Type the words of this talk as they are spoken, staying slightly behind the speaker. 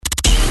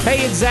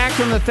Hey, it's Zach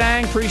from the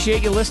Thang.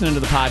 Appreciate you listening to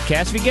the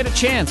podcast. If you get a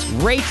chance,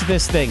 rate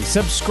this thing,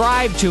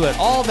 subscribe to it,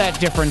 all that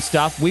different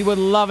stuff. We would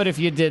love it if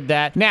you did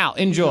that. Now,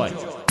 enjoy.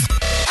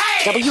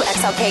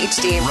 WXLK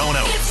HD. Rono.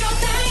 It's your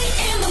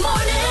thing in the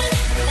morning.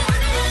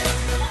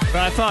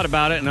 But I thought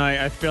about it, and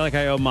I feel like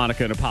I owe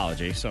Monica an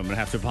apology, so I'm going to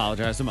have to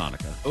apologize to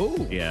Monica.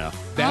 Oh, Yeah.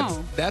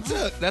 that's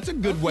a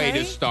good way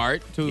to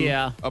start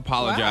to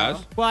apologize.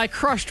 Wow. Well, I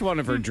crushed one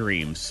of her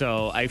dreams,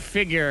 so I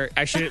figure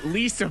I should at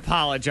least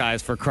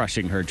apologize for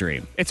crushing her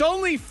dream. It's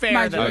only fair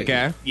My that... dream.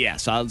 Okay.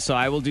 Yes, so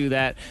I will do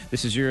that.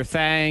 This is your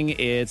Thang.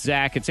 It's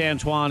Zach. It's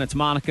Antoine. It's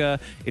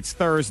Monica. It's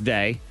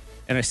Thursday.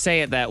 And I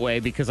say it that way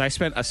because I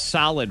spent a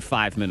solid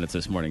 5 minutes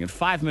this morning, and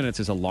 5 minutes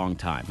is a long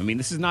time. I mean,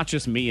 this is not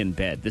just me in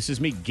bed. This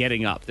is me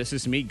getting up. This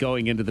is me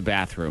going into the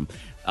bathroom.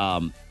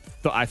 I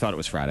thought it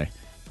was Friday.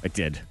 I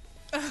did.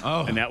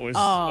 Oh, And that was...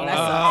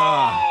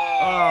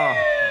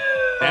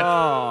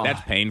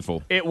 that's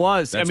painful. It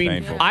was. That's I mean,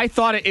 painful. I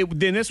thought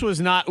then this was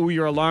not,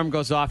 your alarm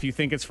goes off, you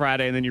think it's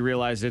Friday, and then you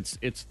realize it's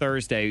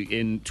Thursday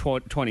in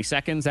 20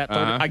 seconds.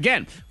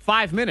 Again,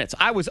 5 minutes.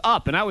 I was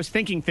up, and I was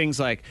thinking things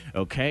like,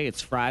 okay,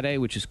 it's Friday,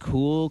 which is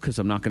cool, because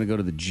I'm not going to go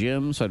to the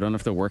gym, so I don't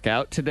have to work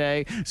out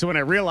today. So when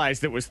I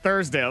realized it was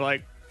Thursday, I'm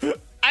like,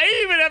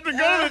 I even have to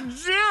go to the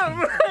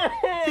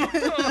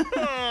gym.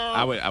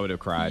 I would have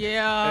cried.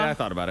 Yeah, I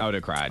thought about it. I would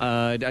have cried.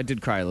 I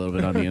did cry a little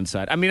bit on the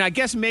inside. I mean, I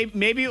guess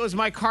maybe it was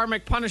my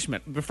karmic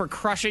punishment for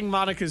crushing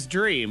Monica's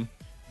dream.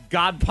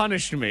 God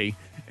punished me,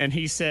 and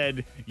he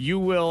said, "You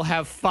will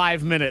have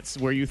 5 minutes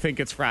where you think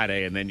it's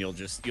Friday, and then you'll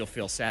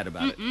feel sad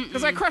about it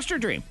because I crushed her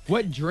dream."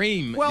 What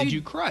dream did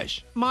you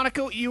crush?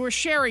 Monica, you were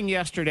sharing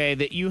yesterday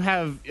that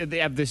they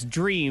have this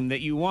dream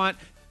that you want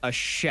a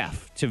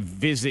chef to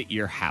visit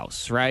your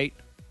house, right?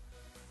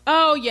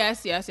 Oh,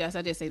 yes,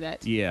 I did say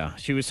that. Yeah,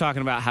 she was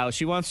talking about how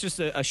she wants just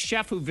a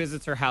chef who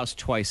visits her house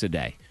twice a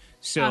day.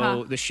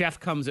 So the chef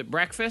comes at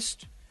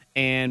breakfast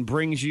and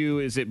brings you,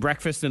 is it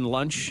breakfast and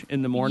lunch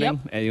in the morning?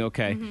 Yep.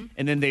 Okay.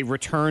 And then they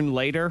return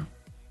later?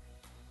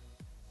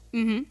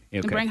 And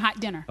bring hot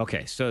dinner.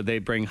 Okay, so they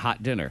bring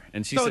hot dinner.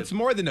 And she So said, it's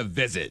more than a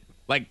visit.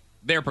 Like,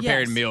 they're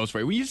preparing Yes. meals for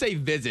you. When you say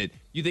visit,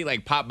 you think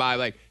like pop by,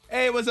 like,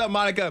 hey, what's up,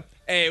 Monica?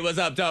 Hey, what's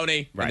up,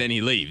 Tony? Right. And then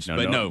he leaves.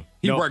 No,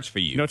 he works for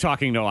you. No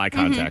talking, no eye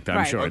contact, I'm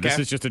Right. sure. Okay. This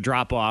is just a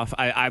drop off.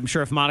 I'm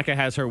sure if Monica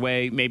has her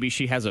way, maybe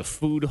she has a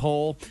food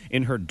hole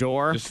in her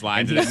door. Just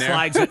slides and it he in there.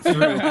 slides it through.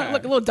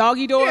 Look, a little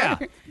doggy door. Yeah,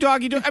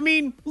 doggy door. I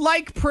mean,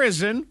 like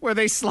prison, where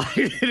they slide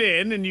it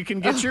in and you can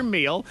get your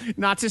meal.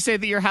 Not to say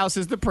that your house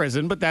is the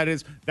prison, but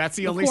that's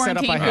the only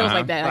setup I quarantine have. feels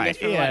like that, I guess,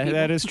 for a lot of Yeah, people.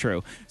 that is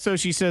true. So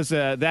she says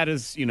that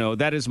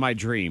is my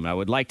dream. I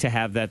would like to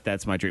have that.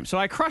 That's my dream. So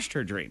I crushed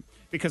her dream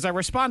because I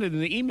responded in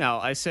the email.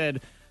 I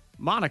said,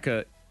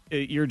 Monica,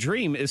 your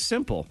dream is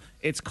simple.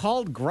 It's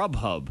called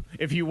Grubhub.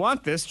 If you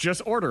want this,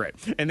 just order it.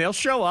 And they'll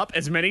show up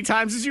as many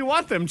times as you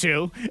want them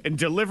to and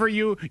deliver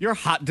you your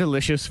hot,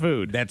 delicious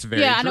food. That's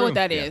very true. I know what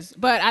that is,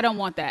 but I don't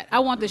want that. I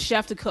want the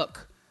chef to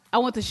cook. I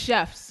want the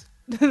chefs,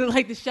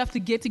 like the chef to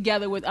get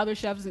together with other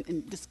chefs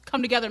and just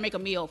come together and make a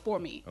meal for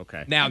me.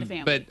 Okay. Now, And the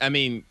family. but I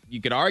mean, you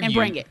could argue And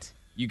bring it.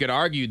 You could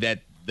argue that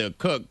the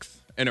cooks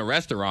in a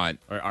restaurant,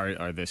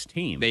 Are this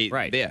team. they're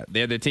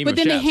the team But of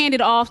then chefs. they hand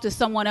it off to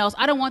someone else.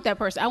 I don't want that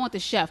person. I want the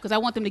chef because I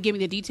want them to give me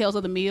the details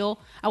of the meal.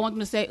 I want them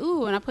to say,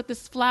 ooh, and I put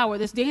this flour,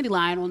 this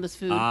dandelion on this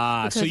food.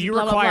 because So you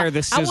blah, blah, require blah.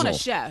 the sizzle. I want a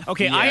chef.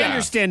 Okay, I Yeah.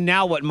 understand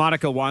now what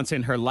Monica wants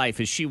in her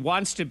life is she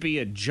wants to be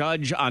a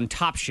judge on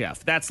Top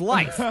Chef. That's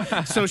life.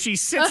 So she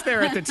sits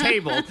there at the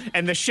table,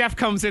 and the chef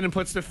comes in and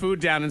puts the food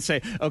down and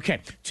say,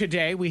 okay,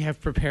 today we have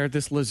prepared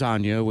this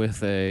lasagna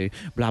with a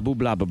blah, blah,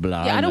 blah, blah,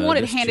 blah. Yeah, I don't and, want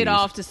it this handed cheese."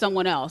 off to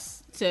someone else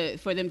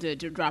for them to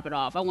drop it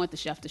off. I want the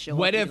chef to show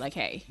up and be like,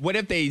 hey. What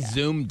if they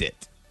zoomed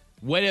it?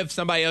 What if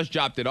somebody else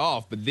dropped it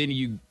off, but then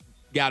you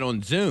got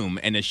on Zoom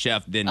and the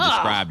chef then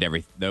described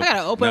everything? I got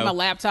to open up my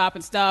laptop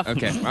and stuff.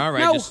 Okay, all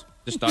right. No.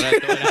 Just thought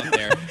I'd throw it out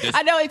there. Just-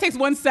 I know it takes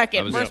 1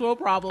 second. was- First world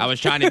problem. I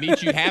was trying to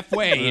meet you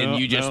halfway, and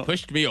you just No.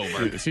 pushed me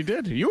over. She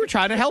did. You were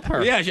trying to help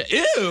her. Yeah,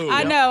 ew.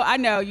 I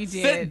know you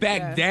did. Sit back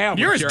Yeah. down.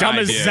 You're with as your dumb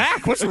as ideas.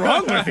 Zach. What's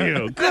wrong with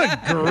you? Good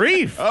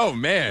grief. Oh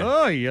man.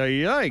 Ay,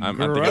 ay, ay, I think I'm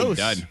gross.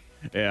 done.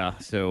 Yeah,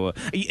 so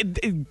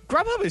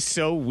Grubhub is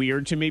so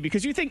weird to me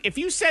because you think if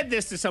you said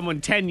this to someone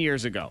 10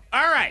 years ago,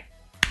 all right,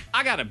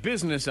 I got a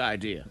business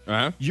idea.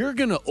 Uh-huh. You're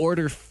going to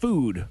order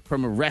food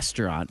from a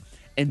restaurant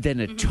and then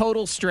a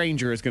total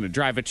stranger is going to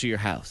drive it to your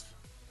house.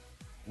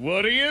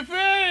 What do you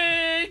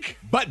think?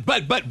 But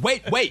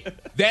wait.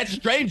 That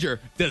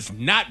stranger does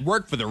not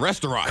work for the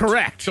restaurant.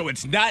 Correct. So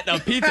it's not a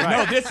pizza.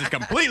 No, this is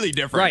completely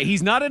different. Right,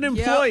 he's not an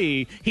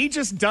employee. He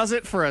just does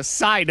it for a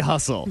side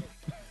hustle.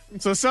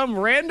 So some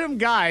random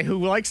guy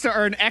who likes to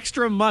earn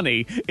extra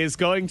money is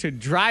going to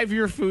drive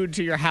your food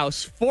to your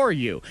house for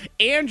you,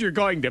 and you're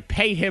going to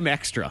pay him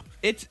extra.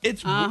 It's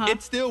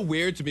still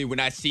weird to me when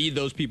I see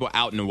those people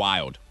out in the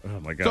wild. Oh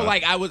my god! So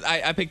like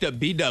I picked up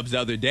B-dubs the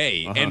other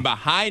day, and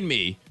behind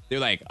me they're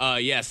like,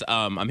 yes,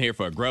 I'm here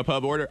for a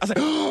Grubhub order. I was like,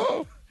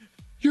 oh,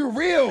 you're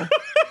real.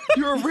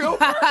 You're a real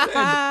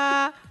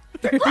person.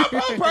 The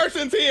grandpa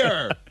person's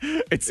here.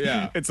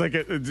 It's like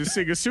just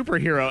seeing a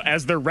superhero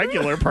as their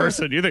regular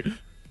person. You think,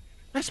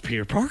 that's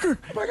Peter Parker.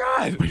 Oh, my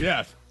God.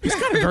 Yes. He's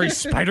got a very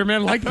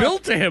Spider-Man-like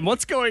build to him.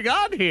 What's going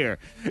on here?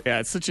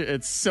 Yeah,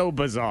 it's so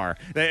bizarre.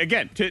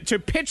 Again, to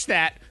pitch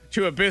that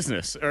to a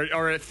business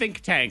or a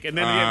think tank, and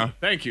then again,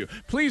 thank you.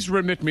 Please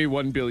remit me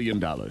 $1 billion.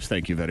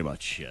 Thank you very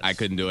much. Yes. I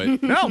couldn't do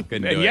it. No,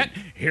 couldn't and do yet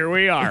here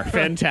we are.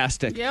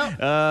 Fantastic.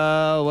 Yep.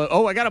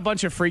 I got a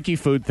bunch of freaky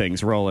food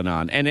things rolling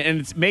on, and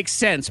it makes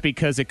sense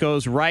because it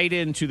goes right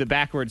into the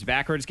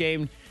backwards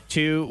game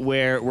too,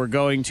 where we're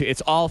going to.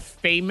 It's all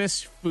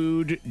famous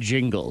food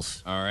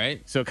jingles. All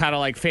right. So kind of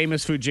like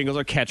famous food jingles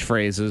or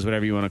catchphrases,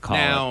 whatever you want to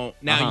call it.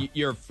 Now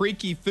your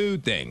freaky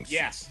food things.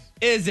 Yes.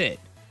 Is it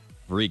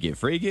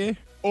freaky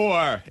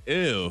or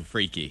ew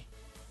freaky?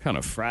 Kind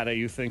of Friday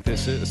you think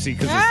this is? See,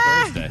 because it's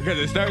Thursday. Because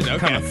it's Thursday.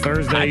 Okay. Kind of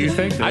Thursday you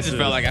think this I just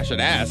felt like I should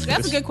ask.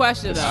 That's a good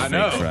question, though. I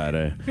know.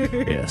 Friday.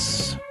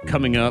 Yes.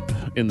 Coming up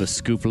in the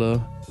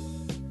scoopla,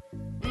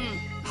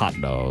 hot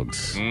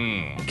dogs,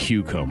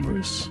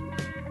 cucumbers,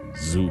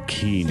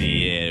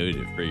 zucchini,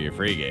 Yeah,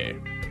 freaky.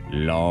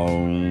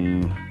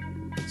 long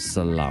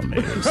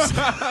salamis.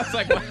 It's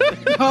like,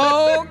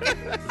 Oh,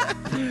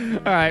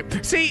 All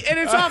right. See, and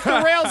it's off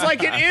the rails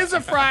like it is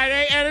a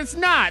Friday, and it's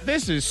not.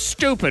 This is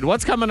stupid.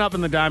 What's coming up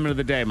in the Diamond of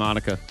the Day,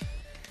 Monica?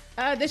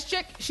 this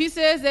chick, she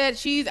says that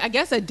she's, I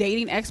guess, a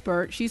dating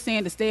expert. She's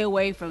saying to stay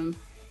away from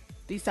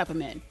these type of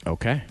men,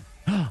 Okay.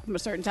 from a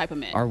certain type of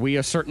men. Are we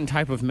a certain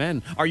type of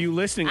men? Are you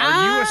listening?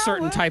 Are you a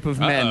certain type of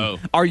men? Uh-oh.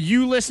 Are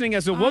you listening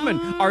as a woman?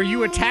 Are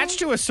you attached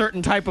to a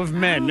certain type of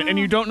men and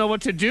you don't know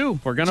what to do?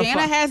 We're going to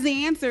Jana has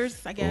the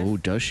answers, I guess. Oh,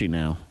 does she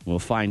now? We'll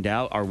find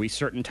out. Are we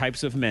certain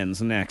types of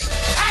men's next?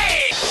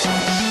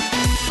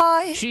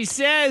 Hi. She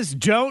says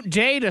don't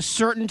date a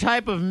certain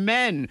type of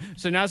men.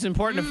 So now it's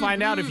important to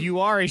find out if you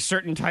are a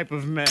certain type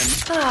of men.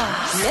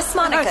 Miss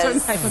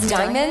Monica's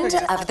Diamond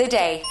of the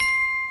Day.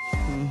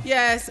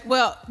 Yes.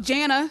 Well,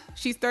 Jana,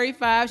 she's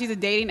 35. She's a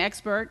dating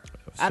expert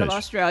out of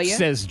Australia.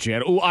 Says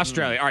Jen. Oh,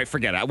 Australia. All right,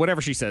 forget it.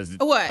 Whatever she says.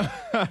 What?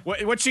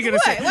 What's she going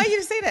to What? say? Why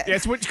you say that?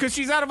 Yes, because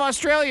she's out of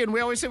Australia, and we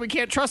always say we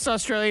can't trust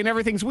Australia, and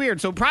everything's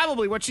weird. So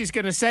probably what she's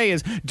going to say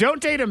is,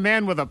 don't date a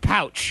man with a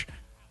pouch.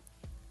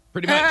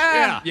 pretty much.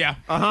 Yeah.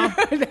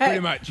 Pretty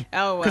much.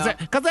 Oh, well.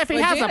 Because if he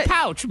Well, has Jana- a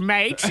pouch,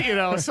 mate,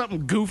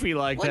 something goofy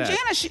like Well, that.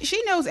 Jana,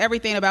 she knows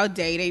everything about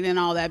dating and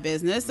all that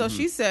business. So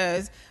she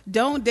says,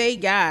 don't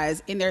date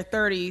guys in their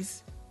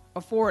 30s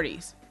or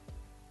 40s.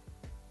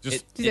 She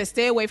said,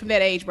 stay away from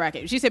that age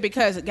bracket. She said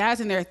because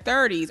guys in their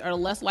 30s are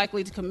less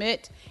likely to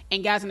commit,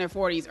 and guys in their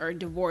 40s are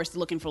divorced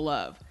looking for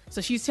love. So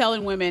she's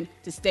telling women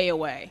to stay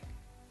away.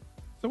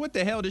 So what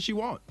the hell does she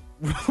want?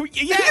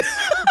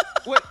 Yes.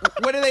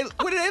 What are they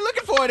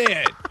looking for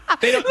then?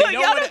 They don't. Look,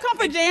 y'all don't come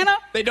for Jana.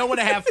 They don't want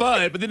to have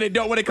fun, but then they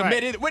don't want to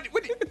commit it. What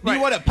do you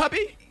want, a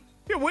puppy?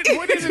 Yeah, what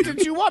is it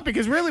that you want?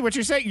 Because really what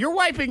you're saying, you're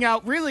wiping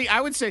out, really, I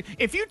would say,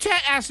 if you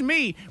asked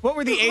me what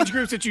were the age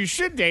groups that you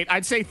should date,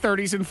 I'd say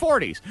 30s and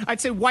 40s.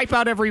 I'd say wipe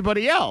out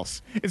everybody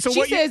else. And so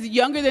She says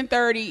younger than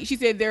 30, she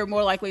said they're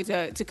more likely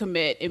to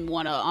commit and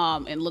want to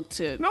and look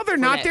to. No, they're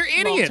for not. that They're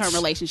idiots. Long-term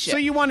relationship. So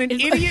you want an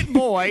idiot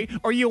boy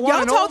or you want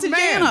Y'all an talk old to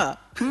man? Jana.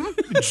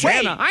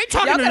 Jana. I ain't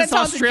talking Y'all to gotta this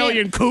talk to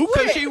Australian Jana.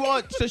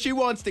 kook. So she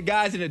wants the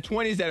guys in the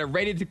 20s that are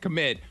ready to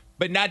commit,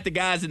 but not the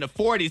guys in the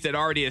 40s that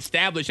are already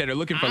established that are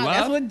looking for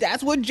love.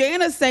 That's what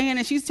Jana's saying,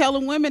 and she's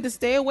telling women to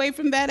stay away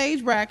from that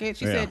age bracket.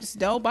 She said, just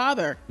don't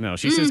bother. No,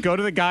 she says go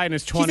to the guy in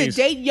his 20s. She said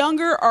date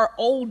younger or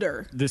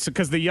older.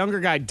 Because the younger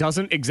guy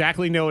doesn't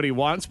exactly know what he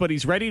wants, but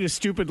he's ready to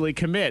stupidly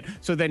commit.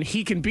 So then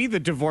he can be the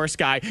divorce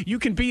guy. You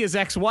can be his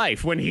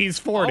ex-wife when he's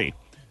 40.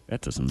 That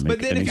doesn't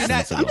make any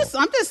sense at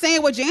all. I'm just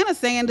saying what Jana's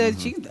saying. That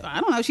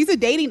I don't know. She's a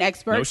dating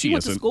expert. No, she she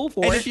went to isn't. school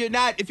for And it.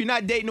 if you're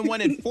not dating the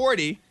one at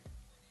 40,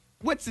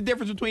 what's the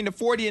difference between the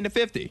 40 and the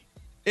 50?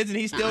 Isn't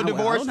he still well, I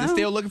divorced don't and know.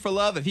 still looking for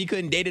love if he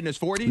couldn't date in his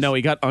 40s? No,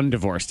 he got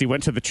undivorced. He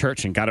went to the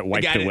church and got it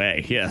wiped got it.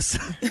 away. Yes.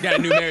 Got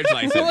a new marriage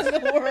license. What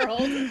in the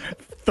world?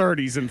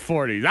 30s and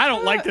 40s. I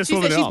don't like this She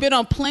woman said at she's all. been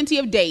on plenty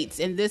of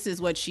dates, and this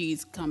is what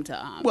she's come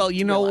to. Well,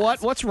 you know realize.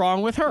 what? What's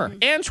wrong with her?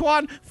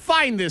 Antoine,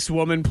 find this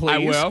woman, please. I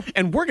will.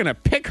 And we're going to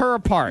pick her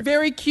apart.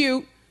 Very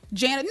cute.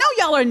 Janet,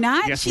 no, y'all are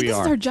not. Yes, This we is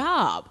are. her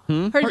job.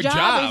 Her Her job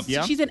job, is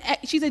yeah.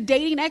 she's a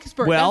dating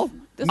expert. Well,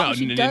 that's what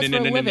she does for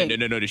a living.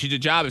 No. She's a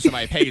job if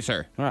somebody pays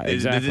her. Right, Does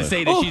exactly. it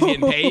say that she's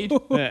getting paid?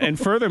 And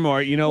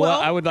furthermore, you know Well-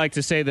 what? I would like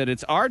to say that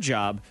it's our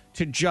job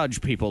to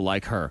judge people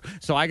like her.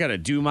 So I got to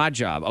do my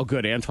job. Oh,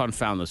 good. Antoine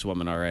found this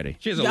woman already.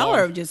 She has a Y'all long,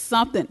 are just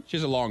something. she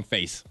has a long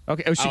face.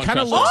 Okay. Oh, she I don't kind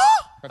of trust looks.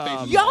 her. Her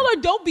face is Y'all long.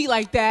 are don't be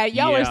like that.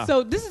 Y'all Yeah. are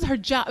so. This is her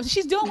job.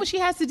 She's doing what she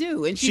has to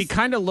do, and She she's,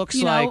 kind of looks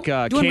you know,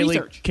 like doing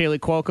research. Kaylee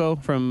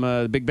Cuoco from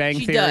Big Bang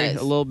She Theory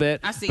does. a little bit.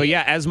 I see But it.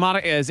 yeah, as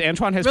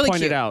Antoine has Really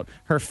pointed cute. out,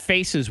 her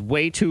face is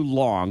way too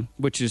long,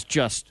 which is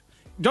just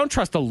don't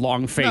trust a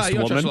long-faced you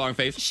don't woman. trust a long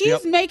face.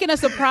 She's making a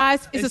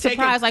surprise. It's a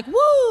surprise, like,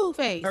 woo,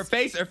 face. Her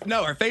face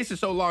is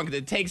so long because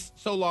it takes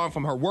so long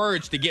from her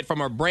words to get from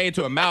her brain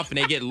to her mouth, and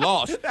they get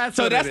lost. That's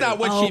not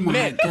what she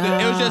meant.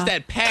 God. It was just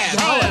that path.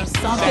 Y'all are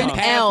something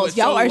else.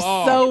 Y'all are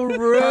so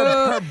rude.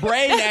 Her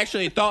brain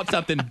actually thought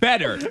something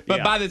better,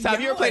 but by the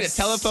time you ever played a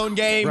telephone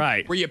game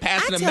where you're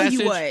passing a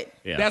message,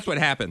 that's what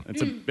happened.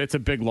 It's a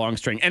big long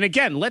string. And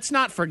again, let's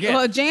not forget.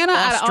 Well, Jana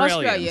out of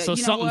Australia. So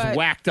something's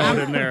whacked out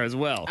in there as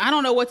well. I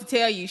don't know what to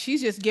tell you.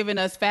 She's just giving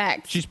us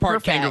facts. She's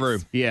part kangaroo.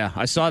 Yeah,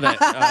 I saw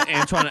that.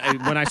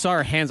 Antoine, when I saw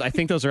her hands, I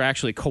think those are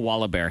actually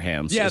koala bear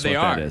hands. Yeah, they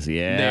are. That is.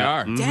 Yeah, they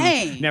are. Mm-hmm.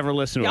 Dang. Never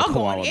listen to Y'all a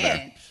koala going bear.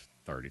 in.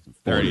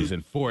 30s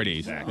and 40s.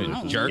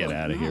 Exactly. Jerk. Get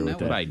out of here with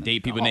that. I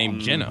date people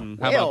named Jenna.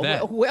 How about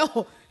that?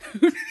 Well.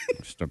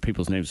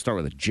 People's names start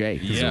with a J.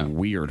 Yeah.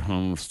 Weird.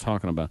 Huh? I was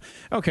talking about.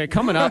 Okay,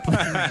 coming up.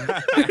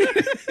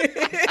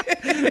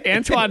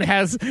 Antoine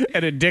has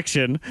an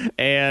addiction,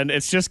 and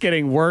it's just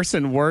getting worse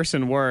and worse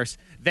and worse.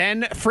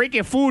 Then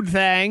freaky food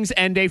things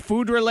and a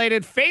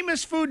food-related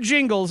famous food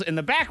jingles in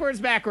the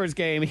backwards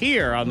game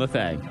here on The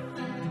Thang.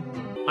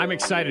 I'm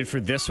excited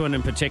for this one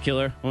in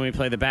particular when we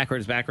play the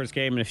backwards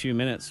game in a few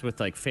minutes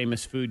with like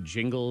famous food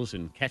jingles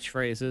and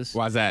catchphrases.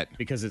 Why's that?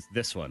 Because it's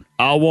this one.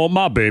 I want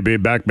my baby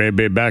back,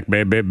 baby back,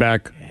 baby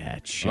back. Yeah,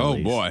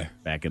 Chili's. Oh, boy.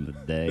 Back in the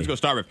day. Let's go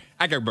start with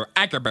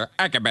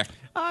Ackerbear.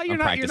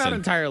 You're not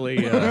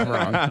entirely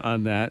wrong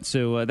on that.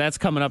 So that's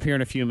coming up here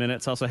in a few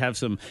minutes. Also have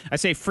some, I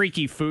say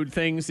freaky food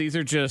things. These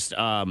are just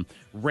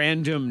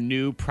random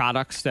new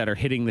products that are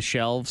hitting the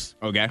shelves.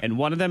 Okay. And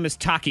one of them is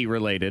Taki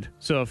related.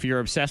 So if you're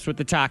obsessed with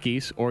the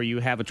Takis or you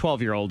have a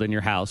 12-year-old in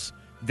your house,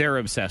 they're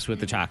obsessed with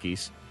the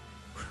Takis.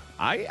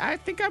 I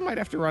think I might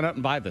have to run up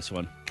and buy this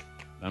one.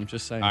 I'm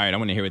just saying. All right, I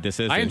want to hear what this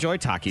is. I enjoy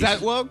Takis.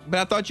 But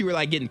I thought you were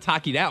like getting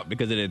Takied out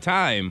because at the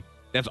time,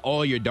 that's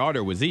all your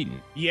daughter was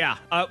eating. Yeah.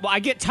 Well, I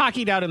get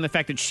Takied out in the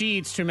fact that she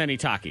eats too many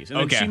Takis. And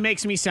then she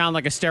makes me sound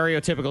like a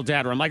stereotypical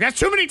dad where I'm like, that's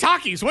too many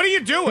Takis. What are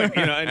you doing?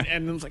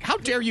 And I was like, how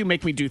dare you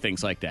make me do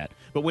things like that?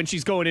 But when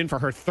she's going in for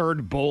her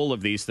third bowl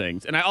of these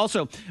things. And I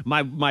also,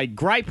 my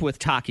gripe with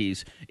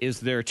Takis is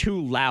they're too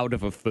loud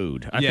of a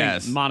food. I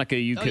think, Monica,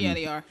 you can. Yeah,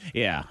 they are.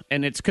 Yeah.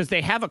 And it's because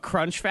they have a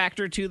crunch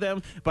factor to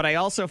them. But I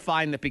also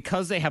find that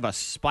because they have a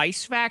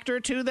spice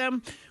factor to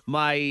them,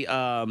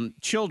 my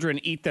children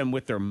eat them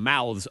with their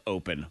mouths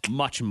open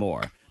much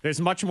more.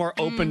 There's much more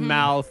open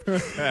mouth.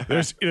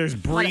 There's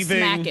breathing. A lot of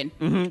smacking.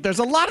 Mm-hmm. There's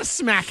a lot of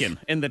smacking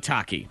in the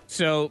Taki.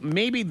 So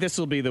maybe this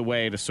will be the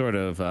way to sort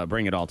of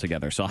bring it all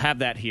together. So I'll have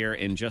that here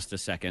in just a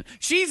second.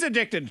 She's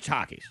addicted to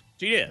Takis.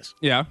 She is.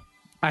 Yeah.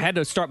 I had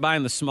to start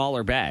buying the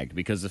smaller bag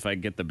because if I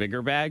get the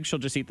bigger bag, she'll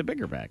just eat the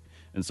bigger bag.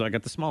 And so I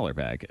got the smaller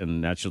bag, and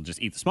now she'll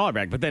just eat the smaller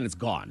bag, but then it's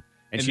gone.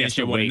 And she has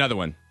to wait another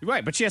one.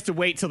 Right, but she has to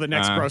wait till the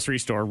next grocery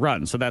store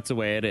runs. So that's the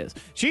way it is.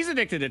 She's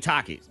addicted to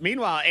Takis.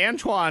 Meanwhile,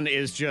 Antoine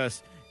is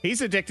just,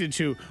 he's addicted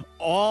to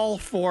all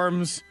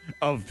forms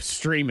of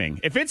streaming.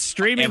 If it's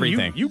streaming,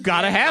 everything. You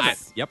got to have it.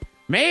 Yep.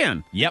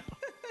 Man. Yep.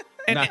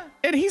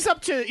 And he's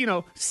up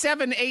to,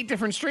 7, 8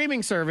 different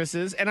streaming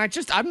services. And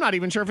I'm not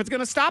even sure if it's going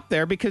to stop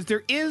there because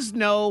there's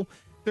no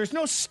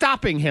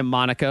stopping him,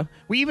 Monica.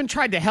 We even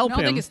tried to help him.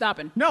 I don't think it's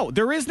stopping. No,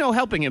 there is no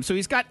helping him. So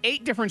he's got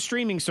 8 different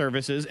streaming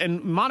services,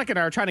 and Monica and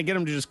I are trying to get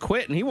him to just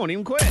quit, and he won't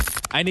even quit.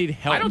 I need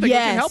help. I don't think we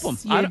can help him.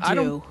 I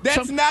don't.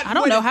 That's not I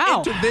don't what know how.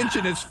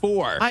 intervention is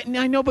for. I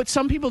know, but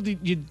some people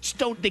you just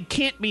don't. They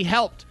can't be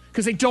helped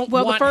because they don't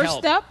want help. Well, the first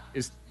step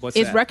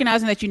is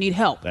recognizing that you need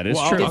help. That is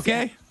true.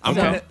 Okay. I'm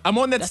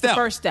on that That's step. the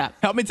first step.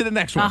 Help me to the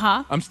next one.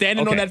 I'm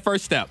standing on that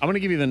first step. I'm going to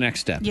give you the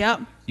next step.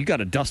 Yep. You got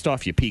to dust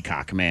off your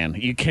peacock, man.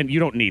 You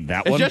don't need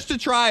that It's one. just a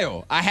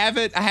trial. I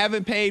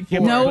haven't paid for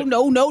it.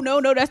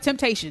 No. That's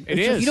temptation. It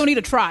is. You don't need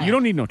a trial. You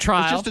don't need no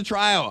trial. It's just a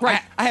trial.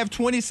 Right. I have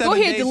 27 Go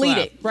ahead, days delete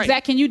left. it. Right.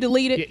 Zach, can you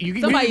delete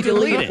it? Somebody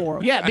delete it for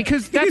him. Yeah,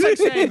 because that's like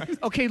saying,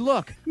 okay,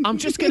 look, I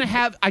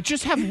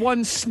just have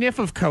one sniff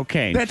of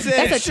cocaine. That's it.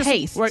 That's a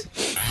taste. Right.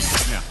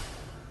 Yeah.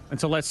 And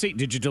so let's see.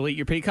 Did you delete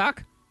your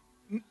peacock?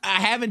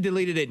 I haven't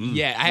deleted it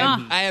yet.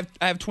 I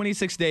have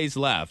 26 days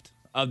left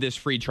of this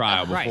free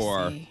trial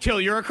before.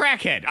 Till you're a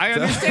crackhead. I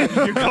understand.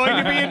 You're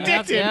going to be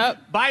addicted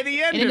by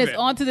the end and of then it. it's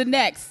on to the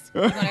next.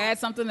 We're going to add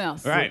something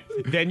else. Right.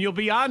 Then you'll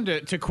be on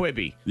to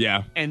Quibi.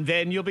 Yeah. And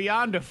then you'll be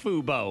on to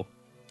Fubo.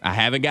 I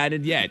haven't got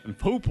it yet. And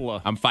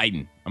Poopla. I'm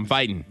fighting.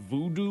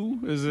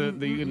 Voodoo is it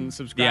that you can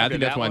subscribe Yeah, I to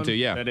think that's one too,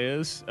 yeah. That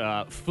is.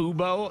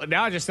 Fubo.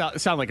 Now I just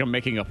sound like I'm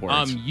making up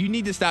words. You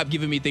need to stop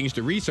giving me things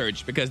to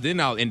research because then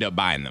I'll end up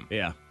buying them.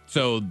 Yeah.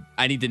 So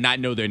I need to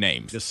not know their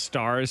names. Does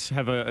Stars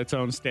have its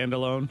own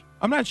standalone?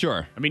 I'm not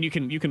sure. I mean, you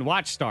can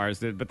watch Stars,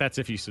 but that's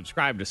if you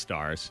subscribe to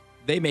Stars.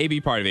 They may be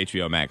part of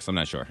HBO Max. I'm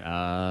not sure.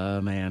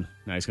 Man.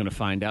 Now he's going to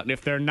find out. And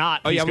if they're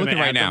not, I'm looking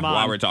right now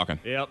while we're talking.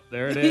 Yep,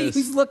 there it is.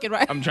 He's looking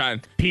right. I'm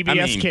trying.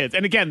 PBS Kids.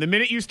 And again, the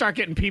minute you start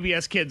getting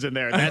PBS Kids in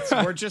there,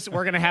 we're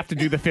going to have to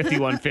do the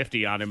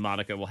 5150 on him,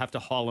 Monica. We'll have to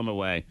haul him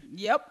away.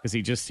 Yep.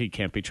 Because he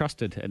can't be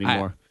trusted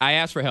anymore. I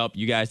asked for help.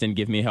 You guys didn't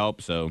give me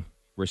help, so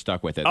we're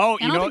stuck with it. Oh,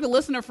 I don't think the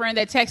listener friend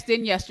that texted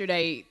in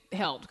yesterday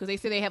helped because they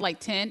said they had like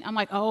 10. I'm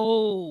like,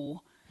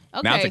 oh.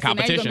 Okay, now it's a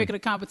competition. So now you're gonna make it a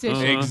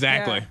competition.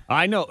 Exactly. Yeah.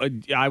 I know.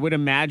 I would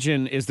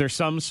imagine, is there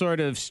some sort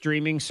of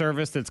streaming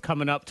service that's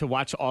coming up to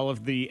watch all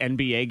of the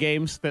NBA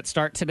games that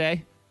start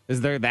today?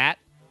 Is there that?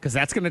 Because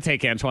that's going to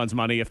take Antoine's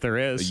money if there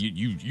is.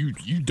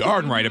 You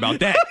darn right about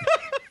that.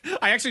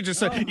 I actually just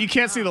said, you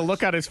can't see the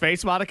look on his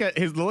face, Monica.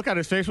 The look on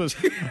his face was...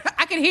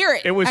 I can hear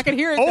it. I can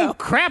hear it, oh, though.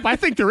 crap, I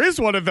think there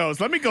is one of those.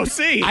 Let me go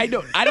see. I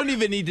don't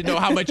even need to know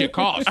how much it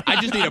costs.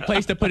 I just need a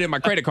place to put in my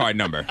credit card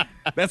number.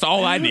 That's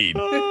all I need.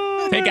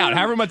 Take out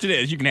however much it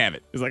is. You can have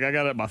it. He's like, I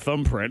got it at my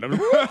thumbprint.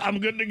 I'm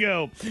good to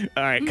go.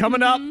 All right,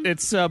 coming up,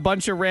 it's a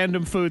bunch of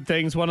random food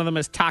things. One of them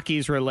is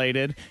Takis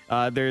related.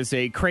 There's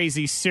a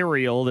crazy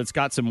cereal that's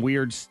got some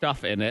weird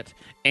stuff in it.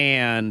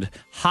 And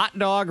hot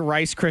dog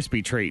Rice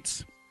Krispie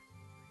treats.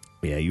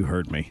 Yeah, you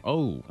heard me.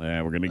 Oh.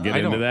 We're going to get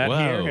into that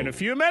here in a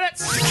few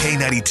minutes. The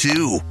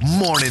K92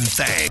 Morning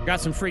Thang.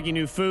 Got some freaky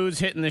new foods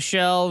hitting the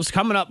shelves.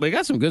 Coming up, we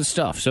got some good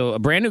stuff. So a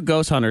brand new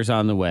Ghost Hunter's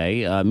on the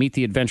way. Meet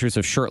the adventures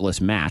of Shirtless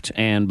Matt.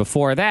 And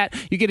before that,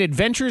 you get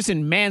Adventures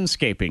in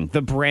Manscaping,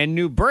 the brand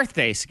new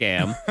birthday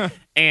scam.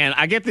 And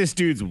I get this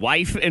dude's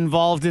wife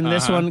involved in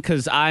this one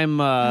because I'm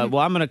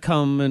going to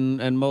come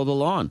and mow the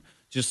lawn.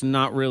 Just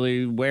not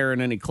really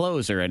wearing any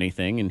clothes or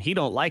anything, and he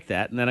don't like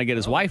that. And then I get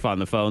his wife on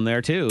the phone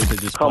there, too, to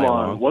just Come play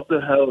on, along. what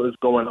the hell is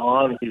going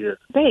on here?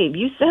 Babe,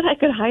 you said I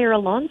could hire a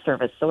lawn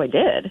service, so I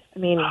did. I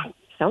mean,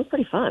 sounds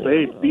pretty fun.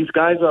 Babe, these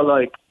guys are,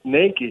 like,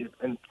 naked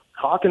and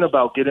talking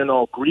about getting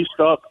all greased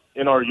up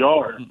in our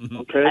yard,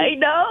 okay? I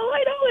know.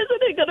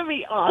 Isn't it going to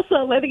be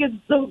awesome? I think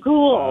it's so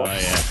cool. Oh,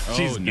 yeah.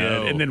 She's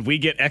good. And then we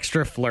get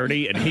extra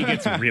flirty, and he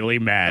gets really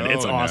mad.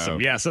 It's awesome.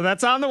 No. Yeah, so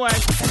that's on the way.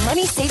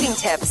 Money-saving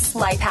tips,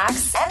 life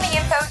hacks, and the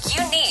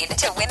info you need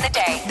to win the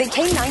day. The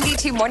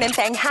K92 Morning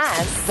Thang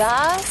has the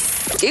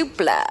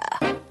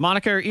Dupla.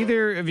 Monica, are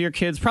either of your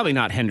kids, probably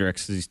not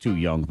Hendrix, he's too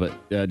young, but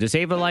does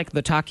Ava like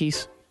the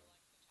Takis?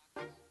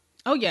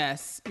 Oh,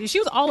 yes. She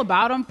was all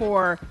about them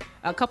for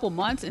a couple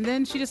months, and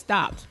then she just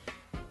stopped.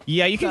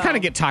 Yeah, you can kind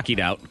of get takied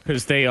out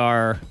because they're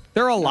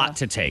a lot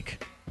to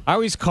take. I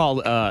always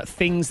call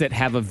things that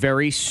have a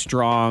very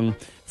strong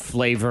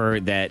flavor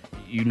that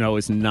you know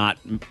is not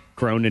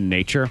grown in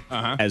nature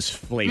as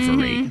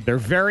flavory. They're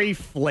very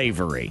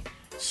flavory,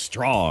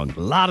 strong, a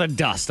lot of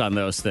dust on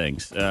those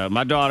things.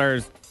 My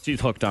daughter, she's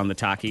hooked on the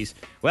Takis.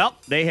 Well,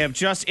 they have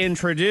just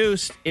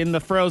introduced in the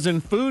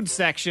frozen food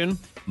section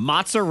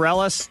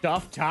mozzarella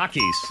stuffed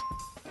Takis.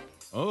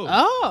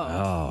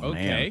 Oh,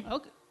 okay.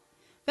 Okay.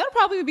 That'll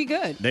probably be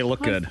good. They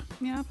look good.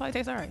 Yeah, it'll probably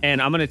taste all right.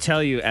 And I'm going to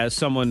tell you, as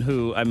someone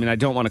who, I mean, I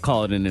don't want to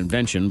call it an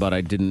invention, but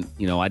I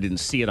didn't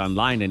see it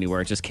online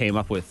anywhere. It just came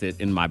up with it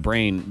in my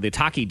brain. The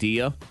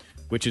Takidilla,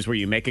 which is where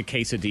you make a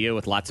quesadilla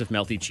with lots of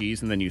melty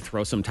cheese and then you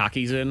throw some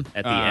Takis in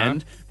at the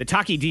end. The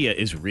Takidilla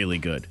is really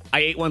good. I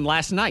ate one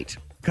last night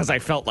because I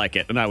felt like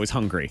it and I was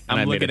hungry. And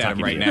I'm looking at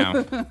him right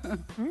now.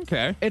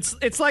 Okay.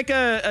 It's like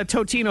a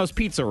Totino's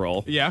pizza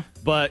roll. Yeah.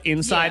 But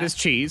inside is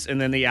cheese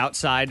and then the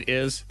outside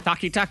is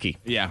taki.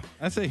 Yeah.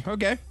 I see.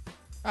 Okay.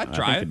 I'd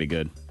try I think it. it'd be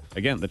good.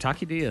 Again, the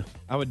Takidilla.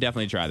 I would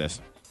definitely try this.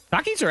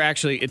 Takis are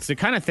actually, it's the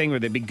kind of thing where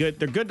they'd be good.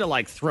 They're good to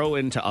like throw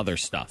into other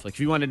stuff. Like if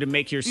you wanted to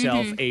make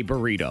yourself a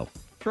burrito,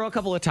 throw a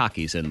couple of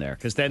Takis in there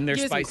because then they're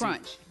spicy.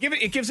 Crunch.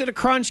 It gives it a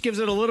crunch, gives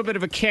it a little bit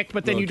of a kick,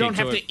 but then you don't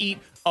have to eat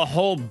a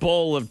whole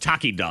bowl of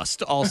Taki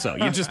dust also.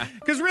 You just,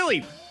 because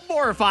really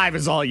 4 or 5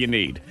 is all you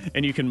need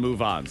and you can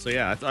move on. So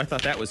yeah, I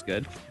thought that was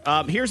good.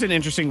 Here's an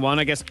interesting one.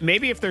 I guess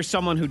maybe if there's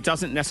someone who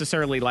doesn't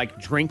necessarily like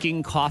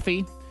drinking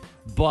coffee,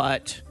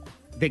 but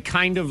they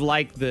kind of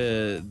like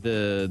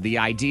the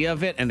idea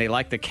of it and they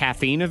like the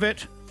caffeine of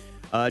it.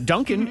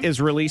 Dunkin' is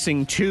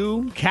releasing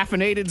 2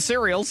 caffeinated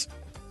cereals.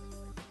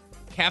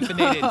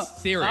 Caffeinated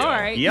cereal. All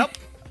right. Yep.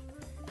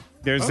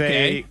 There's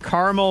a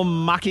caramel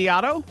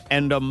macchiato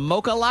and a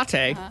mocha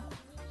latte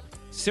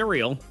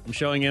cereal. I'm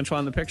showing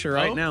Antoine the picture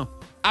right now.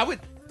 I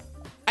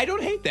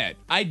don't hate that.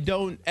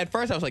 At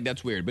first I was like,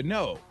 that's weird. But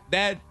no,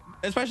 that,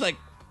 especially like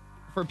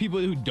for people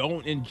who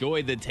don't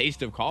enjoy the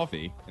taste of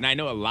coffee, and I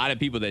know a lot of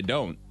people that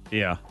don't.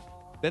 Yeah.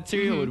 That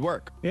cereal would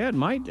work. Yeah, it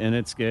might, and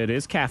it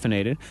is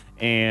caffeinated.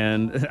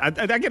 And I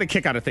get a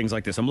kick out of things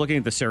like this. I'm looking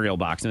at the cereal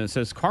box, and it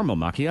says caramel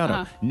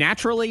macchiato,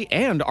 naturally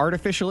and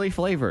artificially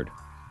flavored.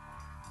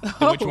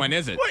 Which one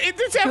is it? Well,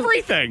 it's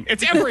everything.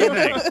 It's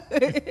everything.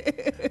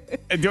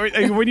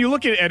 When you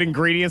look at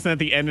ingredients and at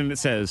the end, and it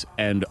says,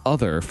 and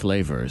other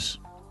flavors.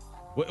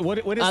 What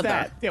is other.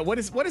 That? Yeah, what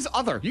is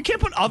other? You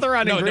can't put other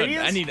on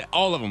ingredients? No, I need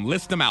all of them.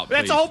 List them out,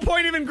 That's please. the whole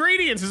point of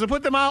ingredients, is to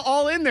put them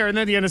all in there, and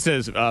then at the end it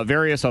says,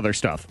 various other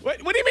stuff. What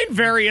do you mean,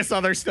 various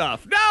other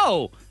stuff?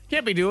 No!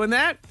 Can't be doing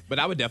that. But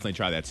I would definitely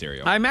try that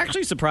cereal. I'm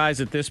actually surprised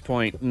at this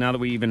point, now that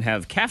we even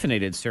have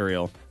caffeinated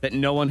cereal, that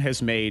no one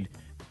has made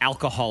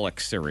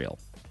alcoholic cereal.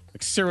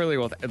 Like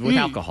cereal with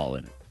alcohol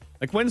in it.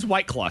 Like, when's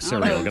White Claw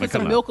cereal going to come out? Put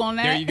some milk on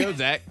that. There you go,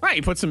 Zach. Right,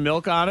 you put some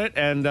milk on it,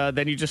 and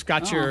then you just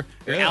got your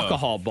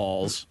alcohol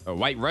balls. A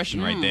White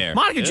Russian right there.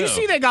 Monica, did you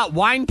see they got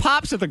wine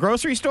pops at the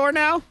grocery store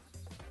now?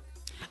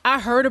 I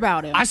heard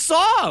about him. I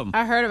saw them.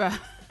 I heard about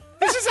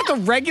This is at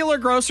the regular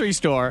grocery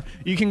store.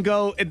 You can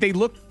go. They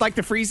look like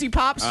the Freezy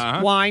Pops.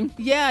 Wine.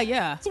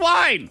 Yeah. It's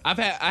wine. I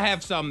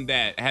have some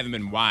that haven't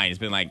been wine. It's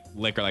been like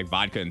liquor, like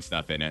vodka and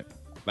stuff in it.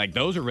 Like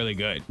those are really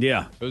good.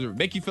 Yeah. Those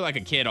make you feel like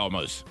a kid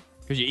almost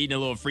because you're eating a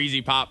little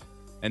Freezy Pop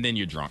and then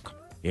you're drunk.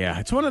 Yeah,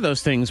 it's one of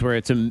those things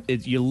where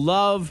you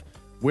love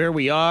where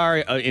we are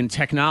in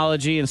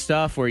technology and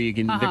stuff, where you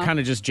can they're kind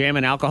of just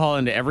jamming alcohol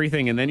into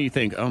everything, and then you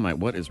think, oh my,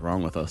 what is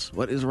wrong with us?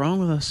 What is wrong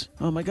with us?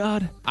 Oh my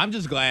God! I'm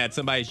just glad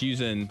somebody's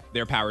using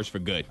their powers for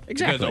good.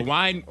 Exactly.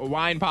 Because a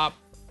wine pop,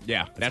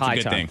 yeah, that's a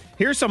good thing.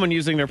 Here's someone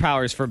using their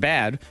powers for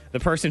bad.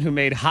 The person who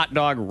made hot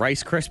dog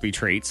Rice Krispie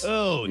treats.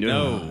 Oh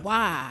no!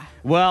 Why?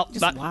 Well,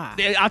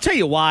 why? I'll tell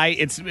you why.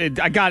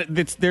 I got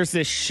it. There's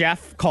this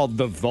chef called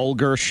the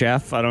Vulgar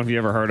Chef. I don't know if you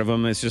ever heard of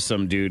him. It's just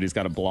some dude who's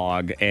got a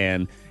blog,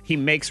 and he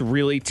makes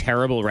really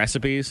terrible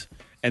recipes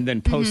and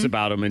then posts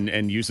about them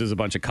and uses a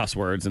bunch of cuss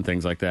words and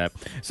things like that.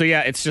 So,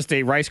 yeah, it's just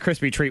a Rice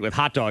Krispie treat with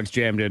hot dogs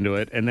jammed into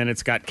it, and then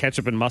it's got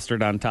ketchup and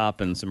mustard on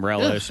top and some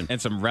relish.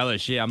 And some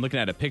relish. Yeah, I'm looking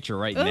at a picture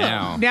right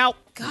now. Now,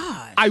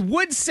 God, I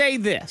would say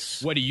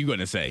this. What are you going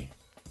to say?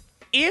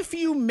 If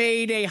you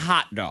made a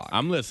hot dog.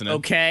 I'm listening.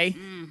 Okay?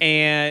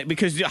 And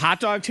because hot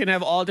dogs can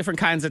have all different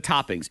kinds of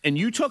toppings. And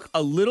you took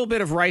a little bit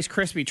of Rice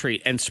Krispie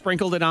treat and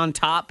sprinkled it on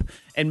top.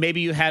 And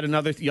maybe you had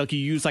another, like you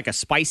used like a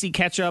spicy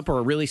ketchup or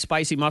a really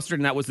spicy mustard.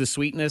 And that was the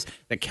sweetness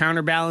that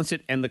counterbalanced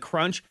it and the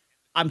crunch.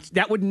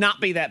 That would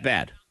not be that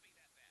bad.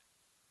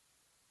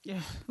 Yeah,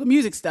 the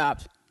music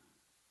stopped.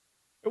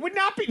 It would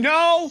not be.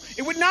 No,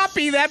 it would not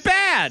be that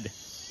bad.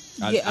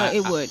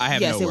 It would. I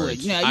have yes, no it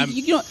words.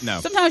 would. No, No.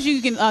 Sometimes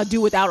you can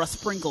do without a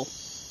sprinkle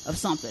of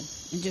something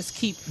and just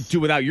keep. Do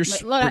without your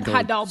Let a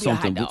hot dog be a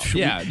hot dog.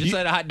 Yeah, just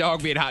let a hot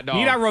dog be a hot dog.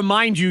 Need I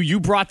remind you, you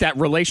brought that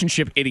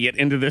relationship idiot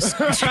into this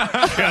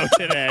show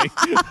today.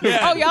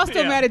 Oh, y'all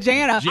still mad at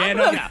Jana?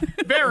 Jana,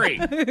 very.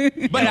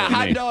 But a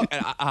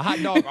hot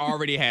dog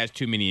already has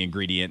too many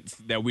ingredients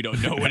that we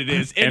don't know what it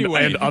is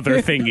anyway. And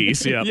other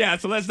thingies, yeah. Yeah,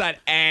 so let's not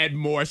add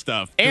more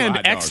stuff. To a And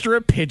hot dog.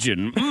 extra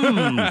pigeon.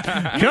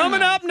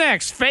 Coming up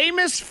next,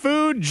 famous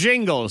food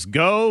jingles.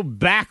 Go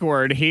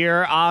backward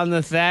here on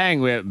the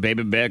Thang. We have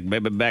baby back,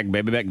 baby back,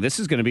 baby back. This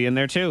is going to be in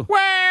there too.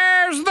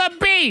 Where's the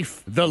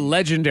beef? The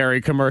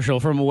legendary commercial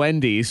from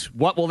Wendy's.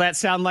 What will that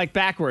sound like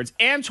backwards?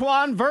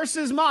 Antoine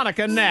versus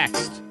Monica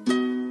next.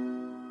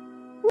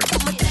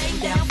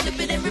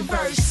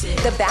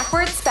 The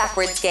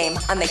backwards game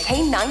on the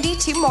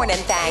K92 Morning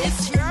Thang.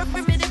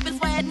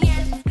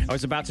 I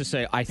was about to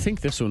say, I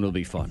think this one will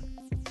be fun.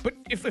 But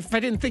if I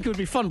didn't think it would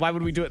be fun, why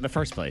would we do it in the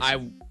first place? I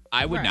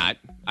would not.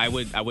 I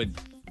would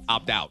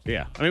opt out.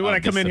 Yeah. I mean, when I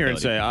come in here and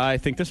say, I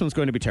think this one's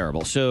going to be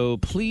terrible, so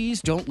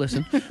please don't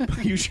listen.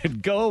 You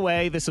should go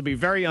away. This will be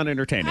very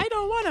unentertaining. I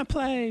don't want to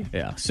play.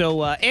 Yeah.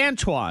 So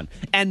Antoine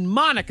and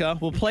Monica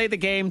will play the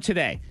game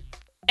today.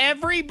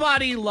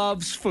 Everybody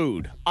loves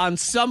food on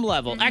some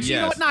level. Actually,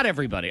 you know what? Not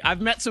everybody.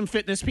 I've met some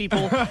fitness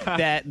people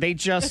that they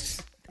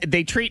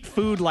treat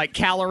food like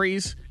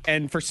calories,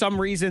 and for some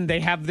reason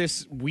they have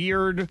this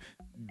weird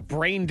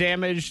brain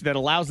damage that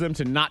allows them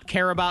to not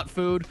care about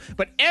food.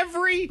 But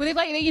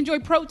they enjoy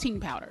protein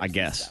powders. I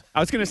guess.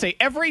 I was going to say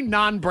every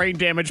non-brain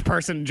damaged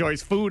person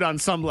enjoys food on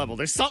some level.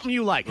 There's something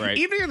you like. Right.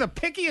 Even if you're the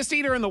pickiest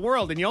eater in the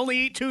world and you only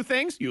eat two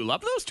things, you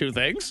love those two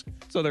things.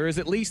 So there is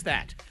at least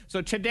that.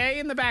 So today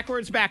in the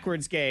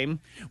backwards game,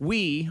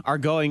 we are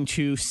going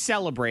to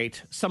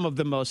celebrate some of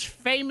the most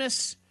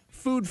famous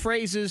food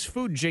phrases,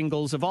 food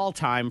jingles of all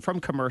time from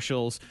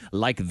commercials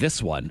like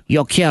this one.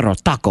 Yo quiero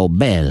Taco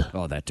Bell.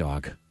 Oh, that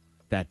dog.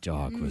 That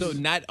dog was... So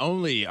not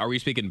only are we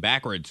speaking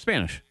backwards,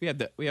 Spanish. we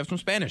have some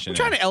Spanish in We're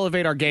there. trying to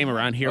elevate our game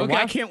around here. Okay.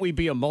 Why can't we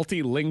be a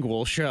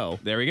multilingual show?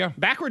 There we go.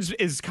 Backwards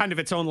is kind of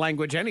its own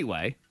language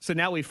anyway, so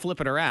now we flip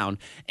it around.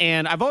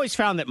 And I've always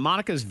found that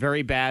Monica's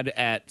very bad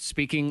at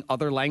speaking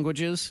other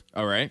languages.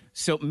 All right.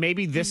 So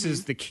maybe this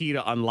is the key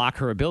to unlock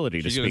her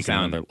ability to She's gonna speak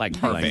sound another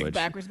perfect. language.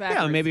 Backwards.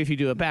 Yeah, maybe if you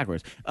do it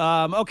backwards.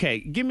 Okay,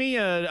 give me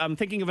I'm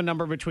thinking of a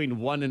number between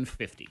 1 and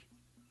 50.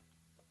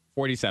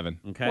 47.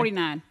 Okay.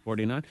 49.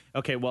 49?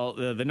 Okay, well,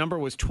 the number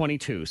was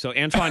 22. So,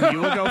 Antoine, you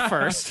will go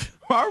first.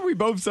 Why are we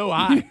both so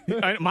high?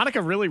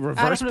 Monica really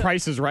reverse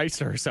prices right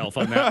to herself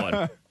on that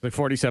one. Like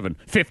 47.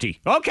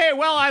 50. Okay,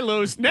 well, I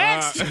lose.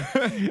 Next!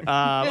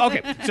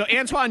 Okay, so,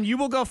 Antoine, you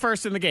will go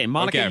first in the game.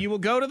 Monica, you will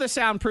go to the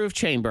soundproof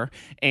chamber,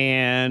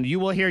 and you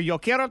will hear Yo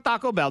quiero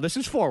Taco Bell. This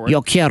is forward.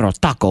 Yo quiero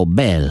Taco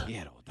Bell.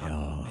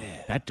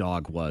 That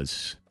dog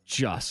was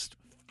just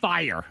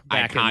fire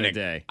back in the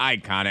day.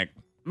 Iconic.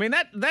 I mean,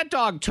 that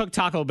dog took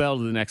Taco Bell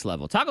to the next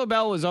level. Taco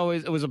Bell was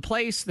a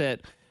place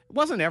that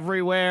wasn't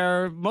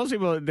everywhere. Most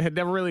people had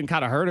never really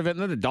kind of heard of it. And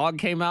then the dog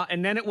came out,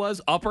 and then it was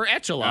upper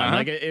echelon.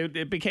 Like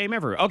it became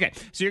everywhere. Okay,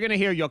 so you're going to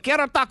hear Yo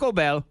quiero Taco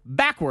Bell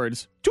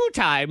backwards 2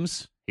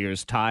 times.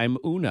 Here's time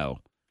uno.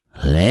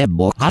 Le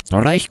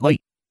bocatorei.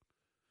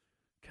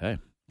 Okay,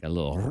 got a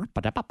little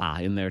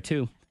in there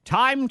too.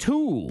 Time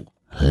 2.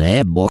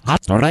 Le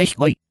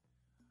bocatorei.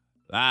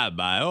 Hot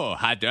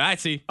I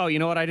see. Oh, you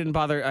know what? I didn't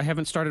bother. I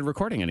haven't started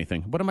recording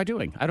anything. What am I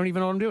doing? I don't even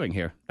know what I'm doing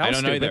here. I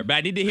don't know either. But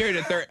I need to hear it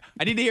a third.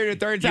 I need to hear it a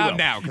third time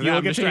now because You'll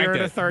I'm get distracted. to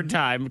hear it a third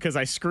time because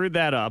I screwed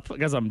that up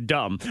because I'm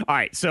dumb. All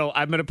right, so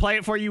I'm going to play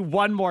it for you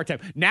one more time.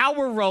 Now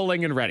we're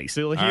rolling and ready.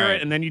 So you'll hear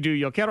it, and then you do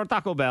Yo quiero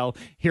Taco Bell.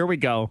 Here we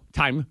go.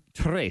 Time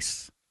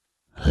tres.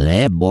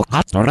 Lebo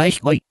hot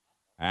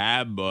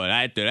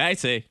I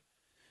say.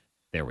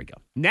 There we go.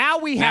 Now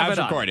we have it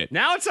recorded.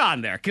 Now it's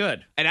on there.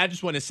 Good. And I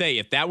just want to say,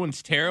 if that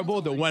one's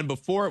terrible, the one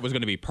before it was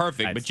going to be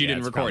perfect, but you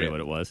didn't record it. What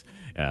it was.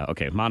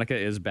 Okay, Monica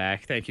is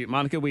back. Thank you.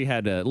 Monica, we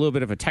had a little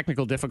bit of a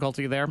technical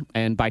difficulty there.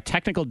 And by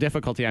technical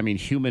difficulty, I mean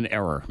human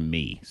error,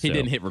 me. He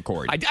didn't hit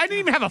record. I didn't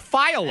even have a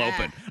file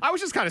open. I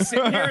was just kind of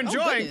sitting here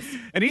enjoying.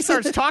 And he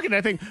starts talking, and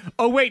I think,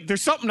 oh, wait,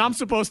 there's something I'm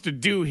supposed to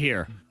do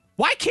here.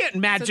 Why can't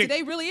magic... So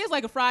today really is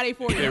like a Friday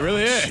for you. It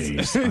really is.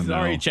 Jeez, He's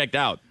already checked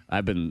out.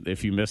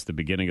 If you missed the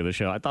beginning of the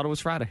show, I thought it was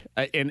Friday.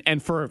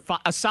 And for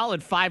a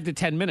solid 5 to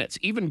 10 minutes,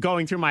 even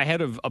going through my head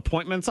of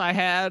appointments I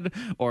had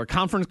or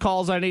conference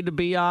calls I need to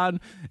be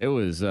on, it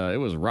was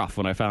rough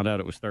when I found out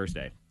it was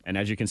Thursday. And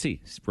as you can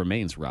see, it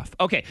remains rough.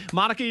 Okay,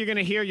 Monica, you're going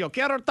to hear Yo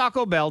quiero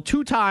Taco Bell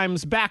 2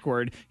 times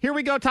backward. Here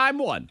we go, time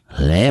 1.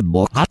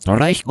 Lebo hot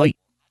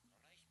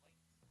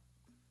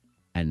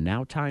And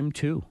now time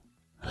 2.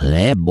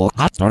 Lebo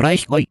hot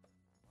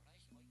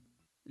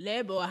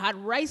Lebo hot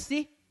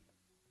ricey.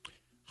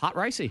 Hot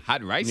ricey.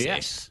 Hot ricey.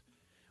 Yes.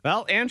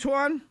 Well,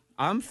 Antoine,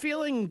 I'm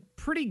feeling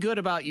pretty good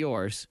about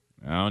yours.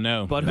 Oh,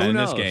 no. But not who in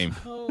knows?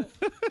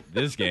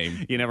 This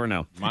game. You never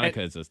know.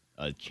 Monica is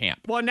a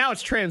champ. Well, now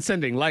it's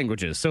transcending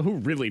languages, so who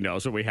really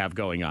knows what we have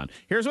going on?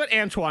 Here's what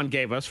Antoine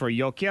gave us for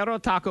Yo quiero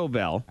Taco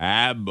Bell.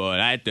 I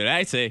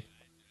say.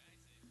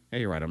 Hey,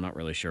 you're right. I'm not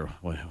really sure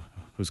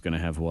who's going to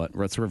have what.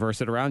 Let's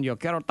reverse it around. Yo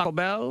quiero Taco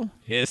Bell.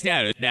 It's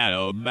It's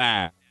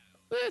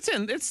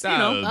you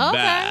know.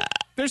 Okay.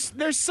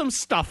 There's some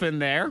stuff in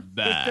there.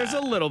 There's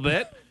a little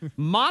bit.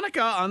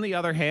 Monica, on the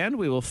other hand,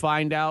 we will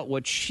find out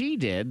what she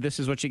did. This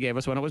is what she gave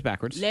us when it was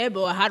backwards.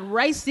 Lebo hot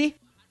ricey.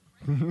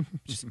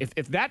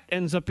 If that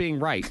ends up being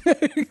right,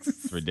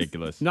 it's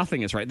ridiculous.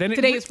 Nothing is right. Then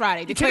Today is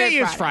Friday. Today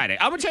is Friday.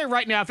 I'm gonna tell you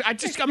right now. I'm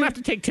gonna have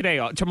to take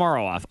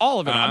tomorrow off. All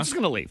of it. I'm just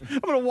gonna leave.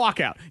 I'm gonna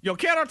walk out. Yo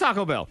quiero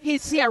Taco Bell.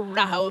 He's here,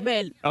 Rajo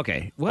Bell.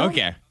 Okay. Well,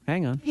 okay.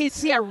 Hang on.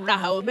 He's here,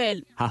 Rajo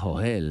Bell.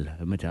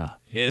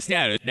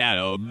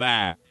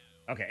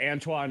 Okay,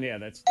 Antoine. Yeah,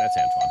 that's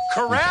Antoine.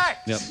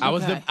 Correct. Yep.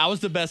 I was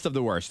the best of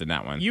the worst in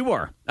that one. You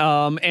were.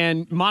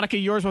 And Monica,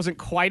 yours wasn't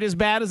quite as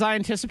bad as I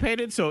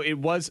anticipated, so it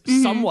was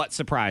somewhat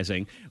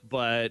surprising,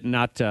 but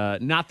not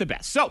the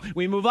best. So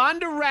we move on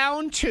to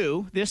round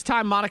 2. This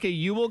time, Monica,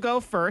 you will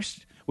go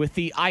first with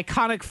the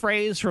iconic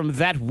phrase from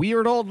that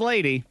weird old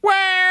lady.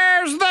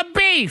 Where's the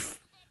beef?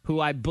 Who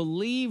I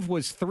believe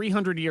was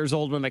 300 years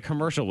old when the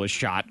commercial was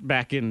shot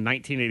back in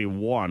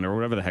 1981 or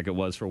whatever the heck it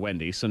was for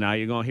Wendy's. So now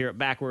you're going to hear it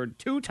backward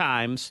 2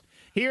 times.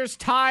 Here's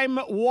time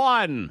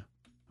 1.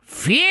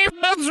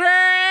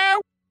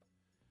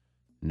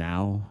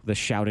 Now the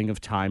shouting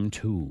of time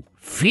 2.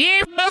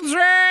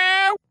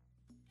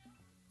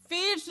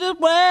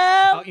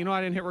 Oh, you know,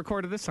 I didn't hit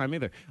record this time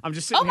either. I'm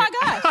just sitting Oh, my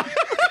gosh.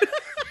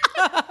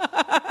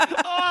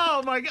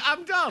 Oh, my God.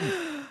 I'm dumb.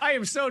 I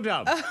am so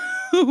dumb.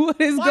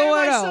 What is Why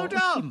going am I on? so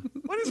dumb?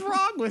 What is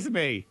wrong with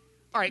me?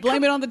 All right,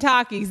 Blame it on the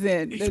Takis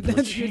then. Your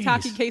Jeez.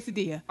 Taki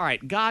quesadilla. All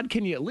right, God,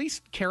 can you at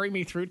least carry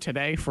me through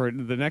today for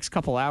the next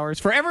couple hours?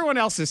 For everyone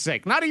else's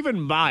sake. Not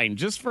even mine,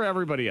 just for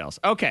everybody else.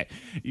 Okay,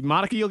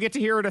 Monica, you'll get to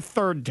hear it a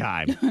 3rd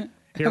time.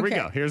 Here we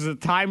go. Here's the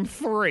time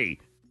 3.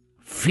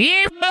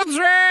 Feed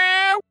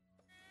my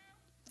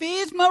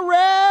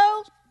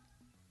rails.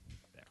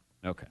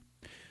 Okay.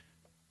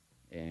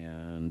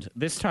 And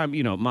this time,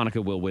 you know,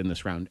 Monica will win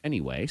this round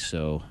anyway,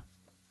 so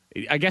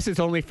I guess it's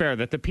only fair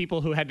that the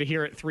people who had to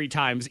hear it 3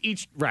 times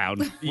each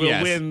round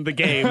will win the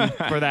game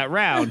for that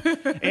round.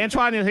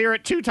 Antoine will hear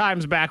it 2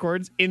 times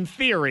backwards, in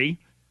theory,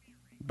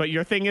 but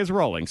your thing is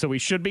rolling, so we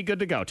should be good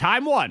to go.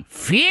 Time 1.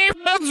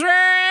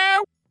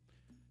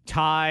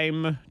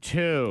 Time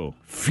 2.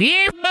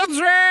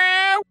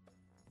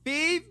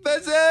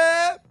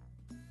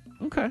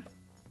 Okay.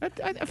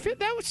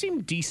 That would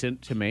seem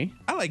decent to me.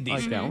 I like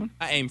decent. That one.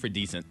 I aim for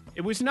decent.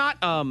 It was not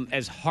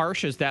as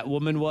harsh as that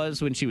woman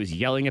was when she was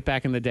yelling it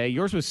back in the day.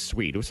 Yours was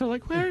sweet. It was sort of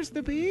like, where's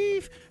the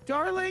beef,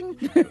 darling?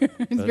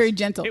 It's very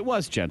gentle. It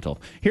was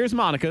gentle. Here's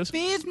Monica's.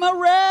 Feed my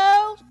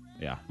rails.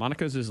 Yeah,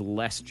 Monica's is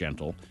less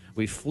gentle.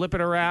 We flip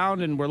it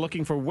around, and we're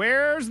looking for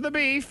where's the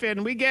beef,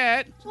 and we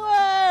get...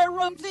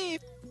 Rumsey.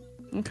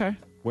 Okay.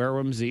 Where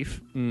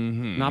Zeef.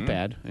 Not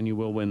bad, and you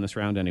will win this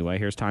round anyway.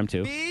 Here's time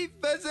 2. Beef.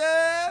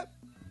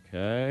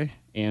 Okay.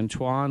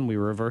 Antoine, we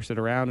reverse it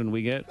around, and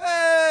we get...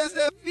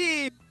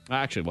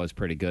 Actually, it was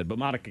pretty good, but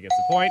Monica gets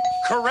the point.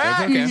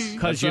 Correct.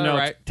 Because, you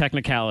know,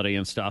 technicality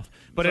and stuff.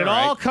 But it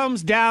all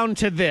comes down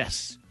to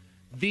this.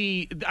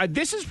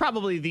 This is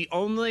probably the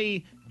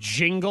only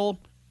jingle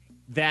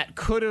that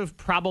could have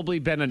probably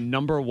been a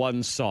number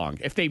one song.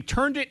 If they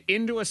turned it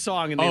into a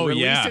song and they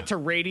released it to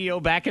radio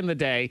back in the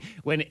day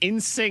when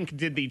NSYNC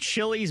did the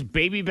Chili's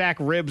Baby Back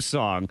Ribs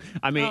song.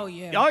 I mean, oh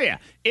yeah.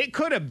 It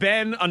could have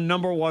been a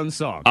number one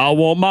song. I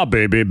want my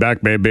baby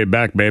back, baby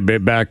back, baby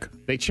back.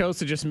 They chose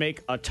to just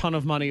make a ton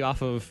of money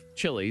off of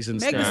Chili's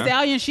instead. Meg Thee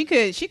Stallion, she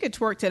could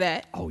twerk to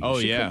that. She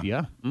could.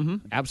 Yeah. Mm-hmm.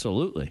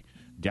 Absolutely.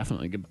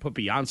 Definitely. Could put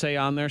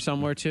Beyonce on there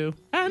somewhere, too.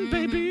 And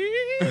baby.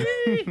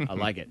 I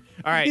like it.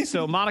 All right,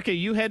 so, Monica,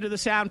 you head to the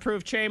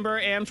soundproof chamber.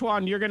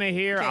 Antoine, you're going to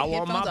hear, I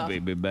want my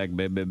baby back,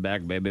 baby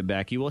back, baby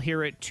back. You will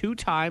hear it 2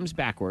 times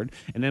backward,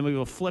 and then we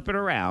will flip it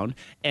around.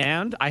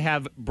 And I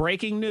have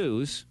breaking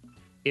news.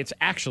 It's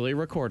actually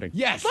recording.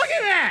 Yes. Look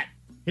at that.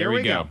 Here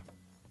we go.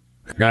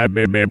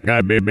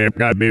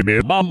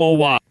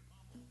 Mama.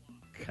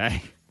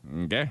 Okay.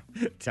 Okay.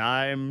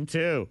 Time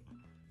 2.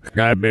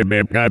 God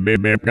baby,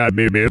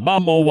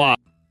 mama.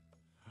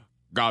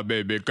 God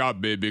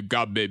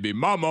baby,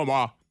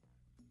 mama.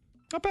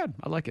 Not bad.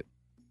 I like it.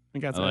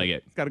 I like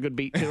it. It's got a good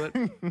beat to it.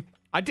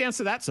 I danced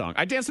to that song.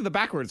 I danced to the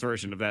backwards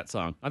version of that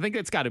song. I think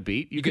it's got a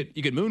beat. You could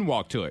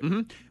moonwalk to it.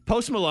 Mm-hmm.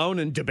 Post Malone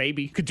and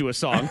DaBaby could do a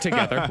song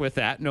together with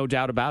that, no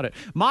doubt about it.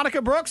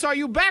 Monica Brooks, are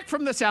you back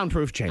from the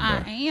soundproof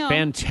chamber? I am.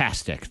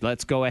 Fantastic.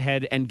 Let's go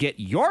ahead and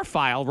get your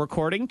file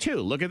recording too.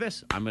 Look at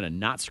this. I'm going to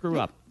not screw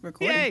up.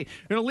 Recording. Yay.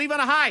 You're going to leave on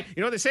a high. You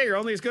know what they say? You're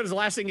only as good as the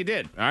last thing you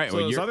did. All right. So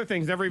those other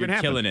things never even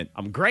happened. Killing it.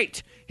 I'm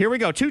great. Here we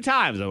go. 2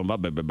 times.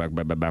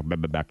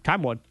 Back.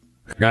 Time 1.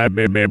 God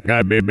baby,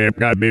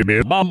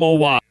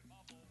 mama.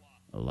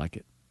 I like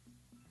it.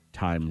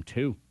 Time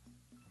 2.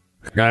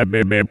 God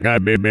baby,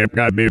 mama.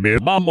 God baby,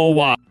 mama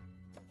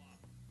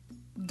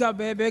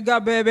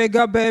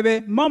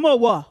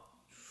wa.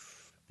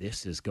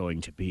 This is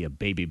going to be a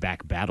baby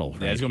back battle.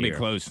 Yeah, it's going to be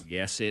close.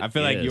 Yes, it is. I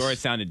feel like yours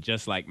sounded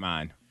just like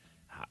mine.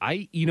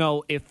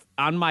 If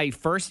on my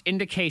first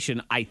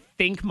indication, I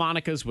think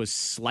Monica's was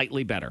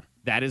slightly better.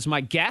 That is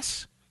my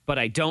guess, but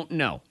I don't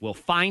know. We'll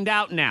find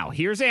out now.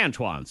 Here's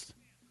Antoine's.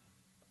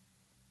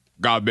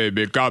 God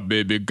baby,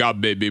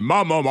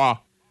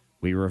 mama.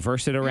 We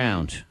reverse it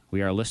around.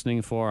 We are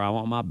listening for I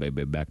want my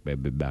baby back,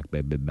 baby back,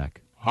 baby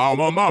back. How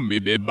my mommy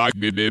baby back.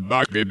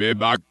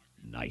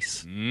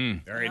 Nice.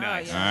 Very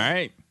nice. Yeah. All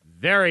right.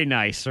 Very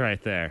nice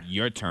right there.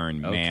 Your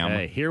turn, ma'am.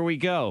 Okay, here we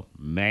go,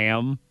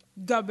 ma'am.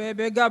 God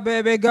baby,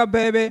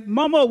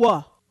 mama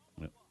wa.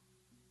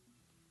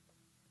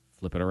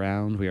 Flip it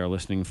around. We are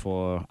listening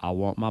for I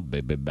want my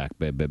baby back,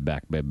 baby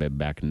back, baby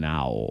back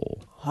now.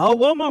 I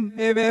want my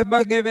baby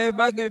back, baby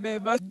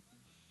back.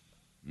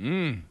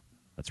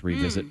 Let's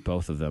revisit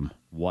both of them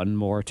one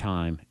more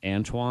time.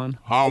 Antoine.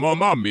 How my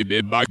mommy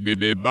baby back.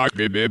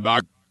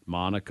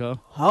 Monica.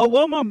 I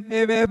want my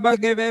baby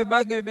back, baby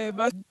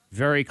back.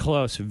 Very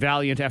close.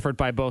 Valiant effort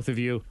by both of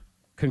you.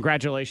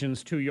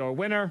 Congratulations to your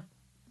winner,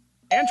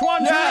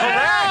 Antoine.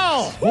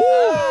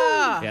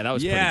 Yeah, that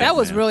was pretty good, that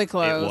was man. really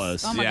close. It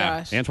was. Oh my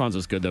gosh. Antoine's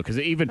was good though, because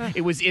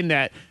it was in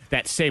that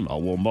same. I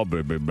want my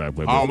baby back,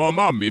 baby. How my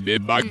mommy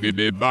baby back.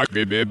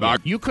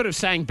 You could have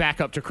sang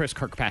back up to Chris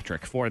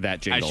Kirkpatrick for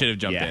that jingle. I should have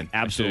jumped in.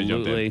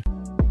 Absolutely.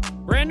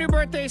 Brand new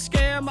birthday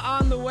scam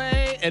on the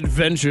way.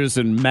 Adventures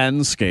in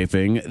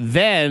manscaping.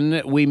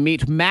 Then we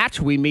meet Matt,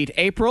 we meet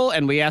April,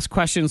 and we ask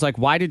questions like,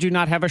 why did you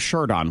not have a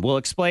shirt on? We'll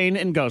explain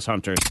in Ghost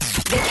Hunters.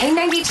 The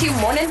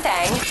K92 Morning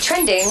Thang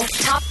trending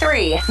top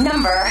 3.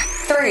 Number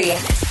 3.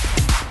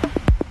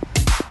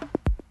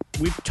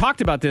 We've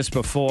talked about this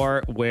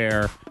before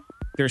where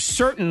there's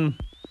certain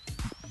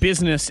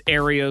business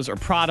areas or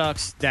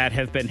products that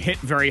have been hit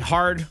very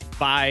hard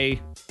by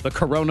the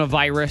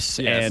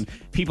coronavirus and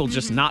people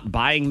just not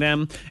buying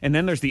them. And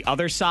then there's the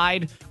other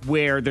side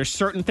where there's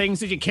certain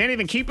things that you can't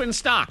even keep in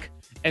stock.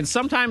 And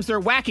sometimes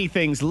they're wacky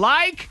things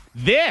like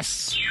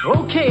this.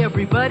 Okay,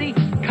 everybody,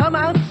 come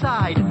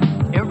outside.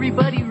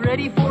 Everybody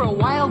ready for a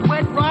wild,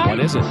 wet ride? What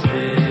is it?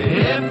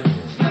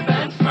 Slip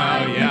and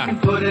slide. Oh, yeah. You can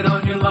put it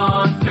on your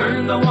lawn,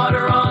 turn the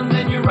water on,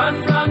 then you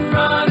run,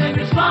 and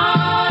you're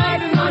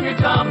sliding on your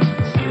tum.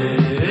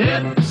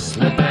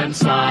 Slip and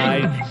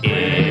slide.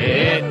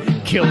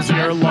 It kills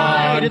your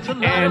lawn.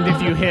 And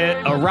if you hit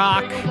a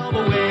rock,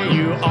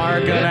 you are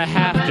going to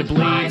have to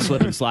bleed.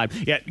 Slip and slide.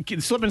 Yeah,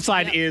 slip and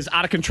slide is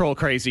out of control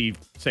crazy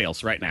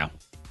sales right now.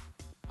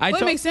 Well,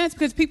 it makes sense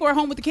because people are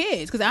home with the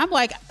kids. Because I'm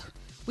like,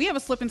 we have a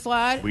slip and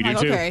slide. We I'm do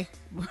like, too. Okay.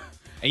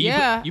 And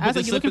Yeah, you I put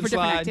was the like, you're slip looking and for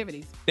different slide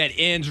activities. that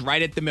ends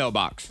right at the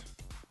mailbox.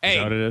 Hey,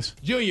 that what it is?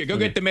 Junior, go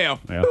get the mail.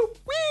 Yeah. Boop,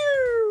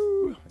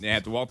 woo. They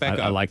have to walk back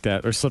I up. like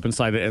that. Or slip and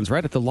slide that ends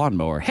right at the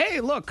lawnmower.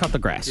 Hey, look, cut the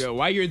grass. Yeah,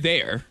 while you're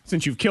there,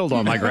 Since you've killed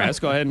all my grass,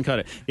 go ahead and cut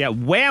it. Yeah,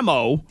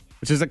 Whammo,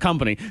 which is a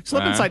company.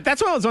 Slip and slide.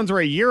 That's one of those ones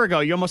where a year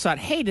ago you almost thought,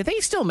 hey, do they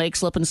still make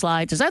slip and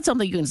slides? Is that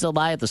something you can still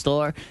buy at the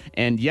store?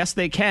 And yes,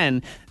 they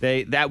can.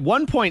 At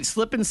one point,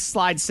 slip and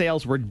slide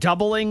sales were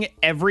doubling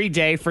every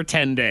day for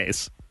 10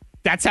 days.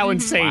 That's how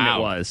insane it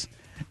was.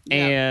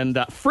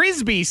 And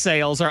Frisbee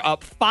sales are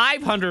up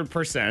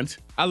 500%.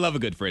 I love a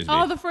good Frisbee.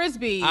 Oh, the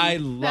Frisbee. I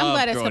I'm love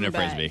glad it's throwing a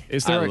coming back. Frisbee.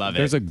 Is there I love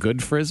There's it. a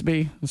good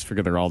Frisbee? Let's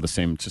figure they're all the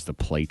same, just a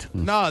plate.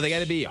 No, they got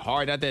to be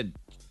hard, not that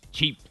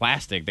cheap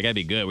plastic. They got to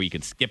be good where you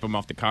can skip them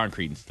off the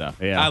concrete and stuff.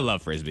 Yeah. I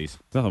love Frisbees.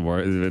 Nothing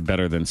more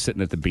better than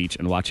sitting at the beach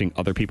and watching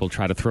other people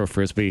try to throw a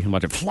Frisbee and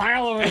watch it fly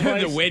all over the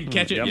place. The wind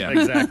catch it. Yep, Yeah.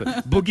 exactly.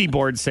 Boogie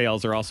board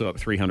sales are also up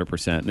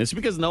 300%. And it's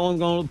because no one's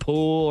going to the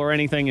pool or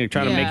anything. You're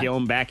trying to make your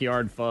own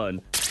backyard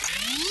fun.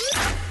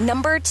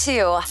 Number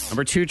 2.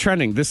 Number 2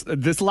 trending.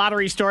 This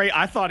lottery story,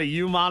 I thought of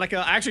you, Monica.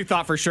 I actually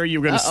thought for sure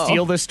you were going to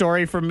steal this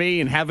story from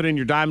me and have it in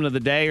your Diamond of the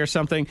Day or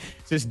something.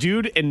 It's this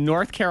dude in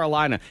North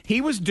Carolina.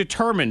 He was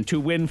determined to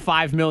win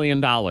 $5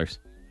 million.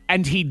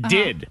 And he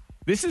did.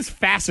 This is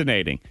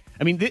fascinating.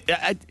 I mean,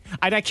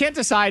 I can't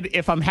decide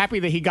if I'm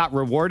happy that he got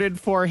rewarded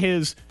for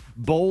his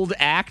bold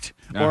act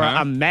or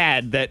I'm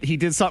mad that he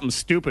did something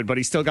stupid, but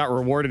he still got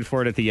rewarded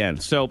for it at the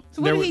end. So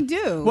what did he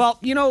do? Well,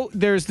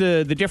 there's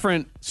the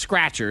different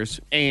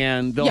scratchers,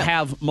 and they'll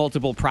have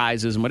multiple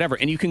prizes and whatever.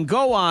 And you can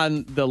go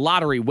on the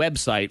lottery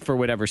website for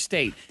whatever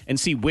state and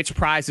see which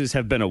prizes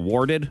have been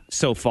awarded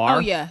so far. Oh,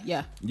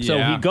 yeah.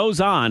 So he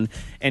goes on,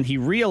 and he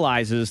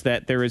realizes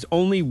that there is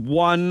only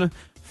one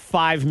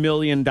 $5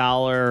 million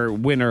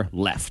winner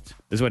left,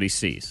 is what he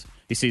sees.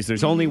 He sees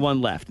there's only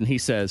one left, and he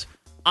says,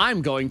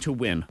 I'm going to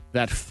win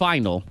that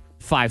final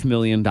 $5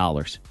 million.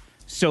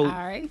 So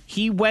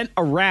he went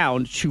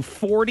around to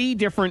 40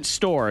 different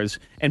stores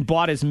and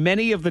bought as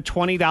many of the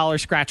 $20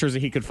 scratchers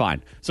that he could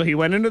find. So he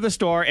went into the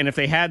store, and if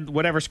they had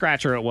whatever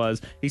scratcher it was,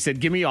 he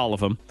said, give me all of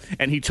them.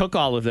 And he took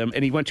all of them,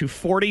 and he went to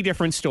 40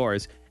 different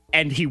stores,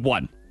 and he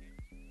won.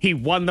 He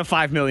won the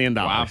 $5 million.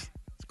 Wow. It's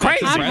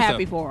crazy. I'm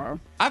happy for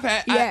him. I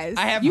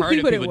have heard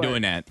of people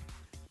doing that.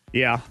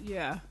 Yeah.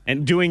 Yeah.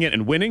 And doing it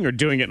and winning or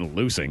doing it and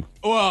losing?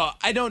 Well,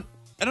 I don't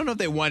know if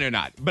they won or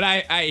not, but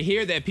I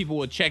hear that people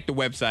will check the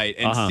website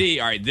and see,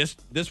 all right, this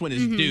one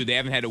is due. They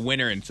haven't had a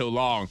winner in so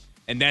long,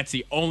 and that's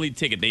the only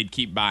ticket they'd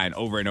keep buying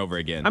over and over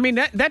again. I mean,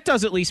 that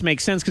does at least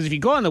make sense, because if you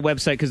go on the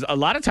website, because a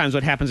lot of times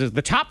what happens is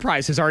the top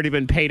prize has already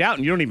been paid out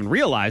and you don't even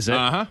realize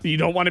it. You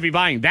don't want to be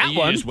buying that one.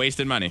 You're just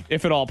wasting money.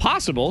 If at all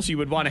possible, so you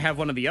would want to have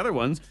one of the other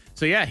ones.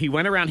 So, yeah, he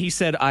went around. He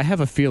said, I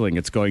have a feeling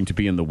it's going to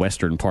be in the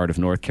western part of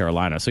North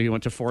Carolina. So he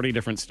went to 40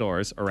 different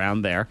stores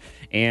around there,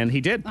 and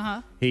he did.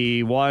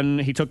 He won.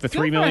 He took the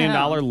 $3 million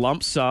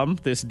lump sum,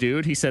 this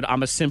dude. He said,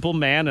 I'm a simple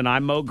man, and I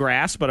mow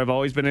grass, but I've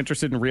always been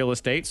interested in real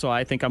estate, so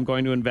I think I'm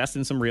going to invest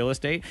in some real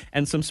estate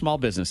and some small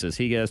businesses.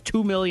 He has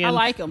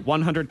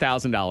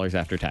 $2,100,000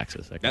 after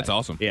taxes. That's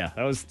awesome. Yeah,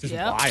 that was just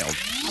wild. I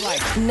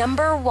like it.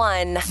 Number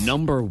 1.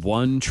 Number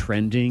 1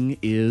 trending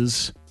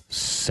is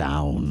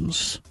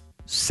sounds.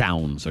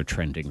 Sounds are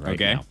trending right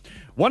now.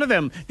 One of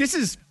them, this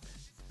is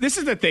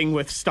the thing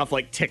with stuff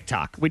like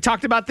TikTok. We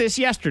talked about this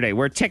yesterday,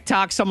 where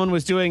TikTok, someone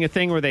was doing a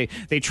thing where they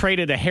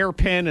traded a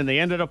hairpin and they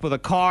ended up with a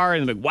car,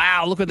 and like,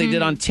 wow, look what they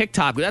did on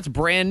TikTok. That's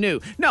brand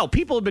new. No,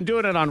 people have been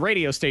doing it on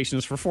radio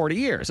stations for 40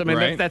 years. I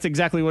mean, that's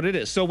exactly what it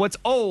is. So what's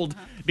old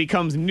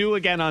becomes new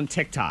again on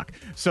TikTok.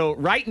 So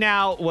right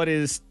now, what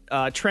is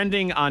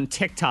trending on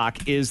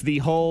TikTok is the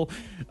whole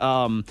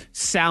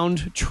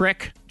sound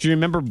trick. Do you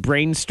remember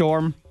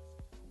Brainstorm?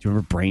 Do you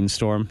remember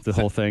Brainstorm, the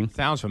whole thing?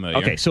 Sounds familiar.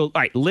 Okay, so, all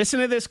right, listen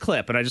to this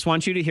clip, and I just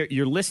want you to hear.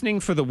 You're listening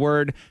for the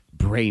word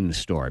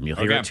brainstorm. You'll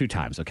hear it 2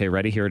 times. Okay,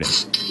 ready? Here it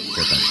is.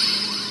 Here it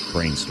comes.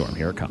 Brainstorm.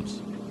 Here it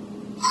comes.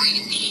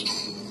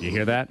 You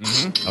hear that?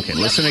 Mm-hmm. Okay,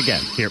 listen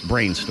again. Here,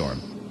 brainstorm.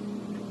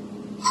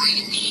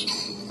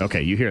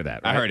 Okay, you hear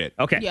that, right? I heard it.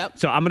 Okay,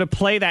 so I'm going to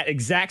play that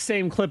exact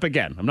same clip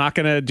again. I'm not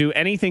going to do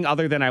anything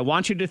other than I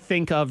want you to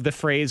think of the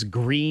phrase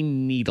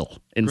green needle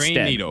instead.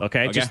 Green needle.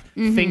 Okay, just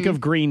think of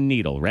green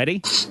needle.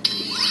 Ready?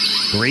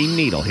 Green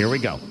needle. Here we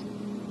go.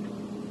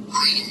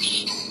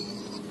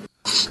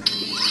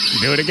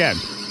 Do it again.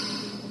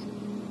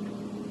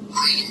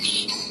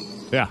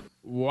 Yeah.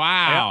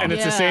 Wow. And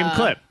it's the same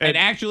clip. And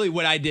actually,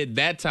 what I did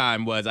that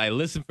time was I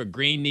listened for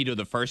Green Needle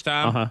the first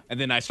time, and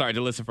then I started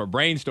to listen for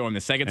Brainstorm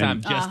the second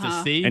time just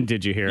to see. And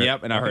did you hear it?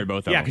 Yep, and I heard both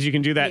of them. Yeah, because you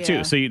can do that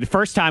too. So the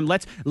first time,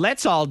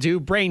 let's all do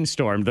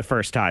Brainstorm the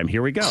first time.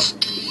 Here we go.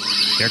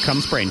 Here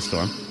comes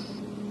Brainstorm.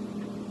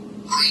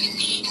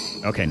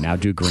 Okay, now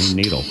do Green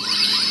Needle.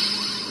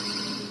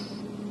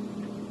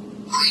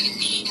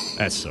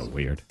 That's so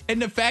weird. And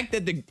the fact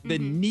that the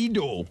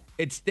needle,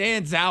 it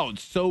stands out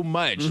so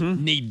much.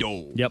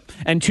 Needle. Yep.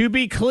 And to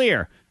be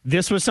clear,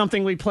 this was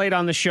something we played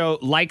on the show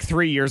like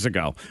 3 years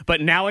ago,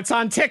 but now it's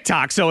on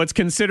TikTok, so it's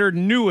considered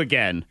new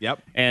again.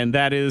 Yep. And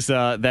that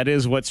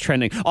is what's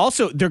trending.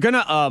 Also, they're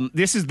gonna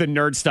this is the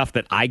nerd stuff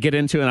that I get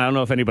into, and I don't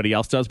know if anybody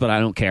else does, but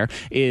I don't care.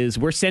 Is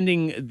we're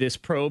sending this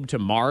probe to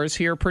Mars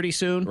here pretty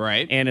soon,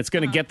 right? And it's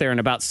going to get there in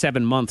about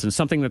 7 months. And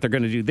something that they're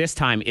going to do this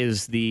time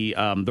is the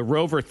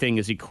rover thing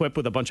is equipped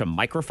with a bunch of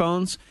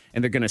microphones,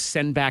 and they're going to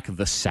send back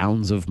the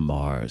sounds of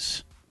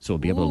Mars, so we'll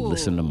be able to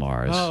listen to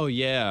Mars. Oh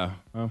yeah.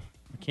 Oh.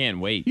 Can't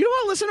wait. You don't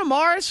want to listen to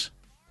Mars?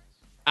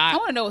 I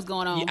want to know what's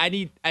going on. I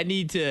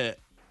need to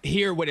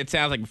hear what it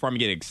sounds like before I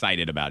get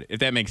excited about it, if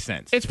that makes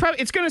sense. It's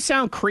going to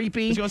sound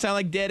creepy. It's going to sound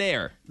like dead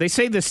air. They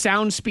say the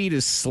sound speed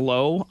is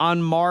slow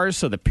on Mars,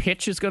 so the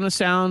pitch is going to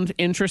sound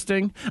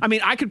interesting. I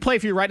mean, I could play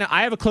for you right now.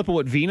 I have a clip of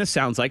what Venus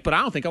sounds like, but I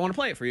don't think I want to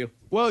play it for you.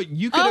 Well,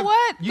 you could. Oh,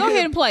 what? Go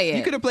ahead and play it.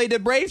 You could have played the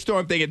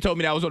brainstorm thing and told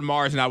me that was on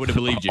Mars, and I would have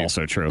believed you.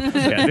 Also true.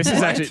 Yeah, this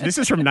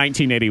is from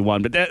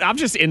 1981, but I'm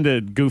just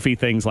into goofy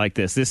things like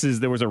this.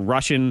 There was a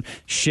Russian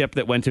ship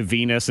that went to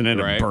Venus and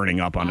ended up burning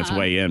up on its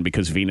way in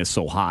because Venus is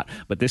so hot.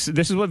 But this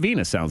is what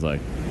Venus sounds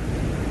like.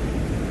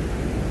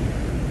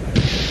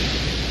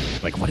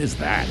 Like, what is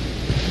that?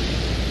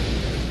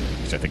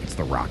 I think it's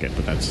the rocket,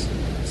 but that's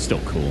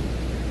still cool.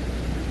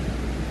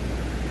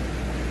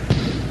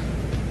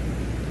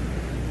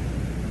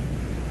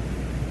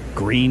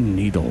 Green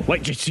needle.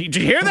 Wait, did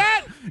you hear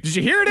that? Did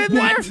you hear it in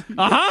there?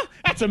 Uh-huh.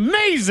 That's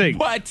amazing.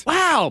 What?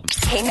 Wow.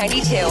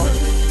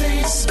 K92.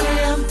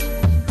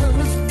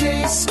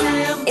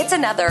 It's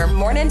another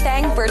Morning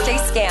Thang birthday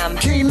scam.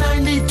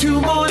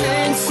 K92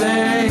 Morning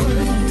Thang.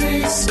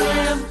 So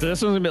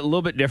this one's a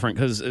little bit different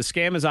because a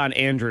scam is on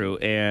Andrew,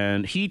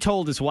 and he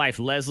told his wife,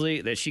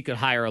 Leslie, that she could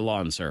hire a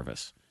lawn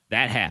service.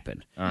 That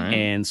happened. All right.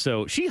 And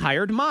so she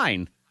hired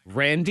mine,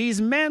 Randy's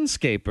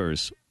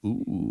Manscapers.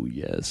 Ooh,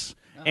 yes.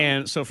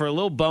 And so for a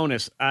little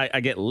bonus, I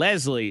get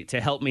Leslie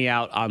to help me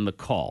out on the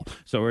call.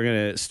 So we're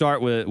going to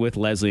start with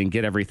Leslie and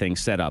get everything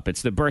set up.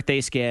 It's the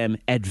birthday scam,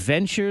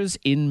 Adventures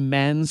in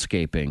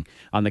Manscaping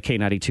on the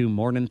K92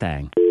 Morning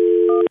Thang.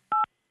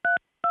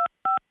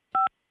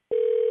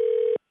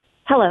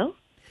 Hello.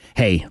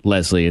 Hey,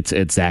 Leslie, it's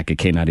Zach at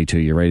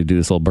K92. You ready to do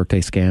this little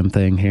birthday scam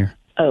thing here?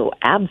 Oh,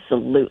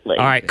 absolutely.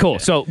 All right, cool.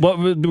 So what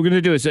we're going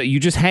to do is you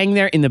just hang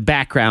there in the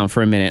background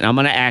for a minute. I'm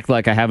going to act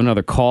like I have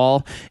another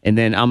call, and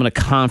then I'm going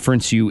to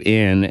conference you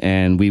in,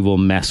 and we will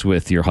mess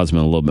with your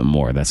husband a little bit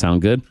more. That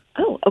sound good?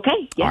 Oh,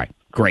 okay. Yeah. All right,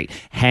 great.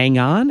 Hang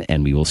on,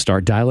 and we will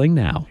start dialing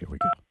now. Here we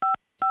go.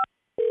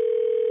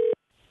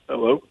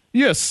 Hello?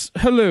 Yes,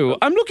 hello.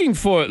 I'm looking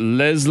for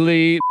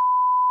Leslie.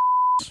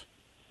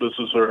 This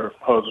is her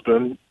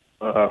husband.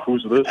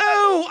 Who's this?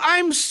 Oh,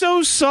 I'm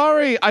so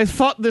sorry. I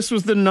thought this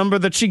was the number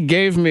that she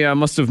gave me. I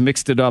must have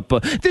mixed it up.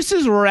 This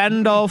is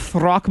Randolph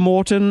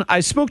Throckmorton.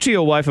 I spoke to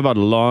your wife about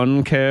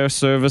lawn care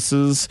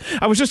services.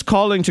 I was just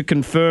calling to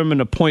confirm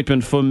an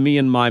appointment for me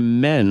and my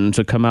men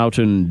to come out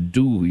and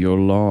do your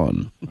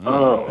lawn.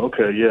 Oh,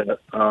 okay, yeah.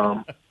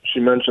 She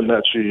mentioned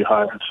that she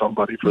hired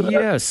somebody for that.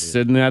 Yes,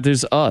 and that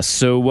is us.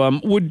 So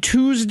would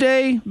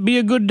Tuesday be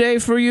a good day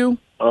for you?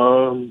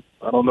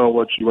 I don't know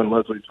what you and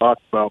Leslie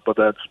talked about, but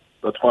that's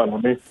fine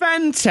with me.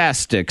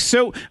 Fantastic.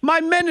 So my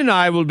men and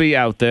I will be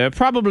out there,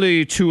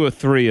 probably 2 or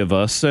 3 of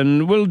us,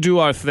 and we'll do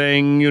our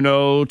thing,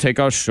 take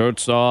our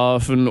shirts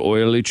off and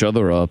oil each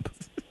other up.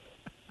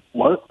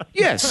 What?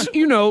 Yes,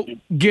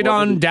 get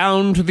on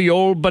down to the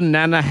old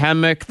banana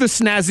hammock, the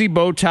snazzy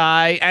bow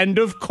tie, and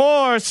of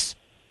course,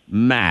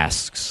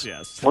 masks.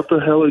 Yes. What the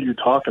hell are you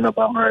talking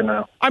about right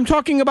now? I'm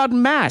talking about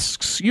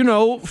masks,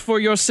 for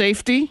your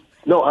safety.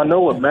 No, I know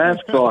what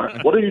masks are.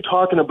 What are you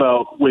talking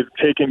about with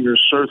taking your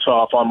shirts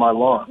off on my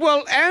lawn?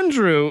 Well,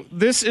 Andrew,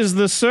 this is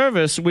the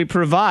service we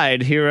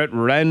provide here at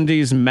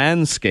Randy's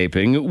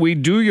Manscaping. We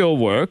do your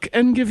work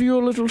and give you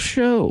a little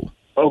show.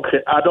 Okay,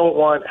 I don't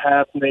want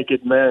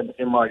half-naked men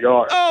in my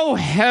yard. Oh,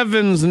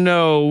 heavens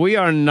no. We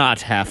are not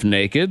half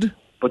naked.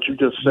 But you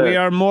just said... We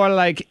are more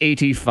like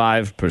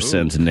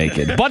 85%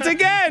 naked. But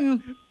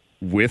again...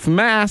 with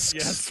masks.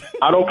 Yes.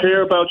 I don't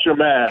care about your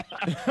mask.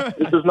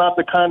 This is not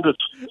the kind of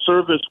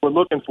service we're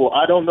looking for.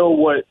 I don't know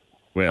what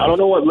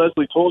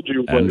Leslie told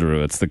you. But...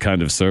 Andrew, it's the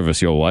kind of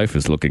service your wife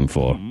is looking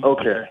for.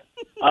 Okay.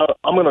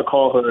 I'm going to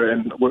call her,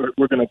 and we're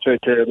going to take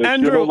care of this.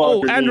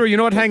 Andrew, you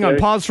know what? Hang on.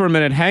 Pause for a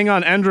minute. Hang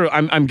on, Andrew.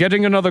 I'm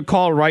getting another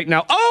call right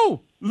now. Oh,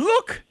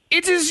 look.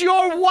 It is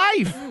your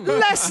wife,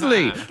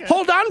 Leslie.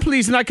 Hold on,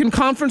 please, and I can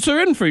conference her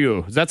in for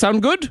you. Does that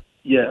sound good?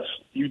 Yes,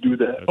 you do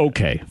that.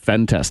 Okay,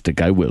 fantastic.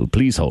 I will.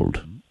 Please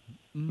hold.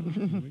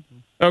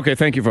 Okay,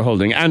 thank you for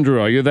holding. Andrew,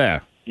 are you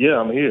there?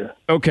 Yeah, I'm here.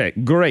 Okay,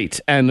 great.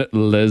 And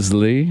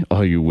Leslie,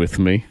 are you with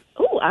me?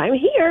 Oh, I'm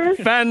here.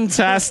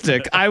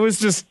 Fantastic. I was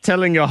just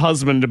telling your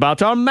husband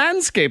about our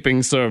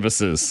manscaping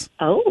services.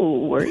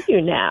 Oh, were you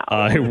now?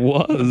 I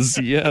was,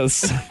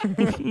 yes.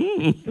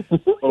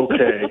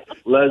 Okay,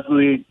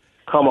 Leslie,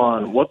 come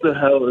on. What the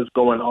hell is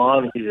going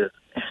on here?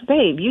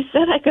 Babe, you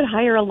said I could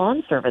hire a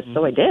lawn service,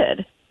 so I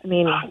did. I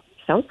mean,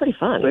 sounds pretty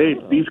fun.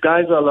 Babe, these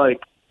guys are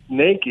like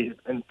naked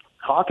and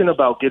talking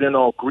about getting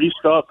all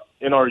greased up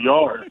in our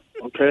yard,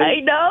 okay? I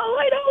know.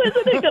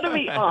 Isn't it going to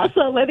be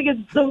awesome? I think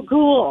it's so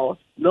cool.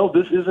 No,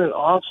 this isn't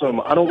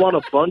awesome. I don't want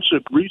a bunch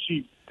of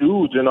greasy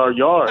dudes in our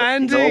yard.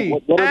 Andy,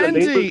 what are the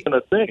neighbors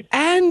going to think?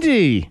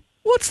 Andy,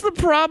 what's the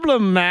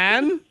problem,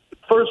 man?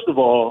 First of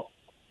all,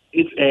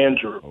 it's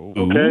Andrew,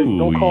 okay? Ooh,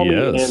 don't call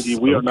yes. me Andy.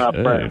 We are not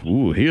friends.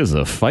 Ooh, he is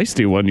a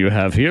feisty one you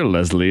have here,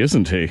 Leslie,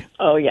 isn't he?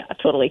 Oh, yeah,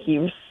 totally.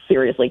 He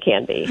seriously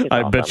can be. He's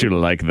I awesome. bet you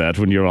like that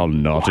when you're all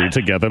naughty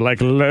together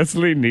like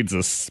Leslie needs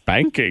a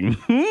spanking.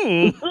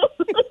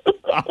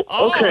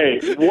 Okay,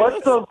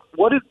 what the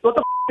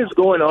is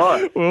going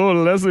on? Oh,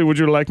 Leslie, would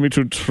you like me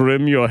to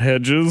trim your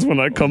hedges when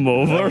I come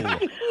over?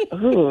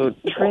 Ooh,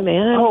 trim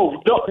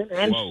and, don't, trim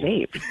and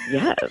shape.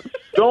 Yes.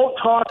 Don't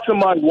talk to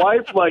my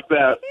wife like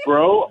that,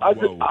 bro.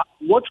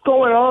 What's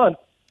going on?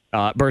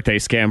 Birthday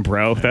scam,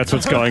 bro. That's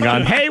what's going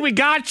on. Hey, we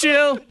got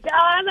you.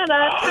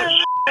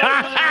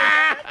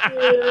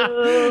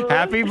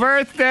 Happy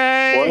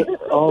birthday.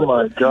 What? Oh,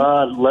 my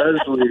God,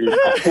 Leslie.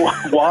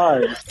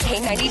 Why?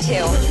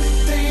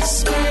 K92.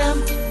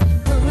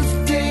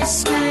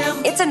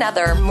 It's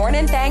another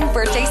Morning Thang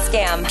birthday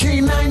scam.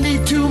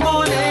 K92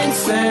 Morning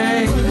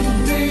Thang.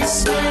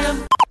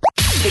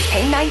 The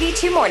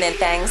K92 Morning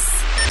Thangs.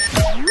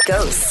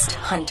 Ghost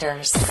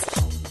Hunters.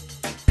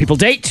 People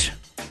date.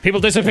 People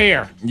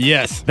disappear.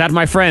 Yes. That,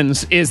 my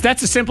friends,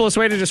 that's the simplest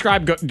way to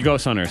describe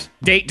ghost hunters.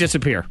 Date,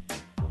 disappear.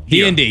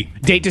 D&D.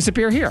 Date,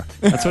 disappear here.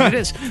 That's what it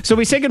is. So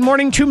we say good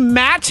morning to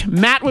Matt.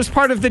 Matt was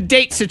part of the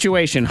date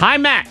situation. Hi,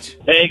 Matt.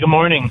 Hey, good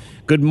morning.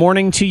 Good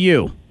morning to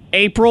you.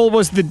 April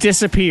was the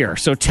disappear.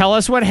 So tell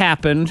us what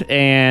happened,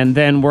 and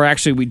then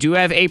we do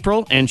have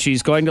April, and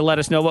she's going to let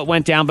us know what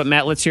went down. But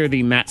Matt, let's hear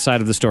the Matt side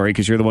of the story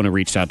because you're the one who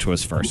reached out to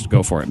us first.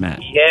 Go for it, Matt.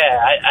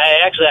 Yeah,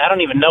 I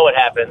don't even know what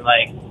happened.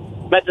 Like,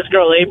 met this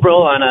girl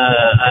April on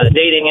a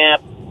dating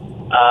app.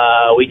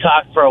 We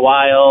talked for a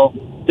while,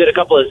 did a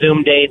couple of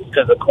Zoom dates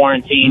because of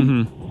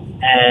quarantine,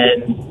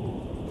 and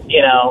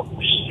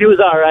she was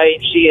all right.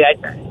 I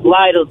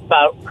lied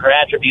about her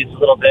attributes a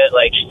little bit.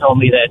 Like, she told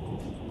me that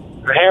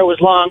her hair was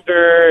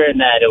longer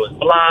and that it was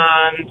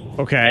blonde.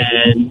 Okay.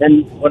 And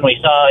then when we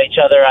saw each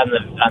other on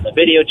the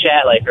video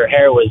chat, like, her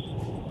hair was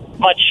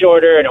much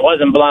shorter and it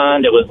wasn't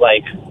blonde. It was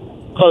like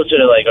closer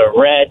to like a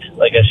red,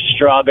 like a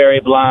strawberry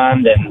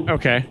blonde. And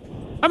okay.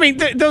 I mean,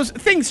 those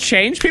things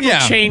change. People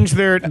change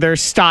their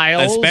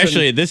styles.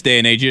 Especially at this day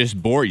and age, you're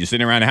just bored. You're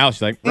sitting around the house.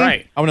 You're like,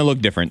 right. I want to look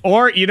different.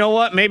 Or, you know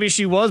what? Maybe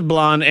she was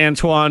blonde,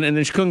 Antoine, and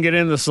then she couldn't get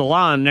in the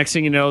salon. Next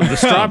thing you know, the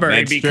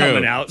strawberry be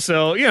coming out.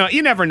 So,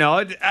 you never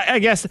know. I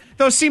guess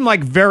those seem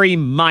like very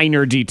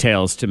minor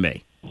details to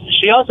me.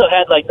 She also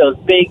had, like, those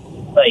big,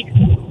 like,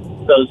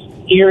 those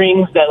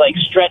earrings that, like,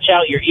 stretch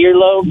out your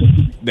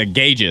earlobes. The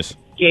gauges.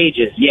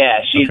 Gauges,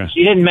 yeah. She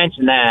didn't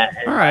mention that.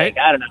 And, all right. Like,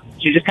 I don't know.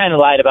 She just kind of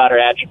lied about her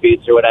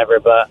attributes or whatever,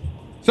 but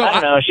so I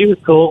don't know. She was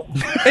cool.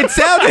 It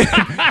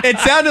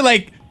sounded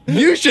like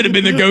you should have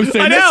been the ghost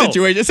in this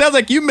situation. It sounds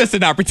like you missed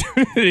an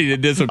opportunity to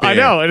disappear. I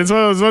know, and it's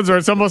one of those ones where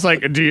it's almost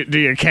like, do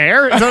you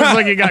care? It's almost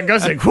like you got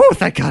ghosted. Like, whew,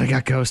 thank God I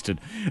got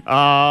ghosted.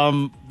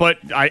 But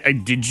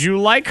did you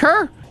like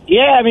her?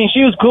 Yeah, I mean,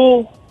 she was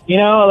cool.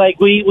 Like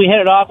we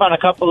hit it off on a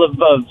couple of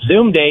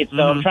Zoom dates,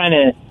 so I'm trying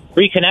to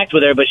reconnect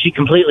with her, but she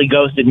completely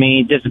ghosted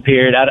me,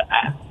 disappeared.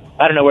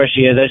 I don't know where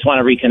she is. I just want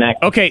to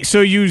reconnect. Okay,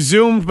 so you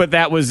Zoomed, but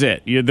that was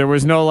it. There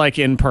was no, like,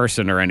 in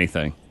person or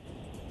anything.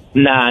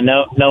 Nah,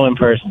 no in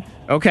person.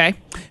 Okay.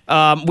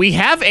 We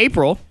have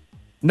April,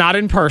 not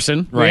in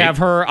person. Right. We have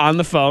her on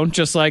the phone,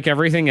 just like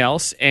everything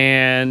else.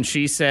 And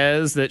she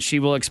says that she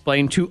will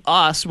explain to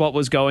us what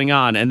was going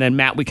on. And then,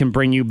 Matt, we can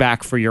bring you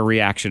back for your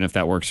reaction if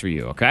that works for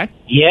you, okay?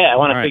 Yeah, I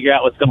want to figure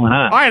out what's going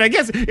on. All right, I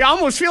guess I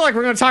almost feel like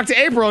we're going to talk to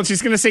April and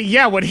she's going to say,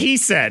 yeah, what he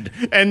said.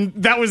 And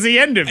that was the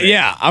end of it.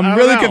 Yeah, I'm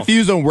really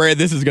confused on where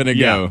this is going to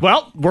go.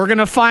 Well, we're going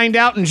to find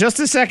out in just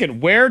a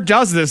second. Where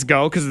does this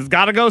go? Because it's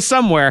got to go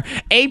somewhere.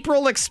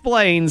 April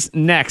explains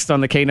next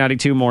on the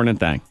K92 Morning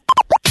Thang.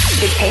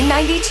 The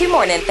K92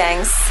 Morning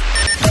Thangs.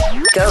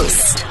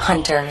 Ghost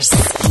Hunters.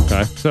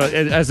 Okay. So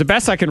as the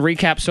best I can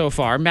recap so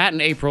far, Matt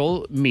and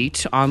April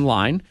meet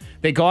online.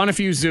 They go on a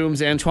few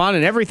Zooms, Antoine,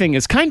 and everything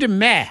is kind of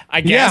meh,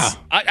 I guess.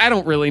 Yeah. I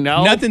don't really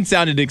know. Nothing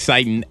sounded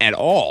exciting at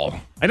all.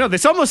 I know.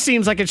 This almost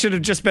seems like it should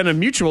have just been a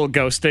mutual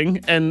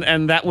ghosting,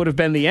 and that would have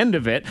been the end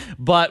of it.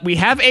 But we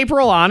have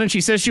April on, and she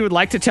says she would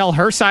like to tell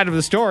her side of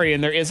the story,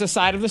 and there is a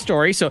side of the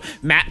story. So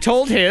Matt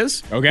told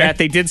his that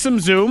they did some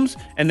Zooms,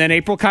 and then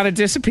April kind of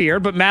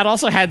disappeared. But Matt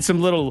also had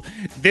some little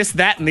this,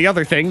 that, and the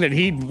other thing that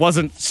he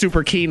wasn't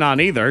super keen on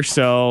either.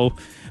 So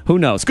who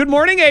knows? Good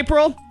morning,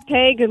 April.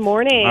 Hey, good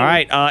morning. All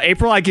right,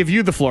 April, I give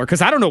you the floor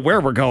because I don't know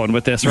where we're going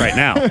with this right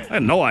now. I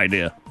have no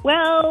idea.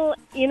 Well,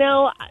 in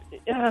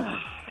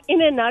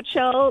a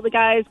nutshell, the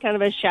guy is kind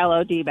of a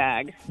shallow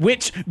D-bag.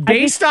 Which,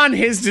 based on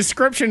his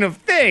description of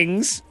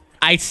things,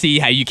 I see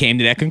how you came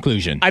to that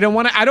conclusion. I don't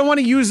want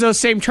to use those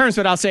same terms,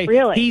 but I'll say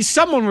he's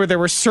someone where there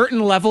were certain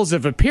levels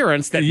of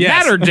appearance that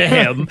mattered to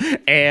him,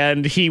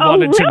 and he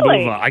wanted to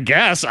move on. I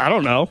guess. I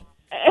don't know.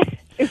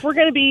 If we're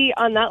going to be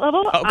on that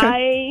level,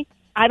 I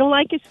don't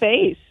like his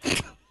face.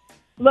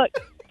 Look,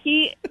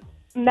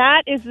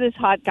 Matt is this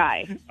hot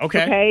guy.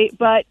 Okay,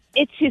 but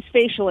it's his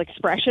facial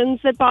expressions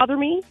that bother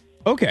me.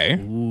 Okay.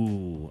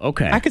 Ooh,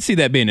 okay. I could see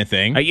that being a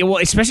thing. Yeah, well,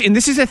 especially, and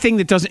this is a thing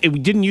that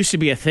it didn't used to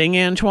be a thing,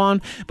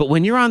 Antoine, but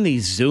when you're on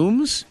these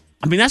Zooms,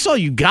 I mean, that's all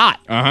you got.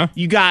 Uh-huh.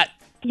 You got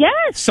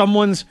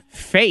someone's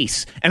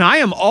face. And I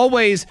am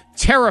always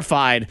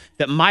terrified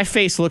that my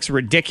face looks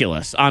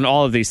ridiculous on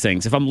all of these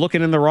things. If I'm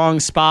looking in the wrong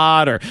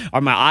spot or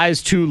are my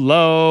eyes too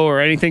low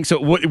or anything. So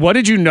what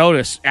did you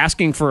notice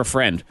asking for a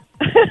friend?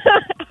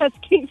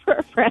 Asking for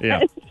a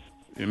friend?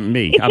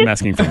 Me. I'm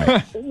asking for me.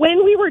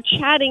 When we were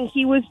chatting,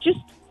 he was just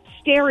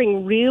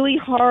staring really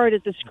hard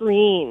at the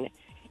screen,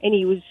 and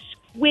he was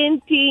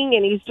squinting,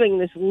 and he was doing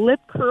this lip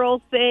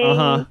curl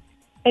thing,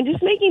 and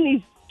just making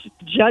these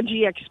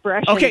judgy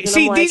expressions. Okay,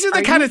 see, these are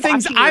the kind of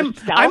things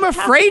I'm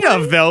afraid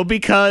of, though,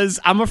 because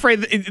I'm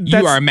afraid that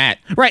you are Matt.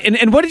 Right,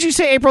 and what did you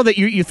say, April, that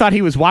you thought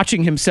he was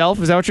watching himself?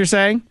 Is that what you're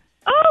saying?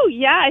 Oh,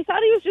 yeah, I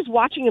thought he was just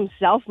watching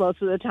himself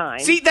most of the time.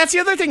 See, that's the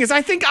other thing, is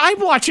I think I'm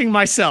watching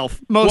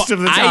myself most of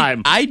the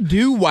time. I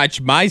do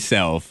watch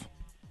myself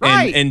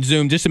in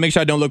Zoom just to make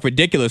sure I don't look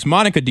ridiculous.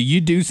 Monica, do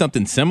you do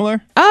something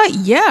similar?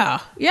 Yeah,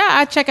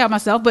 I check out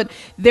myself, but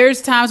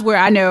there's times where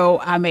I know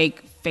I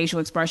make facial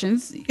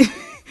expressions.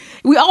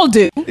 We all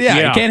do.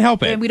 Yeah, you can't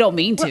help it. And we don't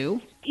mean to.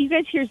 Well, you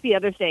guys, here's the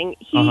other thing.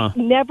 He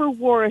never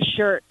wore a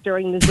shirt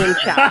during the Zoom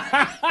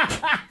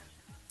chat.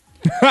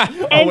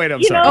 Oh, wait,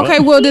 I'm sorry. Okay,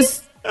 well,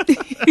 just...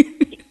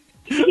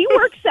 He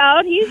works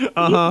out. He's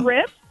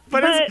ripped.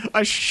 But it's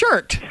a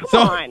shirt. So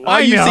all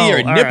you see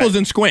are nipples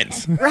and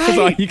squints. Right. That's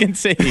all you can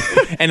see.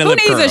 And a Who lip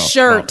needs curl. a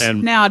shirt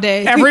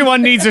nowadays?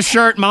 Everyone needs a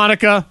shirt,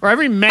 Monica. Or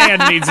every man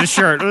needs a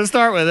shirt. Let's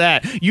start with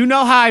that. You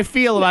know how I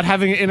feel about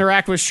having to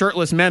interact with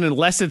shirtless men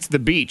unless it's the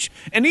beach.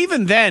 And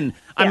even then,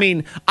 I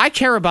mean, I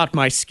care about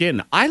my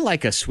skin. I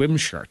like a swim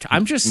shirt.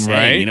 I'm just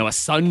saying, a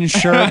sun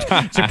shirt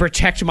to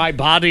protect my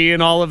body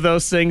and all of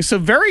those things. So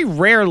very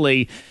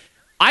rarely...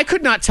 I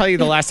could not tell you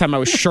the last time I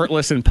was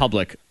shirtless in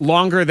public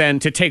longer than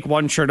to take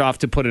one shirt off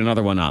to put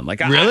another one on. Like,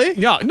 really?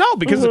 No,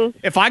 because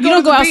if I go you don't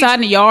to the go beach, outside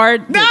in the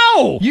yard.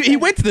 No, he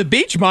went to the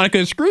beach,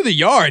 Monica. Screw the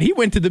yard. He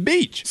went to the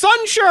beach.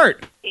 Sun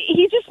shirt.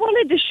 He just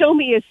wanted to show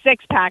me his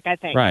six-pack, I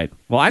think. Right.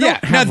 Well, I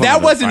don't. Now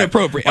that wasn't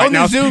appropriate. On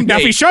the Zoom now,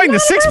 if he's showing the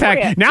six-pack,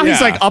 appropriate. now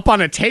he's like up on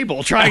a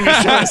table trying to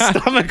show his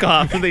stomach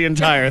off the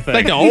entire thing.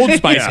 Like the Old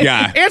Spice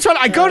guy. Antoine,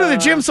 I go to the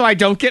gym so I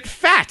don't get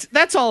fat.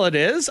 That's all it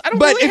is. I don't.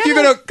 But really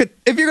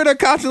if you're gonna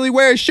constantly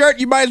wear a shirt,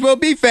 you might as well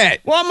be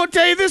fat. Well, I'm gonna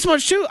tell you this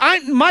much too.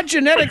 My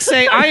genetics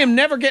say I am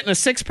never getting a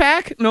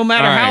six-pack, no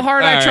matter how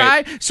hard I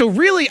try. So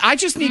really, I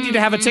just need you to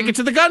have a ticket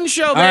to the gun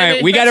show, baby. All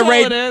right, we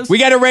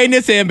gotta rein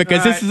this in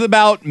because this is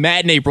about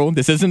Matt and April.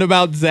 This isn't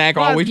about Zach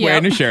always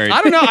wearing a shirt.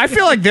 I don't know. I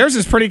feel like theirs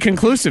is pretty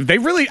conclusive. I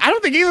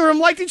don't think either of them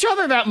liked each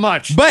other that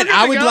much. But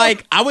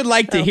I would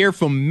like to hear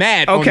from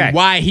Matt on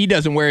why he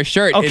doesn't wear a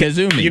shirt in a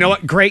Zoom meeting. You know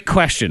what? Great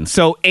question.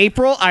 So,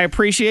 April, I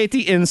appreciate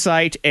the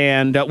insight,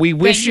 and we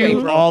wish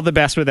you all the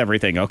best with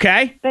everything,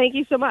 okay? Thank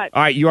you so much.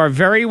 All right, you are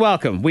very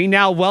welcome. We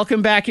now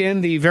welcome back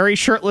in the very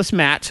shirtless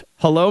Matt.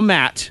 Hello,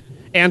 Matt.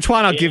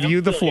 Antoine, I'll give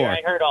you the floor.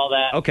 I heard all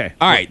that. Okay.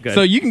 All right, good.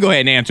 so you can go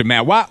ahead and answer,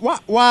 Matt.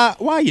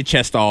 Why your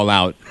chest all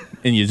out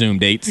in your Zoom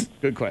dates?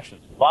 Good question.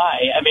 Why?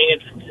 I mean,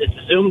 it's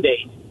a Zoom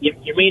date.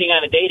 You're meeting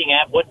on a dating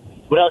app. What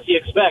else do you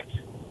expect?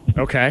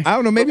 Okay. I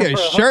don't know, maybe a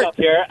shirt. Up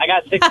here. I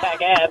got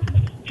six-pack abs.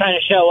 Trying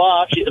to show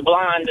off. She's a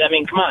blonde. I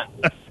mean, come on.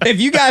 If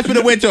you guys would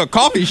have went to a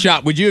coffee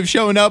shop, would you have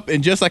shown up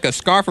in just like a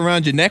scarf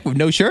around your neck with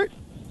no shirt?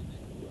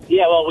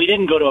 Yeah, well, we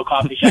didn't go to a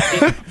coffee shop.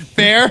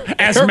 Fair.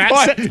 As Fair Matt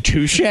point. said,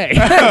 touche. Fair.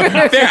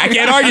 I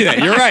can't argue that.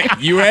 You're right.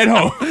 You were at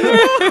home.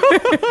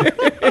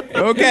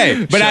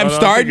 Okay. But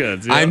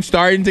I'm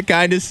starting to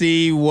kind of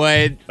see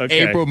what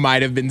April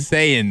might have been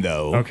saying,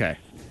 though. Okay.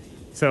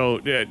 So, All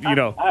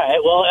right.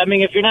 Well, I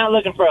mean, if you're not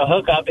looking for a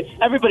hookup,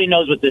 everybody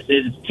knows what this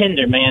is. It's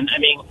Tinder, man. I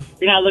mean, if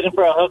you're not looking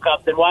for a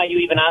hookup, then why are you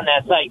even on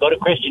that site? Go to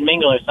Christian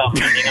Mingle or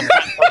something. I mean, I'm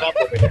trying to hook up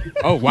over here.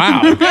 Oh,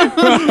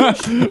 wow.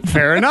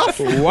 Fair enough.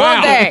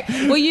 Wow.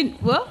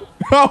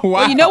 Oh, wow.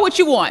 Well, you know what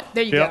you want.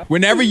 There you go.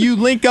 Whenever you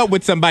link up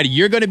with somebody,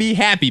 you're going to be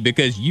happy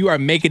because you are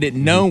making it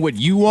known what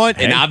you want,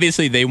 and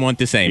obviously they want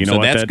the same. So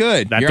that's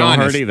good. That you're don't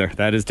honest. hurt either.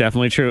 That is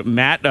definitely true.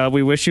 Matt,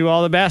 we wish you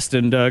all the best,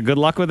 and good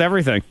luck with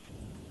everything.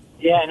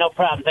 Yeah, no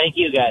problem. Thank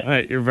you, guys. All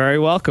right, you're very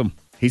welcome.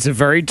 He's a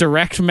very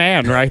direct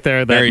man right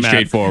there. Very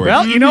straightforward.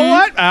 Well, you know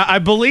what? I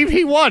believe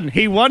he won.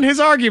 He won his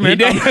argument.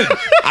 He did.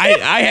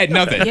 I had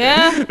nothing.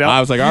 Yeah. No, I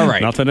was like, all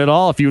right. Nothing at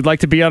all. If you would like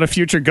to be on a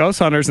future Ghost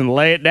Hunters and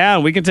lay it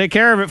down, we can take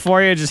care of it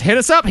for you. Just hit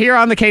us up here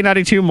on the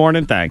K92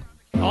 Morning Thing.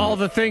 All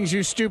the things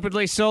you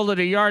stupidly sold at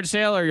a yard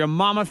sale or your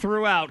mama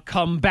threw out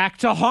come back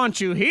to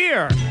haunt you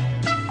here.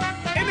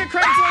 In the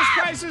Craigslist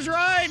Price is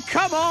Right.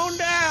 Come on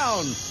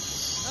down.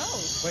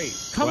 Wait,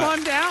 come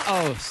on down.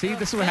 Oh, see,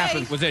 this is what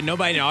happens. Was there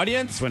nobody in the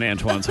audience? It's when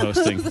Antoine's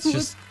hosting.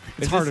 It's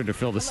harder to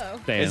fill the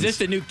stands. Is this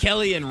the new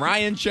Kelly and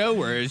Ryan show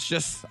where it's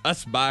just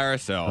us by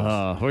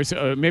ourselves?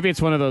 Maybe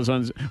it's one of those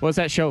ones. What's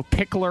that show?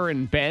 Pickler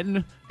and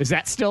Ben? Is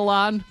that still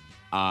on?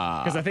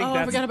 Because I think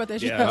I forgot about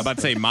that show. I'm about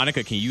to say,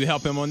 Monica, can you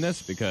help him on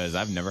this? Because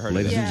I've never heard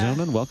Ladies of this. and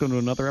gentlemen, welcome to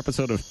another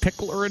episode of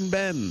Pickler and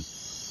Ben.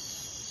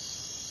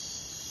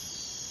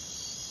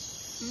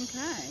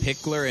 Okay.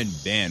 Pickler and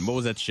Ben. What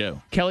was that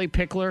show? Kelly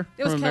Pickler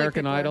from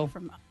American Idol.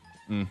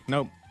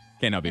 Nope.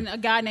 Can't help you. And a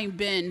guy named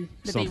Ben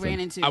that they ran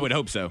into. I would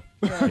hope so.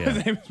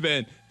 His name's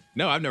Ben.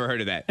 No, I've never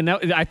heard of that. And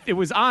it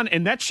was on,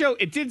 and that show,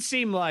 it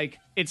seemed like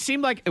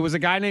it was a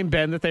guy named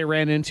Ben that they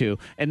ran into.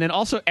 And then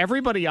also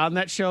everybody on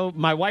that show,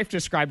 my wife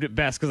described it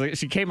best because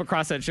she came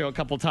across that show a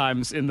couple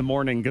times in the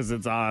morning because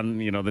it's on,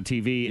 the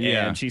TV.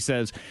 Yeah. And she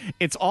says,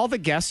 it's all the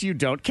guests you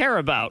don't care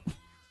about.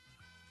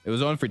 It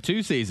was on for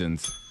 2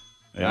 seasons.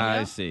 Yeah.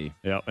 I see.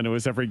 Yeah, and it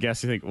was every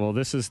guest. You think, well,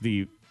 this is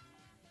the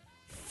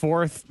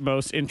 4th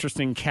most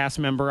interesting cast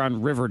member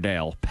on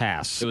Riverdale.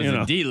 Pass. It was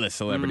a D-list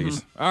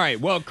celebrities. All right.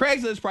 Well,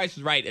 Craigslist Price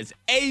is Right is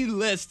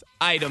A-list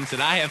items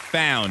that I have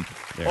found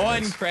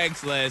on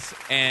Craigslist.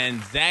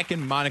 And Zach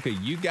and Monica,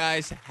 you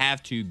guys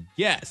have to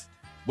guess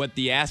what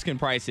the asking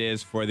price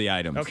is for the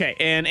items. Okay,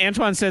 and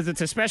Antoine says it's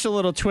a special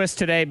little twist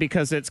today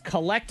because it's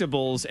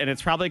collectibles, and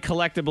it's probably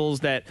collectibles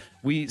that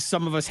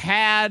some of us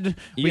had,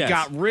 we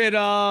got rid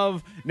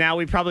of, now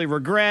we probably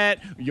regret.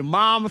 Your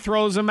mom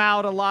throws them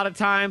out a lot of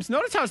times.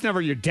 Notice how it's never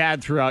your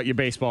dad threw out your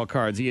baseball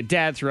cards, or your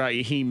dad threw out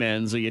your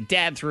He-Mans, or your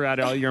dad threw out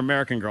all your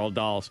American Girl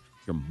dolls.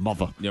 Your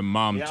mother. Your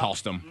mom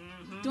tossed them.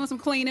 Doing some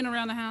cleaning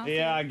around the house.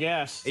 Yeah, I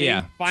guess. See,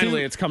 yeah.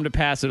 Finally, it's come to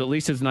pass that at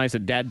least it's nice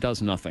that Dad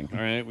does nothing. All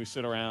right, we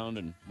sit around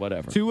and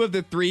whatever. 2 of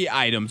the 3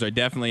 items are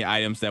definitely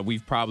items that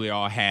we've probably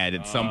all had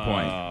at some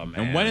point. Man.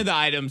 And one of the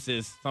items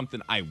is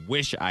something I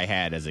wish I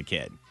had as a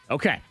kid.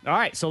 Okay. All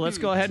right. So let's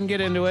go ahead and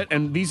get into it.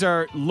 And these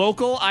are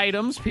local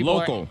items people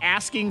are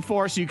asking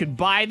for, so you could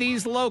buy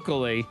these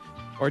locally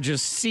or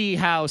just see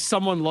how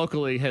someone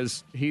locally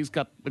he's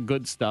got the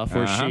good stuff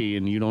or she,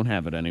 and you don't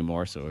have it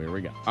anymore. So here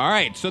we go. All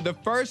right. So the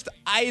first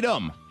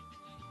item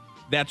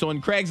that's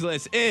on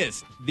Craigslist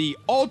is the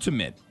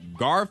Ultimate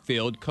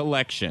Garfield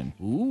Collection.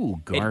 Ooh,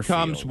 Garfield. It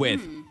comes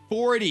with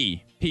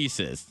 40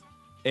 pieces.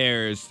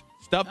 There's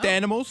stuffed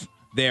animals,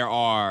 there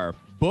are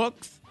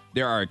books,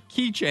 there are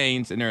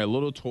keychains, and there are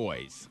little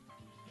toys.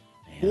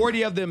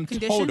 40 of them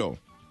total.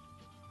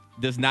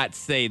 Does not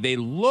say. They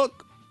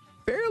look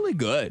fairly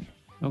good.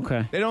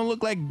 Okay. They don't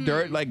look like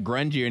dirt, like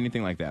grungy or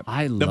anything like that.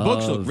 The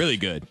books look really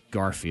good.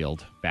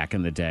 Garfield back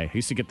in the day. I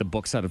used to get the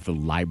books out of the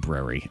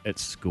library at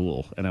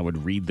school, and I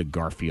would read the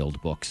Garfield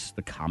books,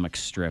 the comic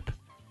strip.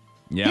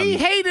 Yeah. He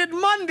hated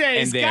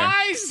Mondays,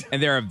 guys.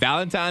 And there are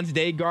Valentine's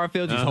Day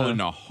Garfields. He's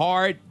holding a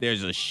heart.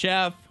 There's a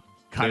chef.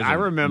 God, I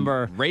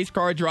remember race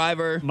car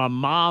driver. My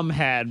mom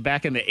had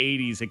back in the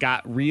 80s. It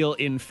got real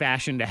in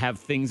fashion to have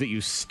things that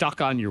you stuck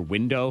on your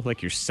window,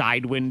 like your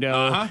side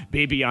window,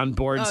 baby on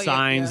board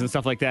signs and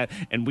stuff like that.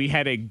 And we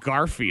had a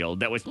Garfield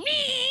that was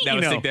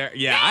stick there.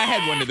 Yeah, I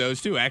had one of those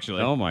too,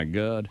 actually. Oh my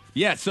God.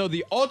 Yeah. So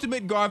the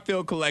Ultimate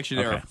Garfield Collection.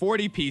 There are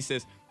 40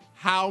 pieces.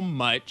 How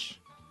much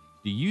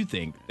do you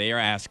think they are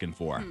asking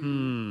for?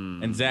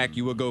 And Zach,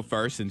 you will go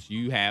first since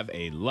you have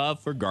a love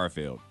for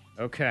Garfield.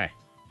 Okay.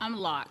 I'm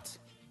locked.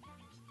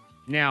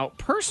 Now,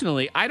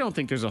 personally, I don't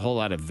think there's a whole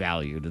lot of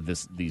value to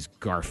these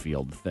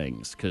Garfield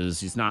things because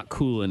he's not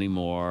cool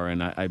anymore,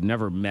 and I've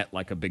never met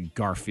like a big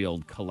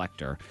Garfield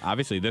collector.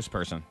 Obviously, this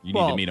person, you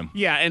need to meet him.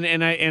 Yeah,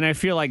 and I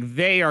feel like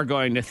they are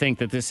going to think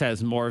that this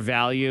has more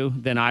value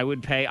than I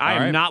would pay.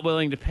 I am not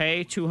willing to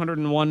pay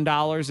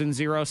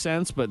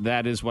 $201.00, but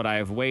that is what I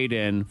have weighed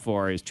in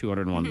for is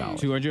 $201.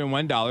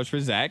 $201 for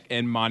Zach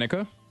and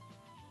Monica.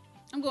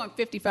 I'm going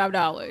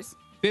 $55.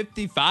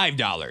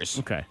 $55.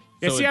 Okay.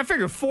 Yeah, see, I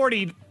figure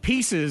 40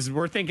 pieces,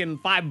 we're thinking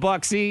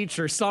 $5 each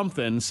or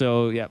something.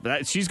 So,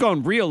 yeah, she's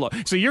going real low.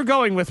 So you're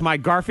going with my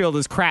Garfield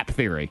is crap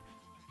theory.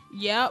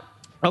 Yep.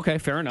 Okay,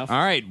 fair enough. All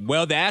right.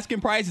 Well, the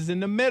asking price is in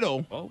the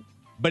middle,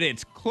 but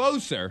it's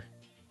closer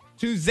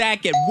to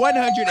Zach at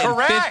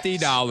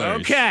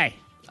 $150. Okay.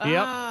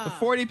 Yep. The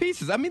 40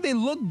 pieces. I mean, they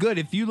look good.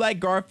 If you like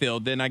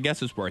Garfield, then I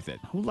guess it's worth it.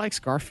 Who likes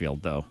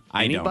Garfield, though?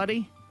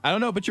 Anybody? I don't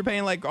know, but you're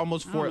paying like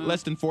almost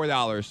less than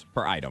 $4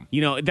 per item.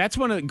 You know, that's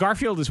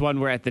Garfield is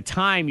one where at the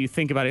time you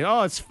think about it,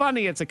 oh, it's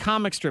funny, it's a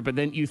comic strip, but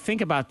then you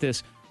think about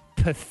this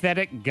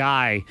pathetic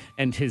guy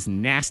and his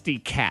nasty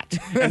cat.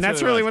 And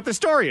that's really what the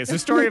story is. The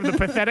story of the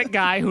pathetic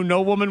guy who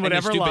no woman would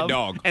ever love.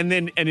 Dog. And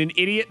then an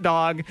idiot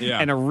dog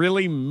and a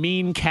really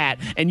mean cat.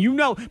 And you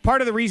know,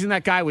 part of the reason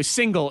that guy was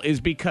single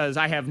is because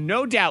I have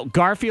no doubt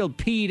Garfield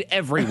peed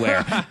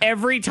everywhere.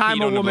 Every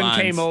time a woman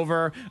came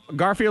over,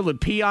 Garfield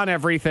would pee on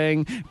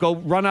everything, go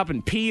run up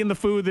and pee in the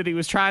food that he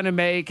was trying to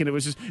make. And it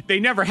was just, they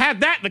never had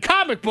that in the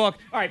comic book.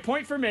 All right,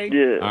 point for me.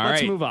 Yeah.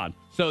 Let's move on.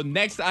 So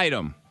next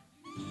item.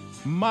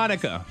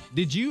 Monica,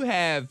 did you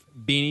have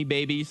Beanie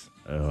Babies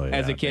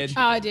as a kid?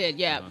 Oh, I did,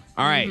 yeah.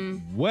 All right.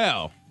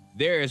 Well,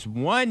 there is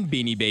one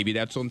Beanie Baby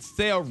that's on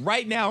sale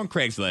right now on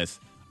Craigslist.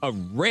 A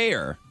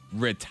rare,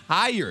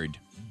 retired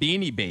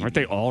Beanie Baby. Aren't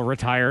they all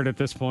retired at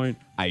this point?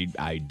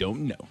 I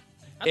don't know.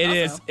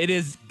 It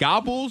is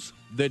Gobbles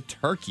the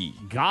Turkey.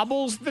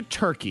 Gobbles the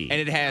Turkey. And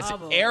it has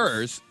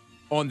errors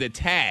on the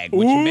tag,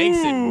 which makes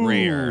it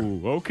rare.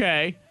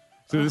 Okay.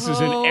 So this is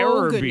an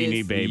error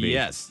Beanie Baby.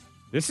 Yes.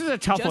 This is a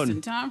tough one. Just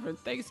in time for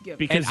Thanksgiving.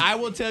 Because I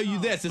will tell you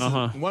this. This is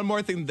one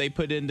more thing that they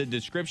put in the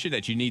description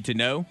that you need to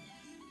know.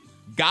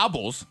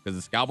 Gobbles, because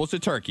it's Gobbles the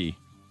Turkey,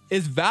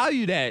 is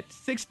valued at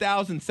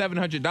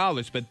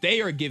 $6,700, but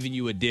they are giving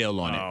you a deal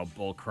on it. Oh,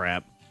 bull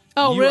crap.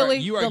 Oh, really?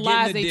 You are the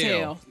lies getting the they deal.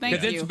 tell. Thank you.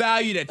 Because it's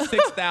valued at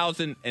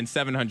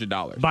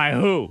 $6,700. By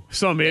who?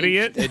 Some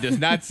idiot? It does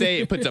not say.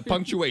 It puts a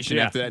punctuation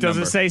after that Does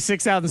number. it say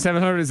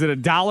 6,700? Is it a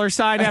dollar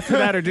sign after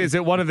that, or is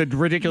it one of the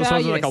ridiculous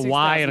ones with like a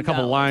Y and a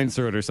couple lines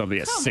through it or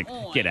something?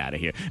 Get out of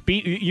here.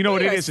 You know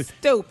what it is?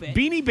 Stupid.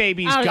 Beanie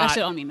Babies I got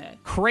don't mean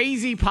that.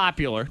 crazy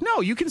popular.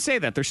 No, you can say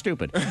that. They're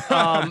stupid.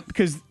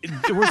 Because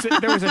there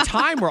was a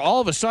time where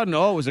all of a sudden,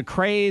 it was a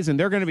craze and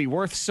they're going to be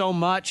worth so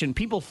much. And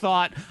people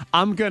thought,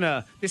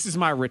 this is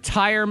my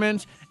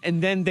retirement.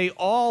 And then they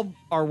all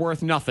are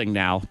worth nothing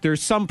now.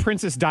 There's some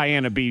Princess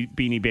Diana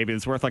Beanie Baby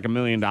that's worth like $1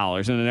 million,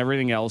 and then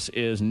everything else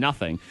is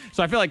nothing.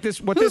 So I feel like this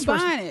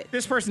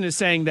person is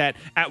saying that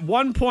at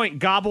one point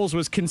Gobbles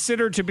was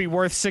considered to be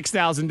worth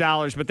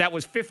 $6,000, but that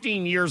was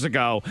 15 years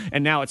ago,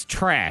 and now it's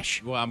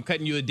trash. Well, I'm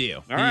cutting you a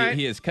deal. All right.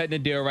 He is cutting a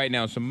deal right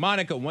now. So,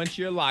 Monica, once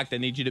you're locked, I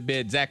need you to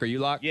bid. Zach, are you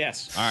locked?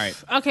 Yes. All right.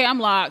 Okay, I'm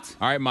locked.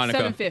 All right, Monica.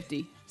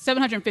 $750.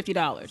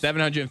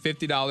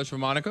 $750 for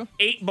Monica.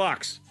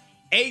 $8.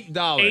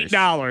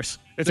 $8.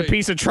 It's a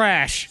piece of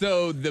trash.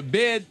 So the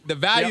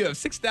value of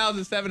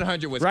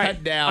 $6,700 was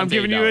cut down. I'm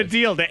giving you a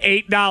deal to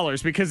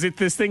 $8 because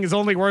this thing is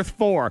only worth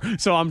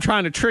 $4. So I'm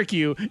trying to trick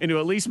you into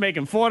at least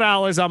making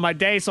 $4 on my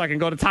day so I can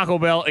go to Taco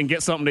Bell and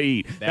get something to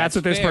eat. That's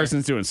what this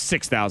person's doing.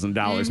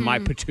 $6,000. My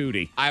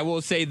patootie. I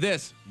will say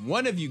this: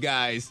 one of you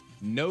guys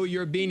know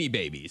your Beanie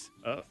Babies,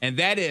 and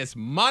that is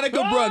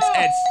Monica Brooks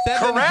at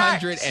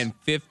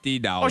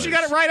 $750. Oh, she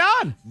got it right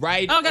on.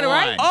 Right. Oh, got it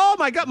right. Oh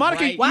my God,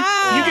 Monica! Right.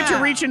 Wow. You get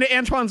to reach into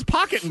Antoine's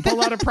pocket and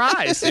pull out a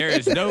prize. There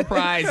is no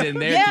prize in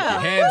there. Yeah. Keep your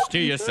hands to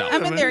yourself.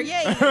 I'm in there.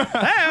 Yay.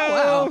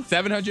 Wow.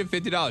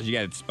 $750. You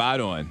got it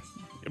spot on.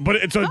 But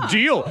it's a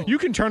deal. You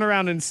can turn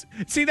around and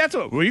see.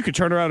 You could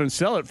turn around and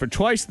sell it for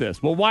twice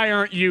this. Well, why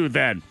aren't you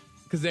then?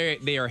 Because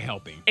they are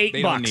helping. $8.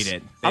 They don't need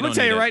it. I'm going to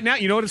tell you right now,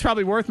 you know what it's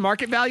probably worth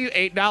market value?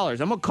 $8.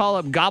 I'm going to call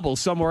up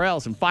Gobbles somewhere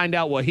else and find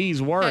out what he's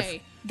worth.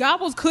 Hey,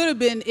 Gobbles could have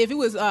been, if it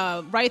was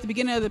right at the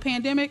beginning of the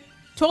pandemic,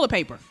 toilet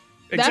paper.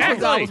 That's Exactly.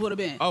 what Gobbles would have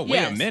been. Oh,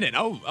 wait a minute.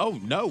 Oh,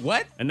 no,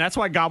 what? And that's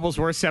why Gobbles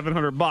worth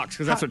 $700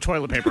 because that's what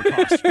toilet paper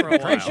costs for a while.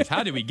 Gracious,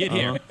 how did we get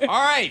here? All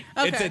right,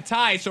 It's a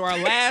tie. So our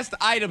last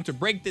item to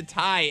break the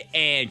tie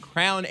and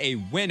crown a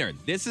winner.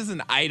 This is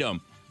an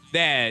item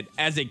that,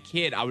 as a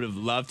kid, I would have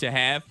loved to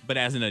have, but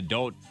as an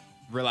adult,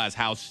 realize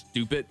how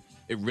stupid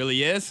it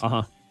really is.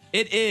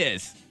 It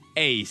is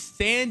a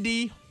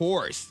Sandy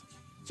horse.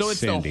 So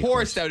it's the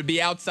horse that would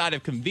be outside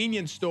of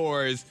convenience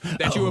stores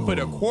that you would put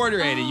a quarter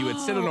in and you would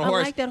sit on a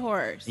horse. I like that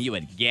horse. And you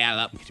would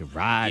gallop. To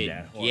ride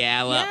that horse.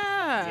 Gallop.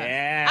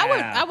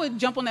 Yeah. I would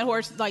jump on that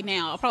horse like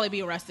now. I'll probably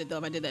be arrested though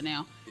if I did that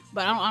now.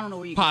 But I don't know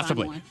where you can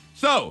Possibly. find one.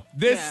 So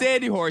this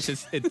Sandy horse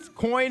it's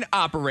coin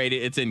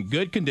operated. It's in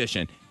good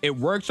condition. It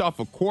works off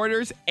of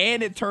quarters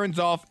and it turns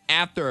off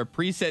after a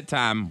preset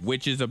time,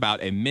 which is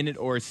about a minute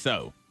or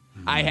so.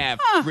 I have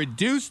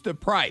reduced the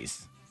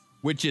price,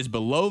 which is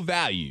below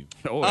value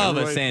of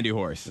a Sandy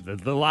horse.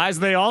 The lies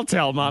they all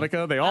tell,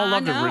 Monica. They all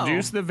love to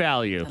reduce the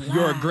value.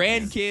 Your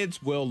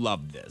grandkids will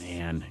love this.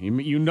 Man,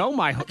 you know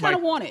my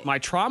want it. my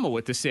trauma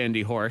with the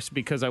Sandy horse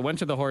because I went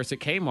to the horse at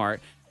Kmart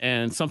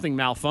and something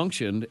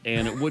malfunctioned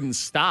and it wouldn't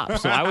stop.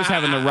 So I was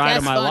having the ride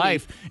of my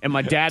life and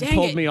my dad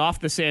pulled me off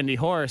the Sandy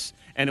horse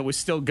and it was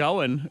still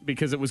going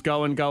because it was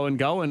going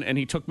and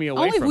he took me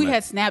away Only from if we it.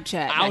 had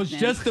Snapchat. I was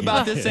just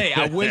about to say,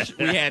 I wish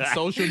we had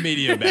social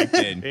media back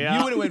then. Yeah.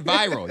 You would have went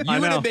viral. You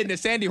would have been the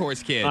Sandy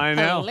horse kid. I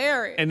know.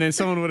 Hilarious. And then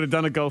someone would have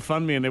done a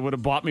GoFundMe and they would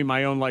have bought me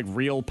my own like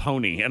real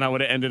pony and I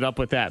would have ended up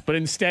with that. But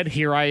instead,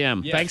 here I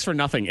am. Yes. Thanks for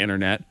nothing,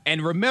 Internet.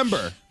 And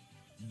remember,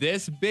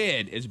 this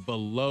bid is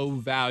below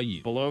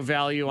value. Below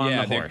value on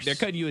the horse. They're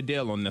cutting you a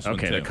deal on this one,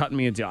 too. Okay, they're cutting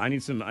me a deal. I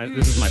need some.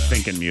 This is my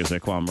thinking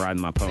music while I'm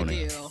riding my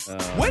pony.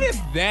 What if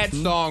that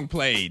song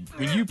played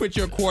when you put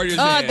your quarters in?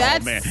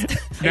 That's Man.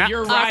 And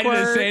you're riding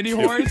a Sandy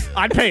horse?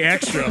 I'd pay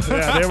extra.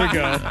 Yeah, there we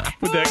go.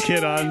 Put that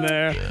kid on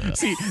there.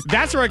 See,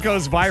 that's where it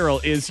goes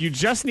viral is you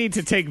just need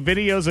to take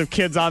videos of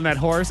kids on that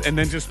horse and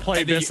then just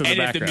play this in the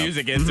background. Edit the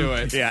music into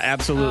it. Yeah,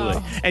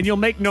 absolutely. And you'll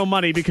make no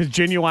money because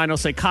Genuine will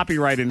say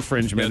copyright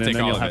infringement They'll and take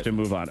then all you'll of have it. to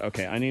move on.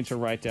 Okay, I need to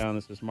write down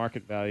this is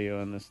market value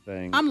on this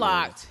thing. I'm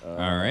locked. All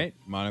right.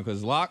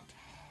 Monica's locked.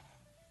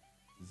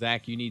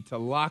 Zach, you need to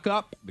lock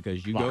up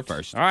because you go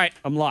first. All right,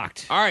 I'm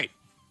locked. All right.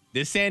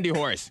 This Sandy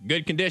horse,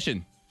 good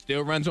condition.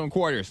 Still runs on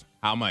quarters.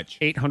 How much?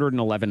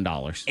 $811.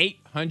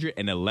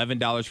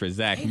 $811 for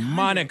Zach.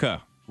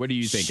 Monica, what are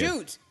you thinking?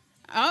 Shoot.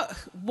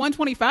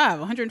 $125.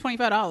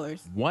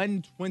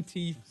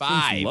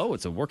 $125. Seems low.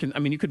 It's a working. I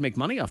mean, you could make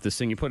money off this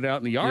thing. You put it out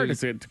in the yard.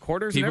 It's at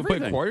quarters and People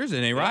everything. put quarters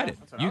and they ride it.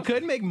 You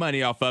could make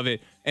money off of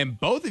it. And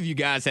both of you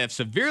guys have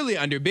severely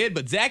underbid,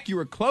 but Zach, you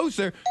were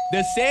closer.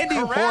 The Sandy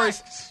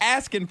horse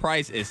asking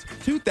price is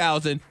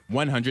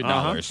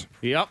 $2,100.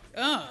 Yep.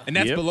 And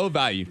that's below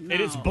value. It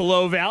is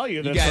below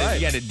value. That's right.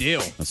 You got a deal.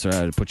 That's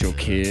right. Put your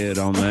kid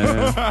on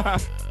there.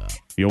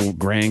 Your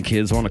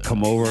grandkids want to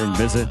come over and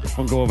visit.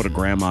 We'll go over to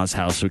Grandma's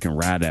house so we can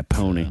ride that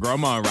pony.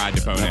 Grandma ride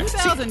the pony.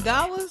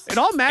 $2,000? It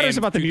all matters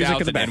about the music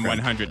in the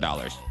background.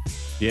 $100.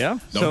 Yeah.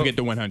 Don't forget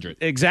the 100.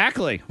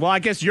 Exactly. Well, I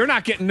guess you're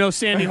not getting no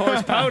Sandy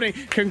Horse Pony.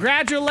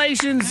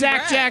 Congratulations,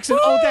 Zach Jackson.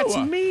 Woo! Oh, that's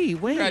me.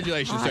 Wait.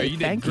 Congratulations, sir. You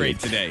did great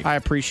today. I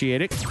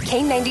appreciate it.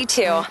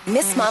 K92,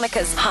 Miss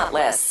Monica's Hot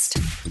List.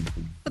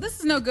 But this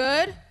is no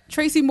good.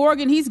 Tracy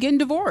Morgan, he's getting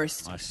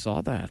divorced. I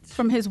saw that.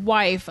 From his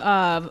wife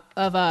of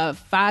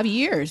 5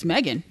 years,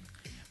 Megan.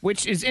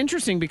 Which is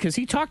interesting because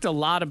he talked a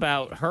lot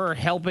about her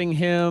helping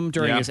him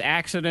during his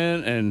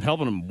accident and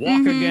helping him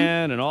walk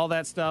again and all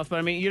that stuff. But,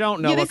 I mean, you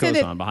don't know what goes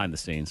on behind the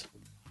scenes.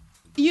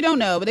 You don't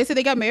know, but they said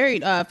they got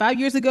married 5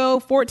 years ago,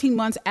 14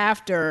 months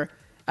after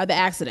the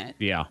accident.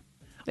 Yeah.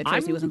 That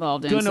Tracy was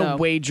involved in. I'm going to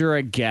wager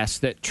a guess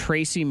that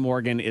Tracy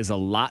Morgan is a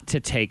lot to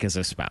take as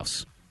a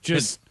spouse.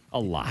 Just a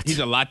lot. He's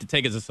a lot to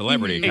take as a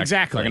celebrity.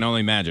 Exactly. I can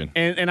only imagine.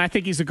 And I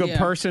think he's a good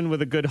person with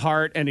a good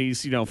heart, and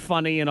he's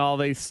funny and all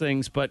these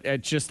things. But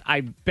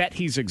I bet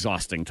he's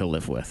exhausting to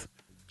live with.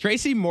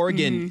 Tracy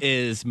Morgan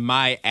is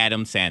my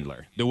Adam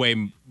Sandler. The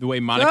way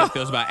Monica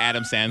feels about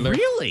Adam Sandler.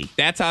 Really?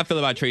 That's how I feel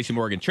about Tracy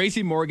Morgan.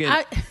 Tracy Morgan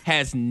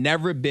has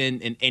never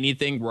been in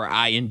anything where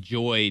I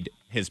enjoyed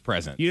his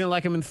presence. You didn't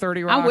like him in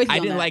 30 Rock? I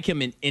didn't like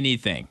him in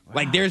anything. Wow.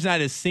 Like, there's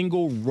not a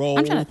single role,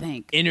 I'm trying to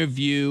think.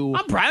 Interview.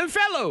 I'm Brian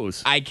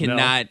Fellows. I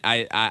cannot.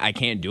 No. I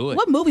can't do it.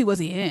 What movie was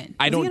he in?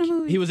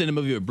 He was in a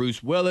movie with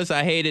Bruce Willis.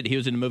 I hated. He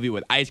was in a movie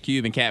with Ice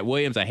Cube and Cat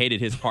Williams. I hated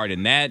his part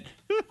in that.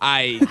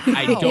 I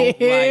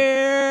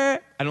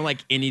don't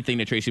like anything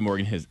that Tracy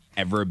Morgan has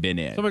ever been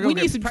in. We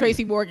need some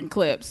Tracy Morgan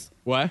clips.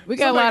 What? We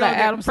got a lot of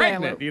Adam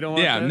Sandler. You don't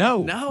want that?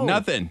 No,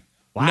 nothing.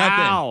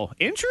 Wow.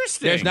 Nothing.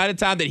 Interesting. There's not a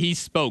time that he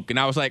spoke, and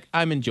I was like,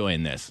 I'm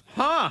enjoying this.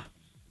 Huh.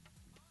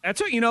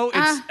 That's what,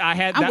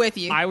 I'm with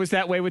you. I was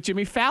that way with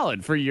Jimmy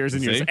Fallon for years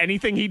and years.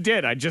 Anything he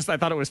did, I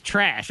thought it was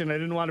trash, and I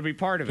didn't want to be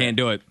part of it. Can't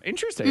do it.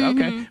 Interesting.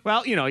 Okay.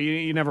 Well,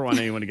 you never want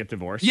anyone to get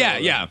divorced.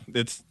 Yeah.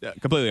 It's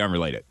completely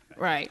unrelated.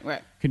 Right.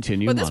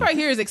 Continue. But this right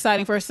here is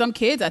exciting for some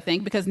kids, I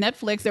think, because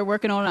Netflix, they're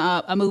working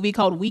on a movie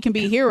called We Can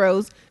Be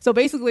Heroes. So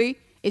basically,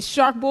 it's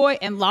Shark Boy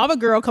and Lava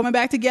Girl coming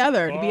back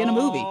together to be in a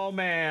movie. Oh,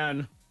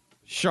 man.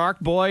 Shark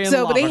Boy and Lava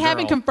Girl. But they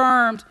haven't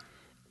confirmed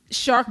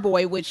Shark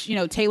Boy, which,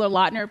 Taylor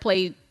Lautner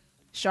played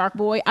Shark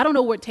Boy. I don't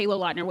know what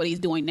he's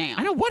doing now.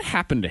 I know what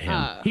happened to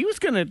him. He was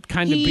going to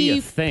kind of be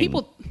a thing.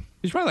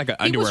 He's probably like an underwear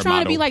model. He was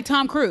trying to be like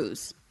Tom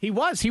Cruise. He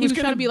was. He was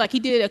trying to be like, he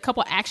did a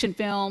couple action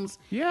films.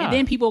 Yeah. And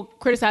then people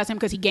criticized him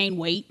because he gained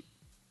weight.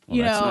 Well,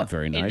 that's not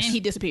very nice. And then he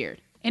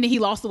disappeared. And then he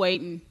lost the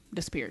weight and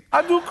disappeared.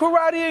 I do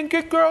karate and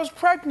get girls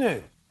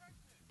pregnant.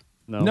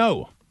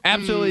 No,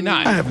 absolutely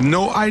not. I have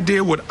no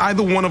idea what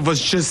either one of us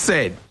just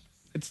said.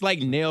 It's like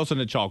nails on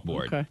a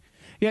chalkboard. Okay.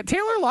 Yeah,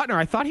 Taylor Lautner,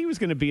 I thought he was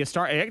going to be a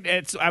star.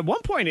 At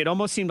one point, it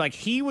almost seemed like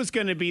he was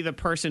going to be the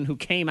person who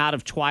came out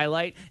of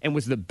Twilight and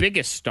was the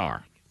biggest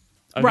star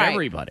of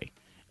everybody.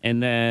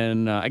 And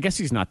then I guess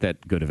he's not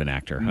that good of an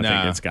actor. I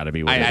think it's got to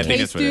be what it is.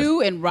 Kate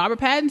Stu and Robert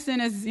Pattinson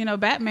as,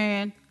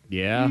 Batman.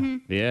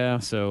 Yeah.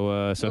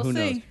 So who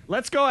knows?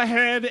 Let's go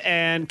ahead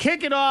and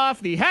kick it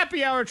off. The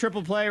happy hour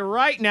triple play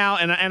right now.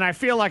 And I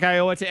feel like I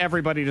owe it to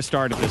everybody to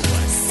start it this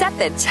way. Set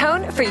the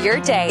tone for your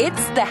day.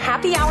 It's the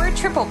happy hour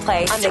triple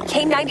play on the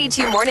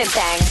K92 Morning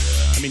Thang.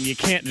 I mean, you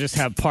can't just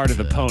have part of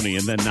the pony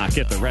and then not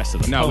get the rest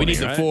of the pony. No, we need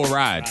the full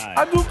ride.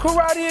 I do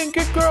karate and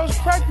get girls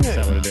pregnant. Is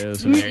that what it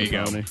is? There you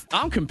go.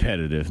 I'm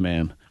competitive,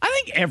 man. I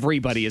think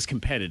everybody is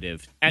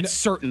competitive at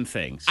certain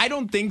things. I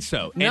don't think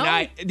so. No?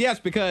 And yes,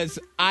 because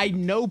I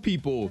know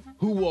people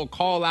who will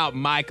call out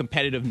my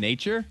competitive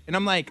nature, and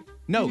I'm like,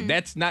 no,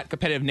 that's not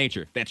competitive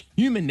nature. That's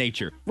human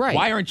nature. Right.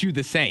 Why aren't you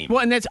the same? Well,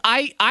 and that's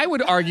I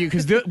would argue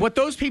because what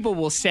those people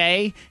will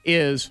say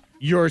is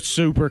you're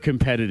super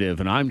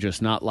competitive, and I'm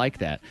just not like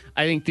that.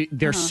 I think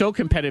they're so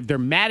competitive. They're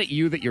mad at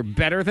you that you're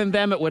better than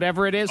them at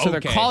whatever it is, so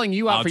they're calling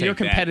you out for your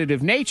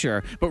competitive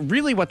nature. But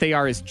really what they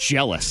are is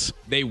jealous.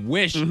 They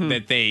wish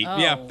that they...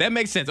 Yeah, that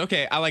makes sense.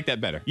 Okay, I like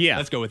that better. Yeah.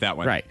 Let's go with that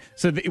one. Right.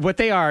 So what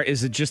they are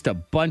is just a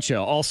bunch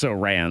of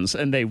also-rans,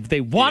 and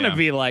they want to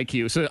be like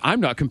you. So I'm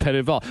not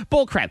competitive at all.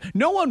 Bullcrap.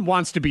 No one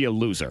wants to be a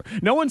loser.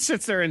 No one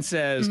sits there and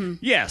says,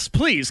 yes,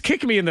 please,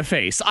 kick me in the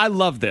face. I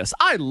love this.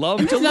 I love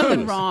to lose. There's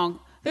nothing wrong.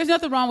 There's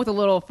nothing wrong with a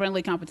little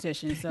friendly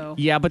competition. So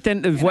yeah, but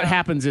then what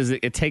happens is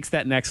it takes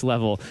that next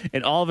level,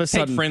 and all of a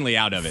sudden, take friendly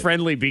out of it.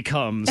 Friendly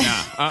becomes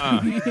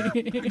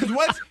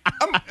Because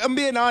I'm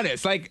being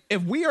honest. Like,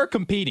 if we are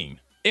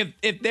competing, if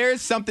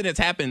there's something that's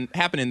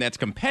happening that's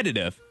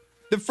competitive,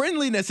 the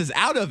friendliness is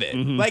out of it.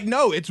 Like,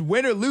 no, it's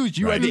win or lose.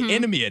 You are the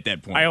enemy at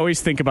that point. I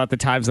always think about the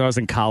times I was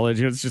in college.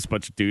 It's just a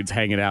bunch of dudes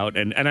hanging out,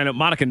 and I know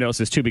Monica knows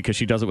this too because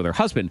she does it with her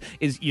husband.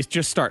 Is you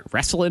just start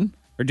wrestling.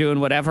 Or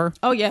doing whatever.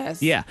 Oh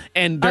yes. Yeah.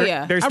 And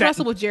I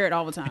wrestle with Jared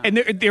all the time. And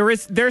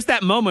there's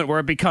that moment where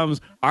it becomes,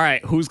 all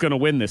right, who's going to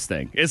win this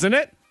thing? Isn't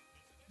it?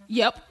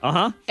 Yep.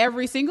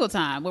 Every single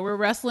time when we're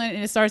wrestling,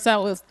 and it starts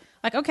out with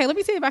like, okay, let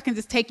me see if I can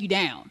just take you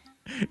down.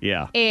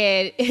 Yeah.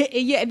 And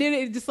then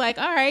it's just like,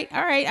 all right,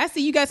 I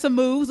see you got some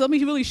moves. Let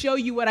me really show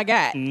you what I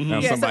got.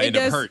 Now somebody end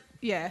up hurt.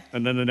 Yeah.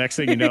 And then the next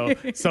thing you know,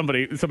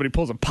 somebody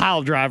pulls a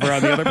pile driver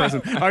on the other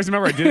person. I always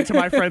remember I did it to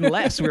my friend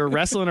Les. We were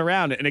wrestling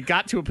around, and it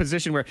got to a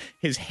position where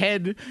his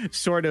head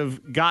sort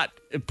of got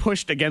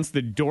pushed against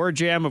the door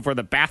jamb of where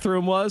the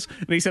bathroom was.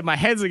 And he said, my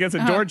head's against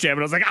the door jamb. And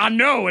I was like, oh,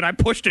 no. And I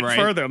pushed it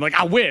further. I'm like,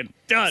 I win.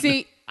 Done.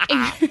 See,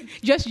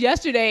 just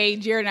yesterday,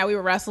 Jared and I, we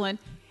were wrestling,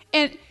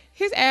 and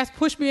his ass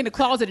pushed me in the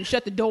closet and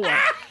shut the door.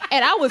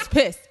 And I was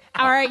pissed.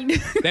 All right.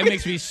 That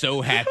makes me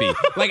so happy.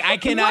 Like I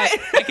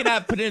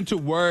cannot put into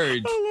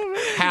words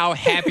how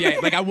happy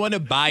I want to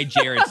buy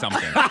Jared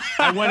something.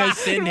 I want to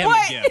send him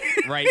a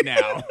gift right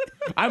now.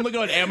 I'm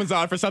looking on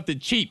Amazon for something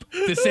cheap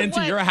to send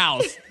to your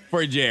house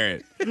for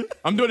Jared.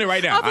 I'm doing it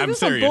right now. I'm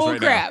serious right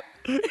now.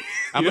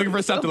 I'm looking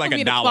for something like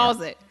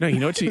 $1. No, you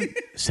know what?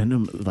 Send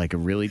him like a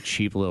really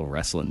cheap little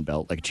wrestling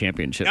belt, like a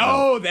championship belt.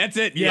 Oh, that's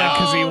it. Yeah,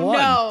 because he won.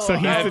 No. So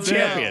he's the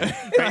champion.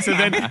 Right, so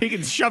then he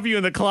can shove you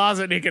in the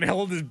closet and he can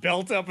hold his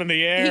belt up in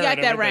the air. He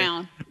got that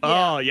round.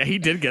 Oh, yeah, he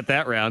did get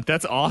that round.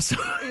 That's awesome.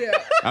 Yeah.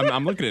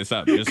 I'm looking this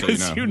up just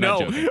so you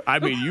know. I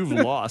mean, you've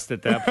lost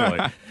at that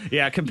point.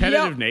 Yeah,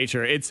 competitive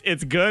nature.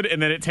 It's good,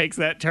 and then it takes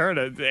that turn.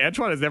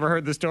 Antoine has never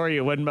heard the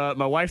story when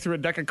my wife threw a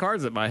deck of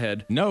cards at my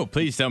head. No,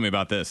 please tell me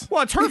about this.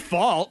 Well, it's her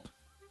fault.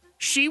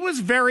 She was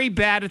very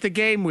bad at the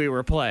game we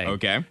were playing.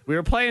 Okay. We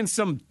were playing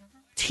some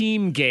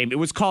team game. It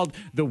was called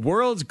The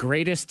World's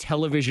Greatest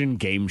Television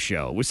Game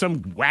Show. It was some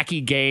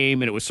wacky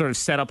game, and it was sort of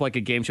set up like a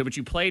game show, but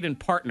you played in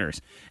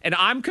partners. And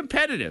I'm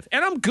competitive,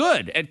 and I'm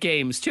good at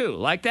games, too,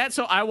 like that,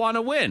 so I want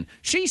to win.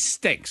 She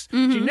stinks.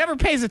 She never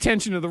pays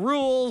attention to the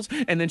rules,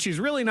 and then she's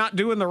really not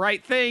doing the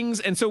right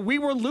things, and so we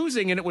were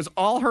losing, and it was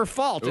all her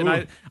fault. Ooh.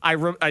 And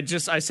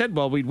I said,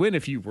 well, we'd win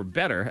if you were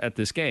better at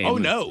this game. Oh,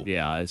 no.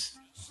 Yeah,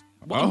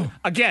 well,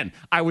 again,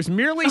 I was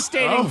merely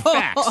stating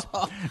facts,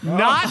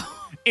 not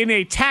in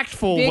a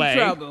tactful way. Big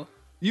trouble.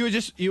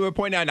 You were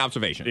pointing out an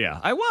observation. Yeah,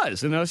 I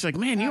was. And I was like,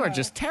 man, you are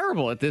just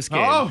terrible at this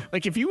game.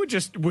 Like, if you would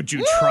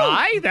you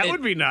try? That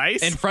would be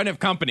nice. In front of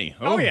company.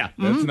 Oh, yeah.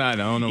 That's not, I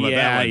don't know about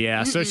that one.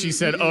 Yeah. So she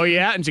said, oh,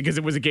 yeah. And because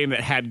it was a game that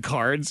had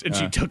cards, and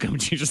she took them,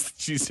 and she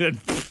said,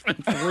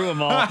 and threw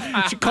them all.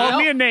 She called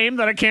me a name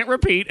that I can't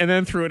repeat, and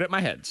then threw it at my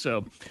head.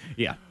 So,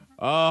 yeah.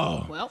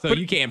 Oh, well, so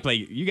you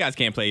guys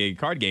can't play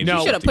card games. No.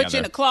 You should have put you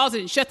in a closet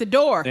and shut the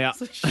door. Yeah.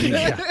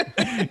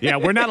 Yeah,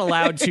 we're not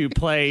allowed to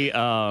play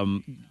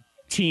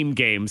team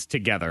games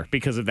together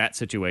because of that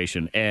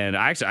situation. And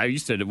I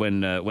used to,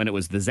 when it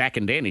was the Zach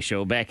and Danny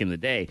show back in the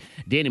day,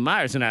 Danny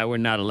Myers and I were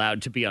not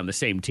allowed to be on the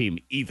same team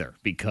either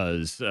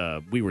because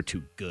we were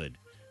too good.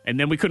 And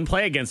then we couldn't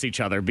play against each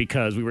other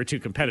because we were too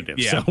competitive.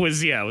 Yeah. So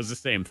it was the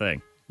same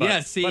thing.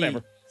 But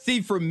whatever.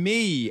 See, for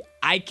me,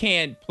 I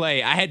can't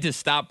play. I had to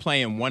stop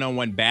playing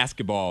one-on-one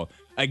basketball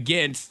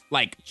against,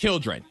 like,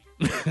 children.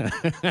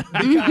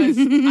 Because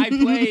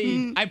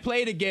I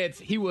played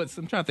against,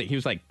 I'm trying to think, he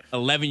was like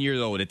 11 years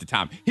old at the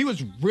time. He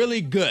was really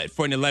good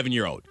for an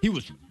 11-year-old. He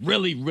was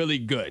really, really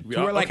good.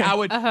 Where, like, I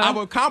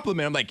would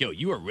compliment him, like, yo,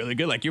 you are really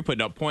good. Like, you're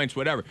putting up points,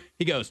 whatever.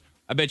 He goes,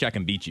 I bet you I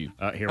can beat you.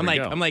 Here I'm we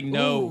like, go. I'm like,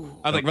 no. Ooh.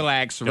 I was like,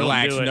 relax.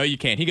 No, you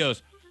can't. He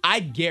goes,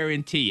 I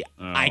guarantee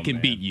I can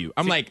beat you.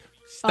 I'm like,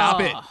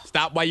 stop it.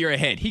 Stop while you're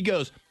ahead. He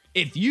goes,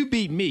 if you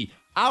beat me,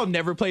 I'll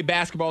never play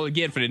basketball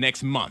again for the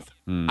next month.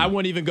 I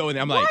won't even go in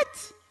there. I'm like,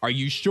 are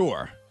you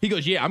sure? He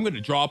goes, yeah, I'm going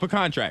to draw up a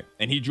contract.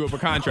 And he drew up a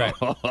contract.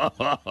 We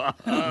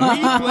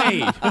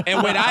played.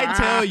 And when I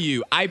tell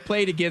you, I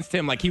played against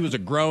him like he was a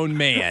grown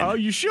man. Oh,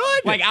 you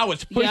should. Like I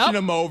was pushing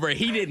him over.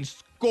 He didn't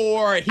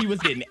score. He was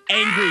getting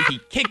angry. He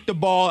kicked the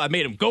ball. I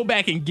made him go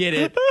back and get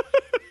it.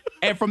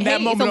 And from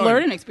that moment it's a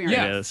learning experience.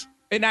 Yes.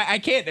 And I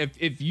can't,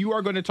 if you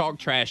are going to talk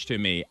trash to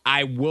me,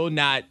 I will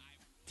not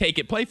take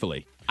it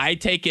playfully. I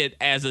take it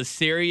as a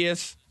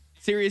serious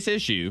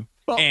issue.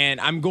 And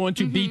I'm going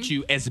to beat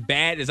you as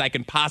bad as I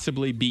can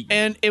possibly beat you.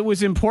 And it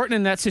was important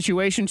in that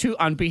situation, too,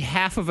 on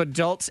behalf of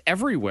adults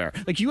everywhere.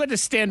 Like, you had to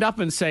stand up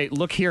and say,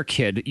 look here,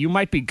 kid, you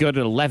might be good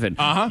at 11,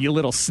 you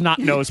little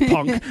snot-nosed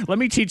punk. Let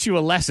me teach you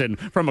a lesson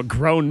from a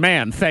grown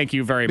man. Thank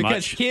you very much.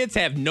 Because kids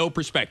have no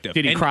perspective.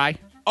 Did he cry?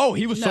 Oh,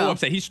 he was so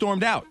upset. He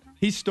stormed out.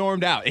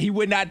 He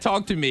would not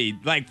talk to me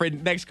like for the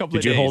next couple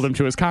of days. Did you hold him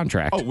to his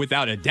contract? Oh,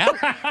 without a doubt.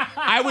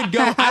 I would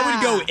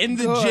go in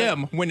the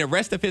gym when the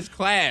rest of his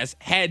class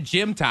had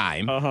gym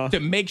time to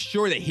make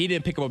sure that he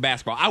didn't pick up a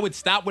basketball. I would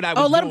stop what I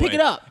was doing. Let him pick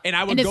it up. And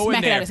I would go in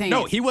there.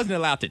 No, he wasn't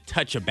allowed to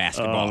touch a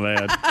basketball. Oh,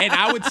 man. And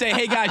I would say,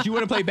 hey, guys, you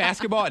want to play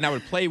basketball? And I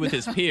would play with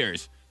his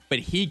peers. But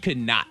he could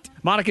not.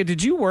 Monica,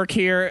 did you work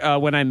here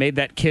when I made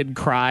that kid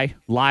cry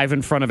live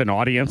in front of an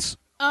audience?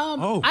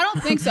 I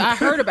don't think so. I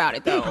heard about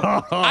it, though.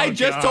 I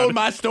just told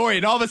my story,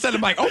 and all of a sudden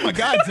I'm like, oh, my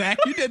God, Zach,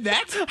 you did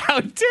that?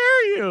 How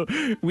dare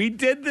you? We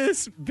did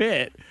this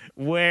bit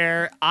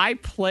where I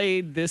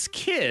played this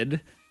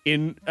kid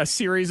in a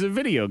series of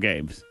video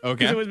games.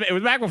 Okay. It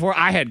was back before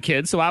I had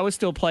kids, so I was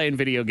still playing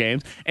video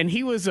games. And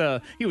he was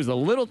a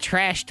little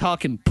trash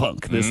talking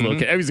punk. This little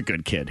kid. He was a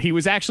good kid. He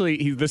was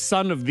actually the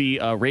son of the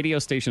radio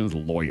station's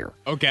lawyer.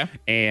 Okay.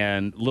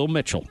 And Lil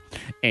Mitchell.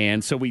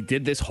 And so we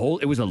did this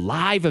it was a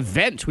live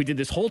event. We did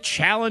this whole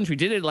challenge. We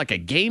did it like a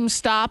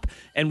GameStop,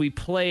 and we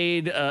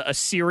played a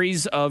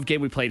series of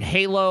games. We played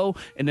Halo,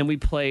 and then we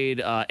played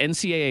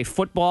NCAA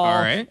football.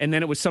 All right. And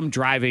then it was some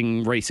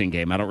driving racing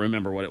game. I don't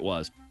remember what it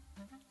was.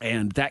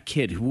 And that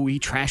kid, he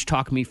trash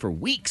talked me for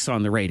weeks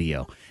on the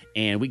radio.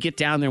 And we get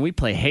down there and we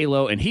play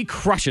Halo, and he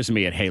crushes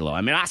me at Halo.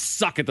 I mean, I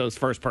suck at those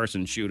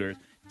first-person shooters.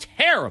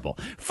 Terrible.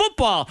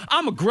 Football,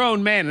 I'm a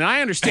grown man, and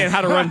I understand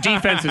how to run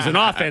defenses and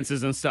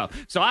offenses and stuff.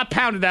 So I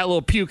pounded that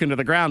little puke into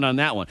the ground on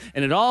that one.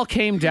 And it all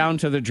came down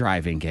to the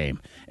driving game.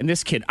 And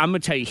this kid, I'm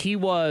going to tell you, he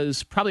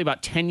was probably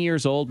about 10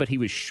 years old, but he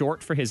was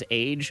short for his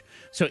age.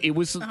 So it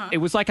was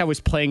like I was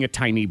playing a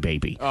tiny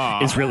baby,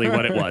 is really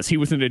what it was. He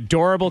was an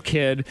adorable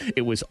kid.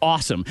 It was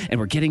awesome. And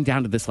we're getting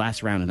down to this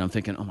last round, and I'm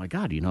thinking, oh, my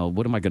God,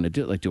 what am I going to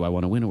do? Like, do I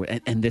want to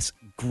win? And this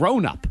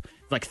grown-up,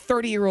 like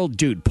 30-year-old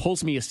dude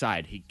pulls me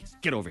aside. He goes,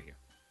 get over here.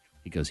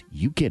 He goes,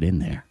 you get in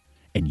there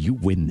and you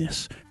win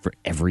this for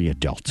every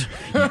adult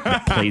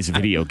that plays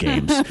video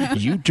games.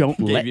 You don't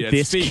let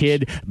this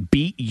kid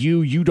beat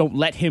you. You don't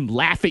let him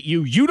laugh at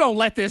you. You don't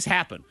let this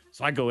happen.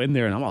 So I go in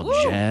there and I'm all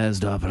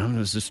jazzed up, and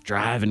I'm just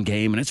driving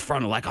game, and it's in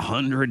front of like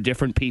 100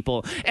 different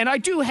people. And I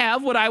do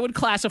have what I would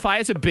classify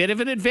as a bit of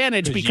an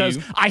advantage because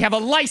I have a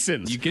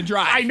license. You can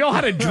drive. I know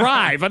how to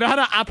drive. I know how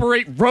to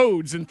operate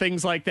roads and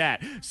things like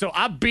that. So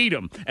I beat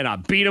him, and I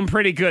beat him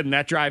pretty good in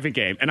that driving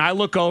game. And I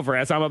look over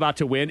as I'm about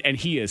to win, and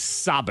he is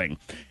sobbing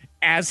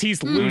as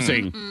he's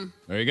losing.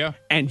 There you go.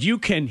 And you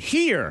can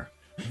hear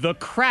the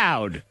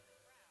crowd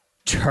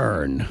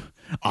turn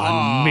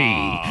on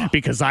me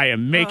because I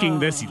am making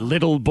this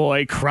little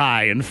boy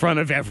cry in front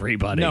of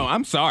everybody. No,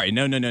 I'm sorry.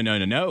 No.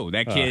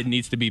 That kid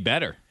needs to be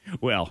better.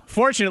 Well,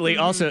 fortunately,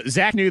 also,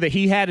 Zach knew that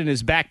he had in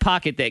his back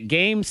pocket that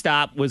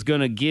GameStop was going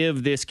to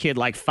give this kid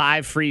like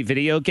 5 free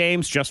video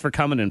games just for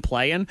coming and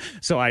playing.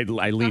 So I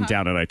leaned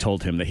down and I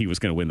told him that he was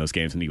going to win those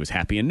games, and he was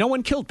happy. And no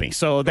one killed me.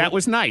 So that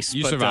was nice.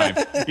 You survived.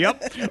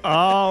 Yep.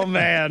 Oh,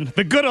 man.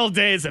 The good old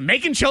days of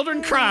making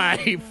children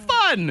cry.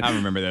 Fun. I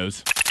remember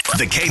those.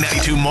 The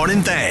K92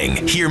 Morning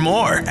Thang. Hear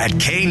more at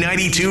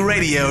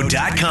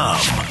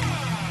K92Radio.com.